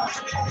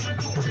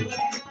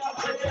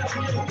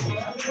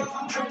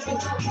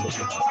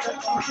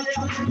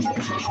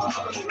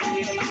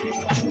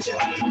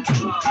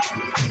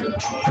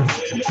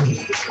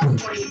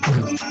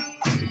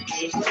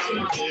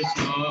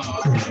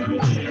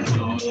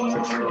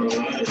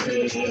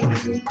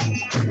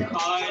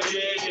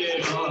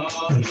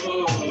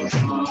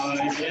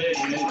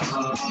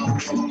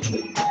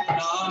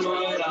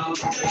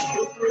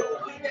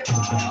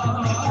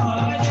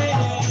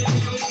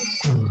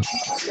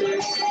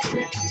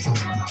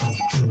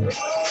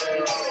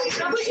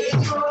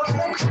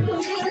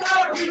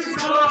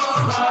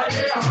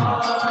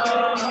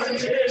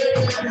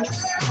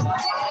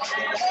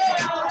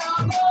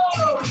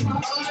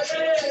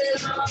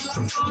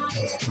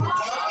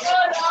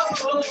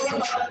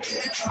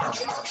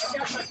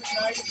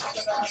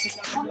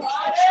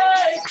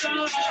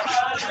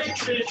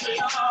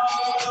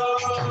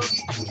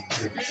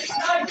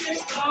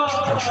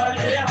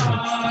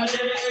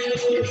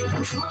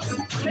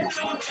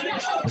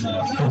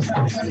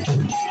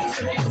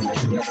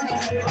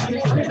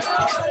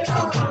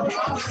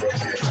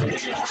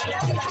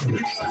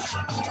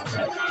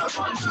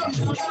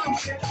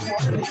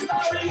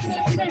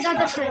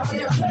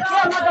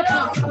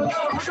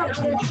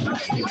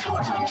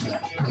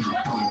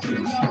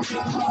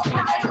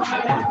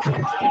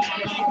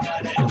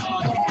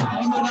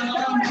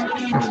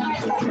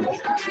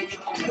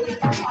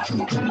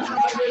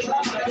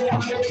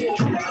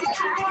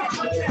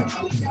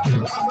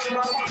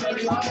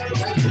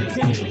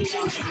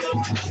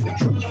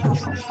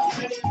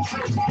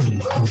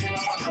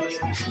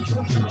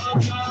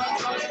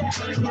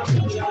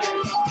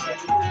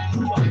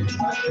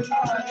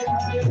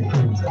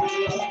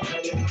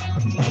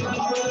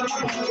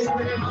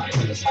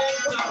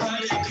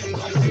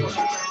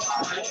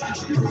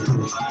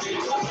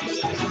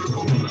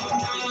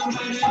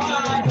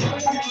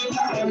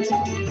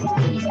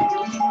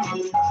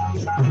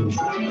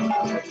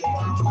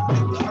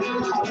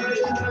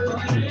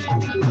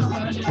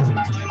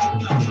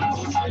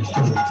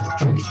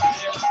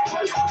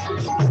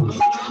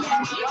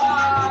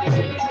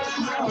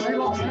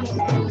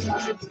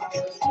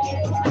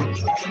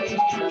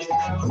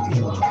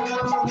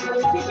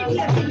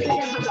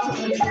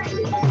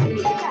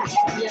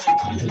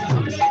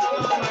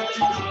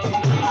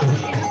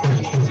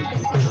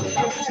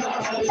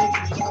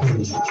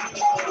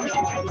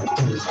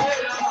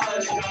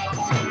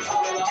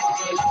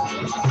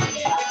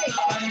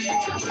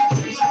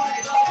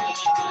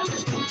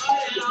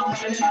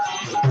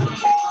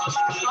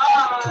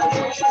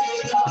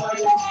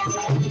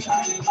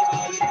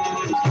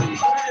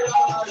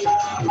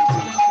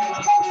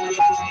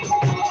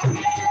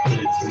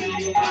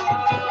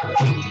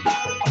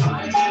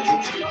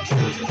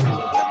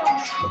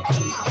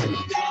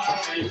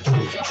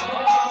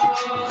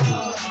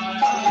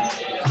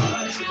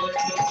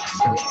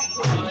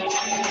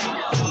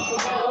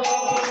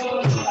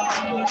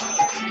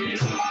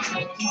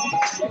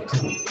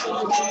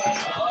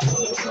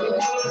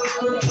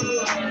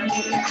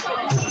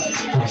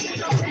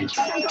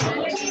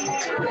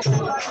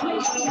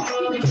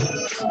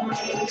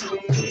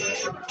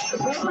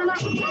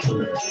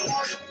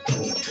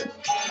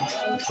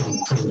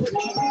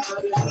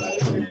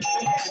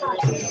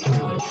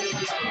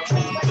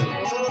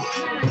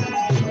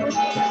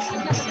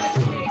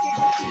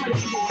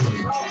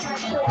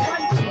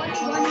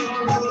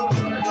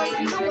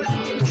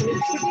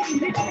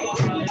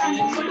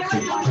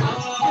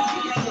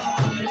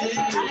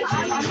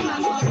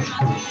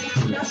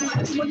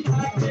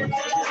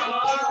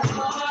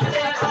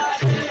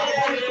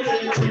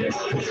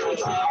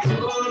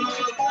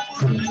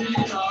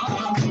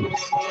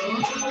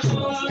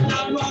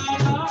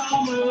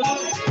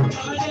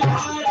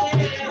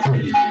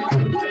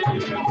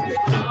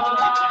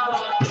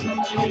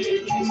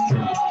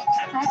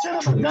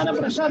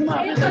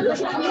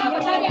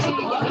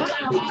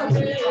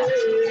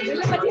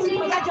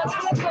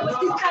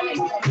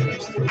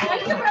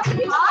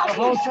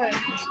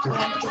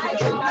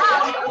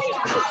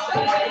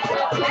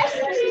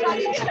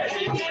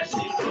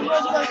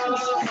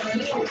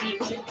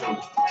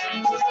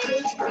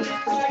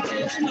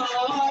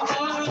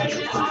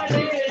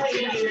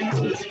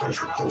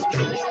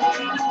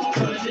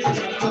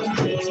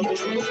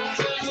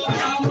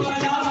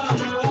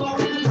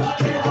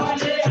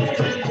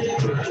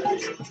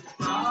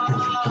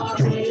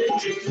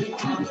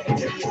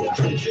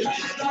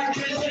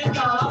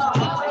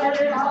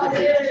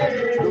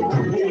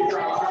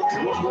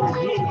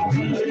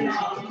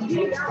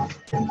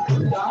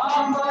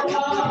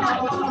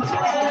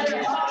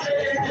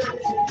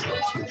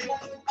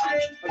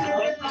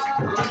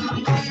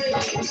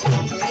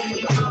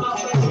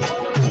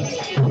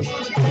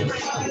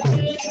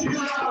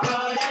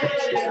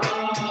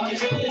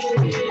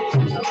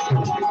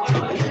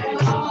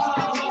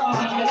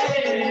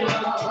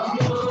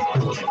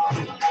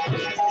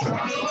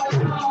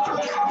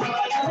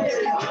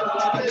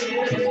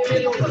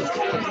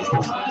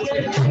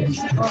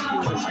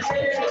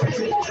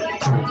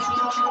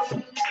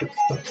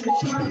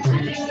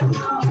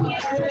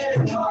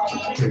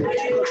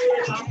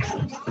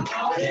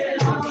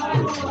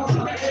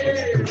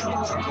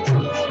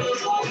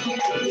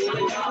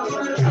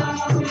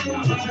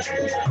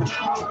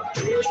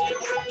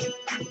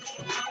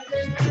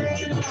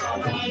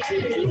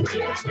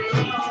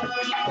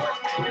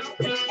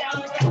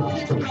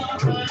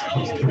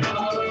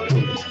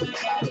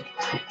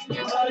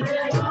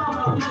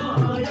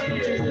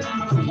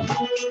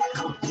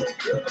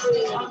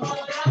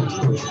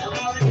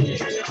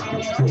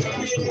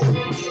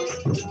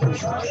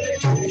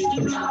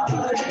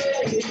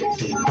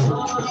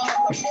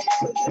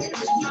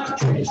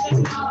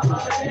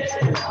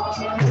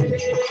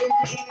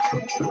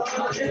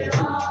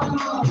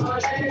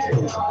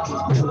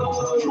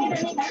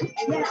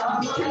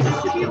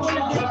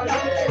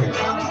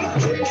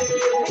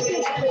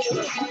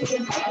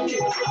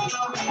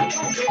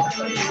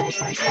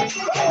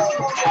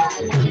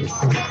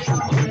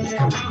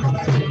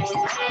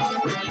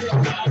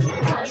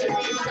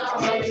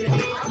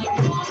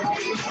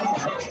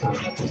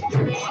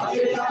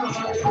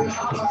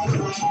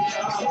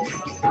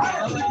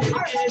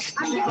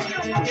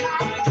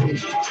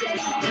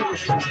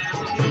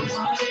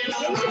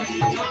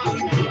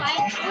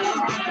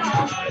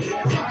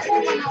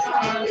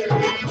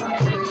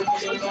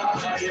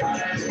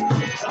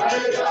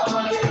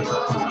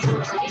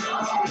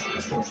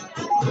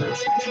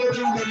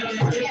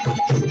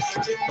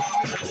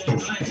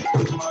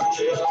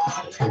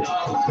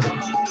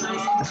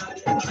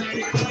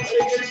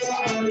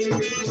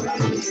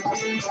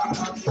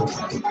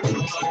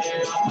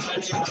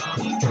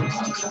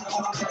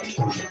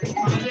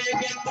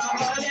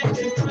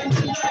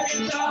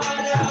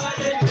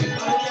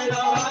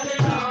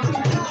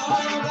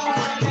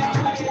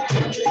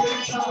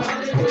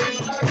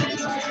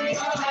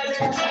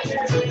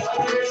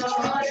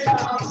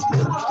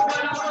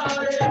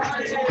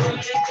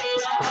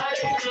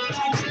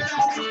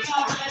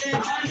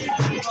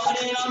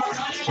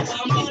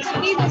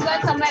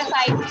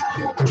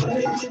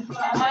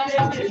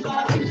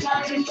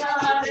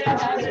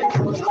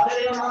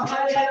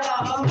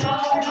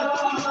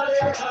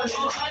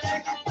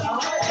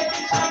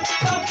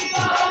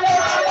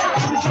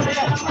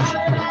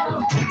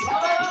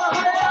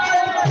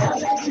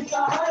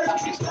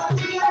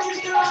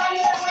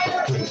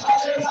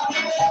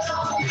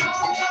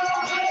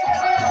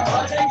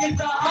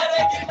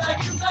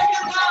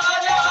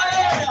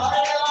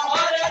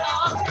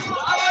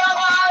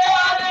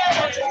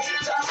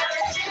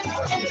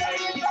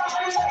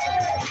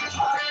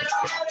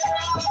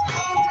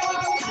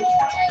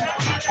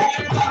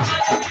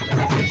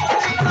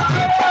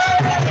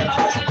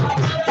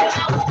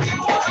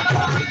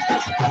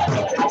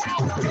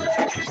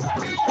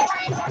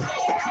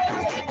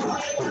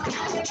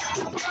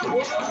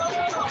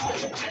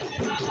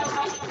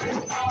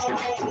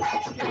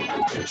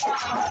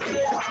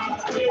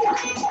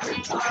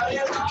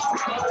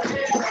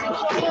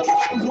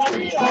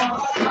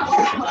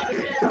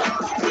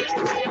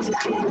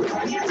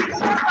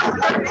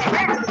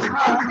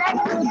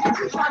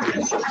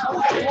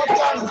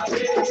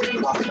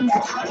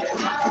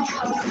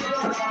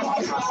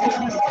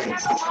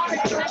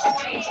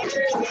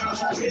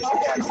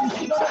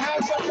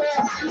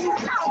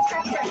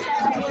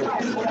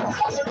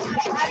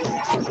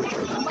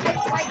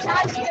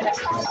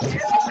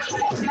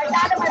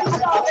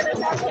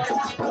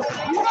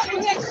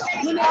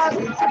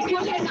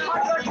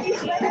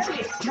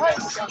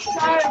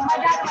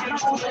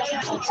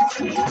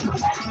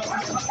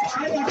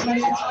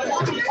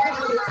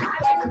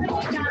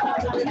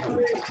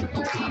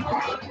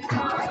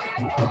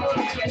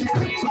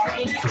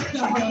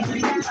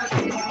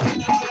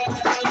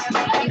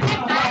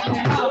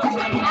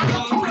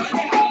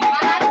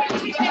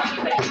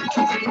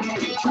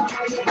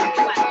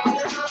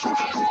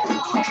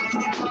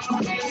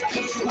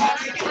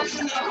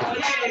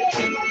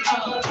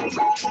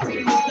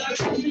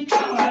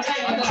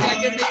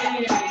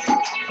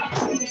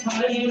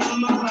 Hare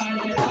Rama,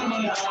 Hare Rama,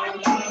 Rama Rama,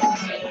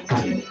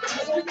 Hare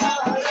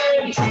Hare.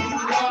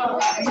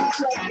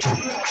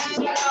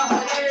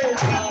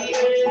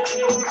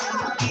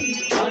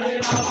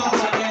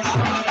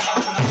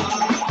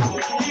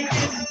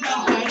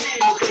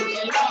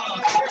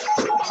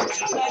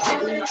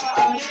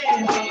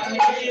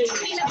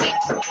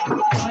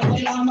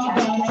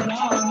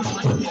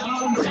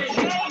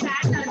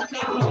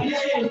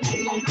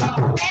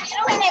 And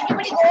when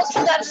everybody goes to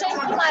darshan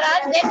to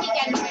Maharaj, then he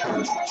can do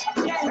it.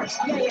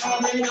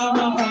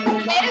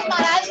 Where is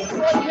Maharaj?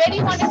 Where do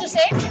you want him to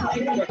say?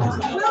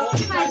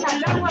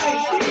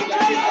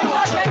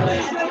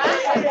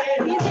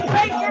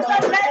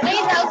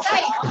 He's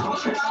outside.